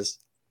 Kansas?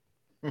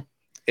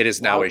 It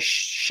is now a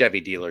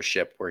Chevy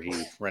dealership where he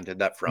rented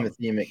that from.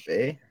 Timothy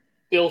McVeigh.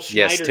 Bill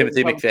Schneider. Yes,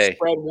 Timothy McVeigh.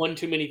 Spread one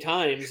too many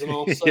times, and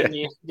all of a sudden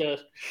he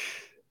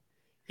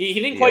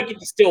didn't quite get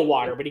to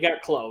Stillwater, but he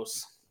got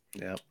close.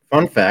 Yeah.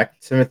 Fun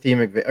fact: Timothy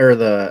McVeigh,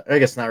 or I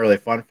guess not really a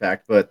fun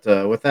fact, but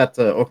with that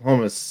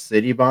Oklahoma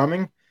City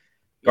bombing,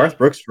 Garth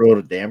Brooks wrote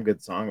a damn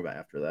good song about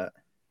after that.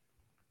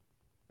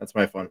 That's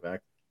my fun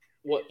fact.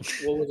 What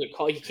was it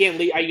called? You can't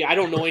leave. I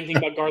don't know anything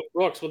about Garth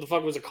Brooks. What the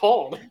fuck was it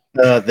called?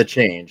 The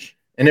Change,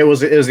 and it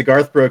was a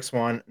Garth Brooks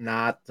one,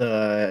 not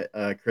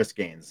Chris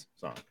Gaines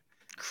song.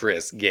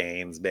 Chris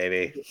Gaines,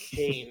 baby.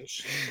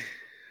 Change.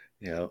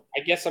 Yeah.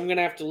 I guess I'm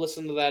gonna have to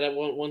listen to that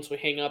once we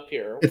hang up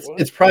here.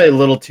 It's probably a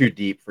little too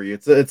deep for you.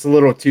 It's a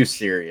little too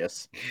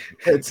serious.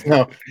 It's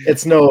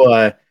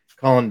no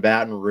calling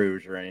Baton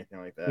Rouge or anything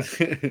like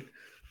that.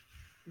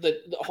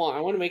 Hold on,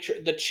 I want to make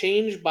sure the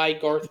Change by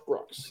Garth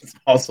Brooks. It's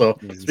also,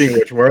 speaking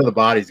of which, where are the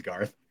bodies,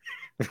 Garth?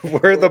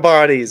 Where are the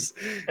bodies?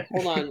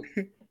 Hold on.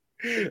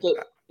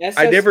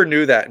 I never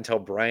knew that until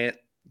Bryant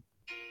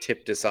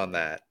tipped us on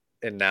that,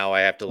 and now I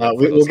have to look.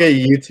 We'll get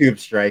a YouTube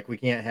strike. We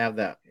can't have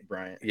that,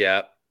 Bryant.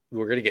 Yeah,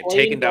 we're gonna get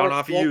taken down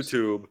off of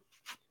YouTube.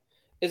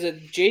 Is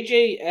it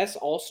JJS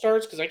All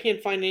Stars? Because I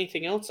can't find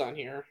anything else on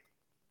here.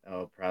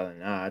 Oh, probably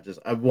not.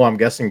 I'm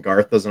guessing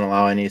Garth doesn't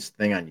allow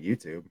anything on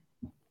YouTube.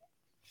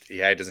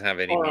 Yeah, he doesn't have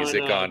any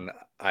music on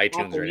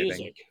iTunes Apple or anything.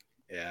 Music.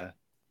 Yeah.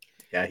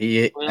 Yeah,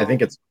 I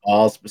think it's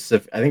all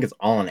specific. I think it's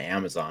all on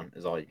Amazon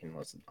is all you can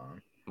listen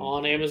on.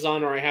 On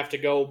Amazon, or I have to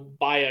go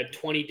buy a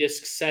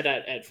 20-disc set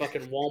at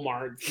fucking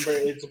Walmart.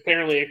 It's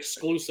apparently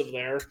exclusive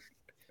there.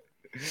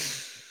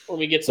 Let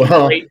me get some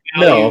great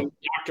value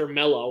Dr.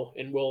 Mello,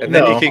 and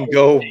then you can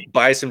go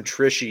buy some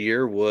Trisha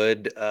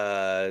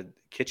Yearwood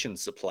kitchen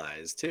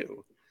supplies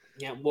too.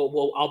 Yeah,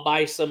 well, I'll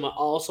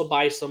also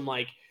buy some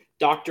like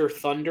Dr.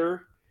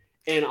 Thunder,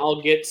 and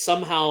I'll get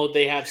somehow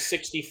they have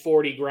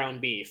 60-40 ground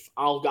beef.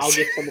 I'll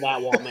get some of that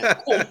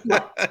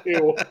Walmart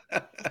too.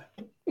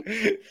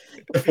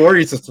 The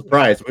 40 is a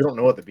surprise. We don't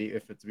know what the beef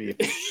if it's beef.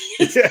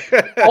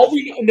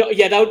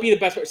 That would be the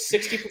best part.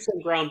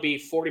 60% ground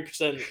beef,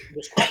 40%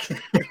 just crushed.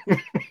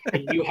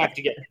 And you have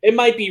to get it.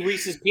 Might be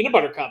Reese's peanut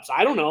butter cups.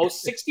 I don't know.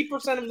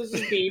 60% of this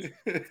is beef.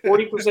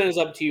 40% is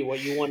up to you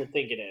what you want to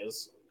think it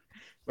is.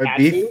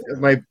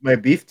 My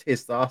beef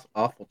tastes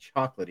awful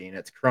chocolatey and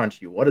it's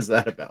crunchy. What is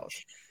that about?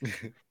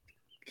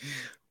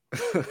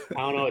 I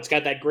don't know. It's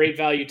got that great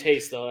value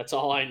taste though. That's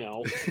all I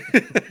know.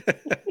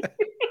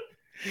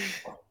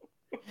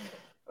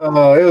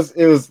 Oh,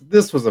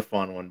 this was a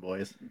fun one,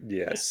 boys.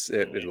 Yes,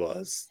 it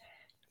was.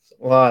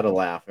 A lot of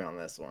laughing on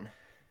this one.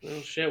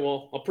 Oh shit.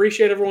 Well,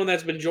 appreciate everyone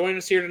that's been joining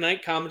us here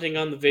tonight, commenting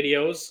on the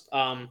videos.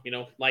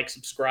 Like,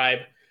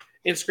 subscribe,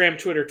 Instagram,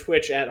 Twitter,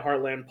 Twitch at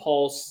Heartland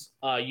Pulse,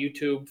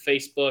 YouTube,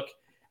 Facebook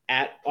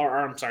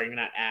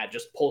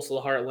just Pulse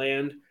of the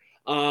Heartland.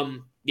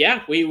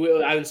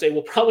 I would say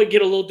we'll probably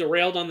get a little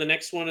derailed on the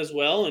next one as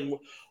well, and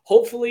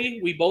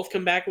hopefully we both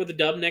come back with a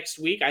dub next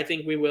week. I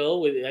think we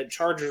will. With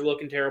Chargers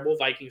looking terrible,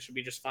 Vikings should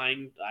be just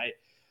fine.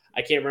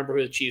 I can't remember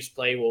who the Chiefs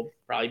play. We'll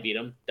probably beat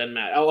them. Doesn't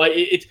matter.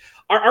 It's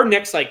our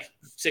next like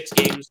 6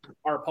 games.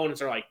 Our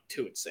opponents are like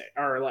 2-6.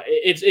 Or like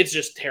it's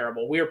just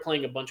terrible. We are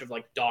playing a bunch of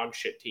like dog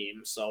shit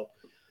teams. So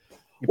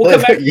we'll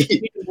come back.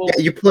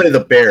 You play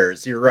the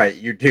Bears. You're right.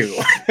 You do.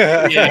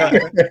 Yeah.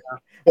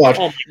 Watch.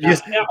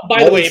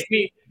 By the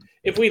way,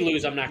 if we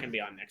lose, I'm not going to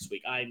be on next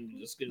week. I'm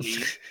just going to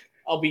be.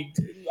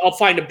 I'll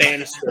find a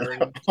banister.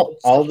 And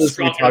all this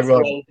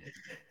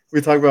we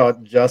talk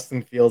about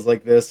Justin feels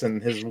like this,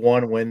 and his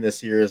one win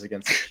this year is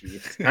against the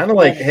Chiefs. Kind of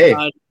like,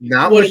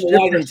 not much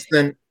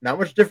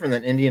different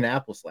than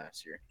Indianapolis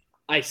last year.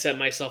 I set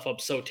myself up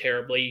so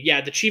terribly.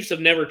 Yeah, the Chiefs have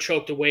never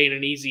choked away in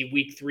an easy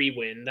Week 3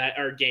 win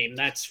game.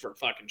 That's for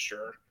fucking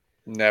sure.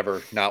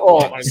 Never, not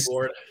once. Oh my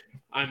lord,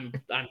 I'm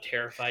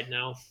terrified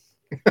now.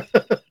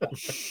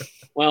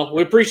 Well,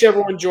 we appreciate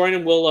everyone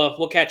joining.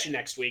 We'll catch you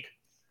next week.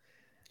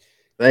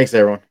 Thanks,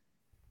 everyone.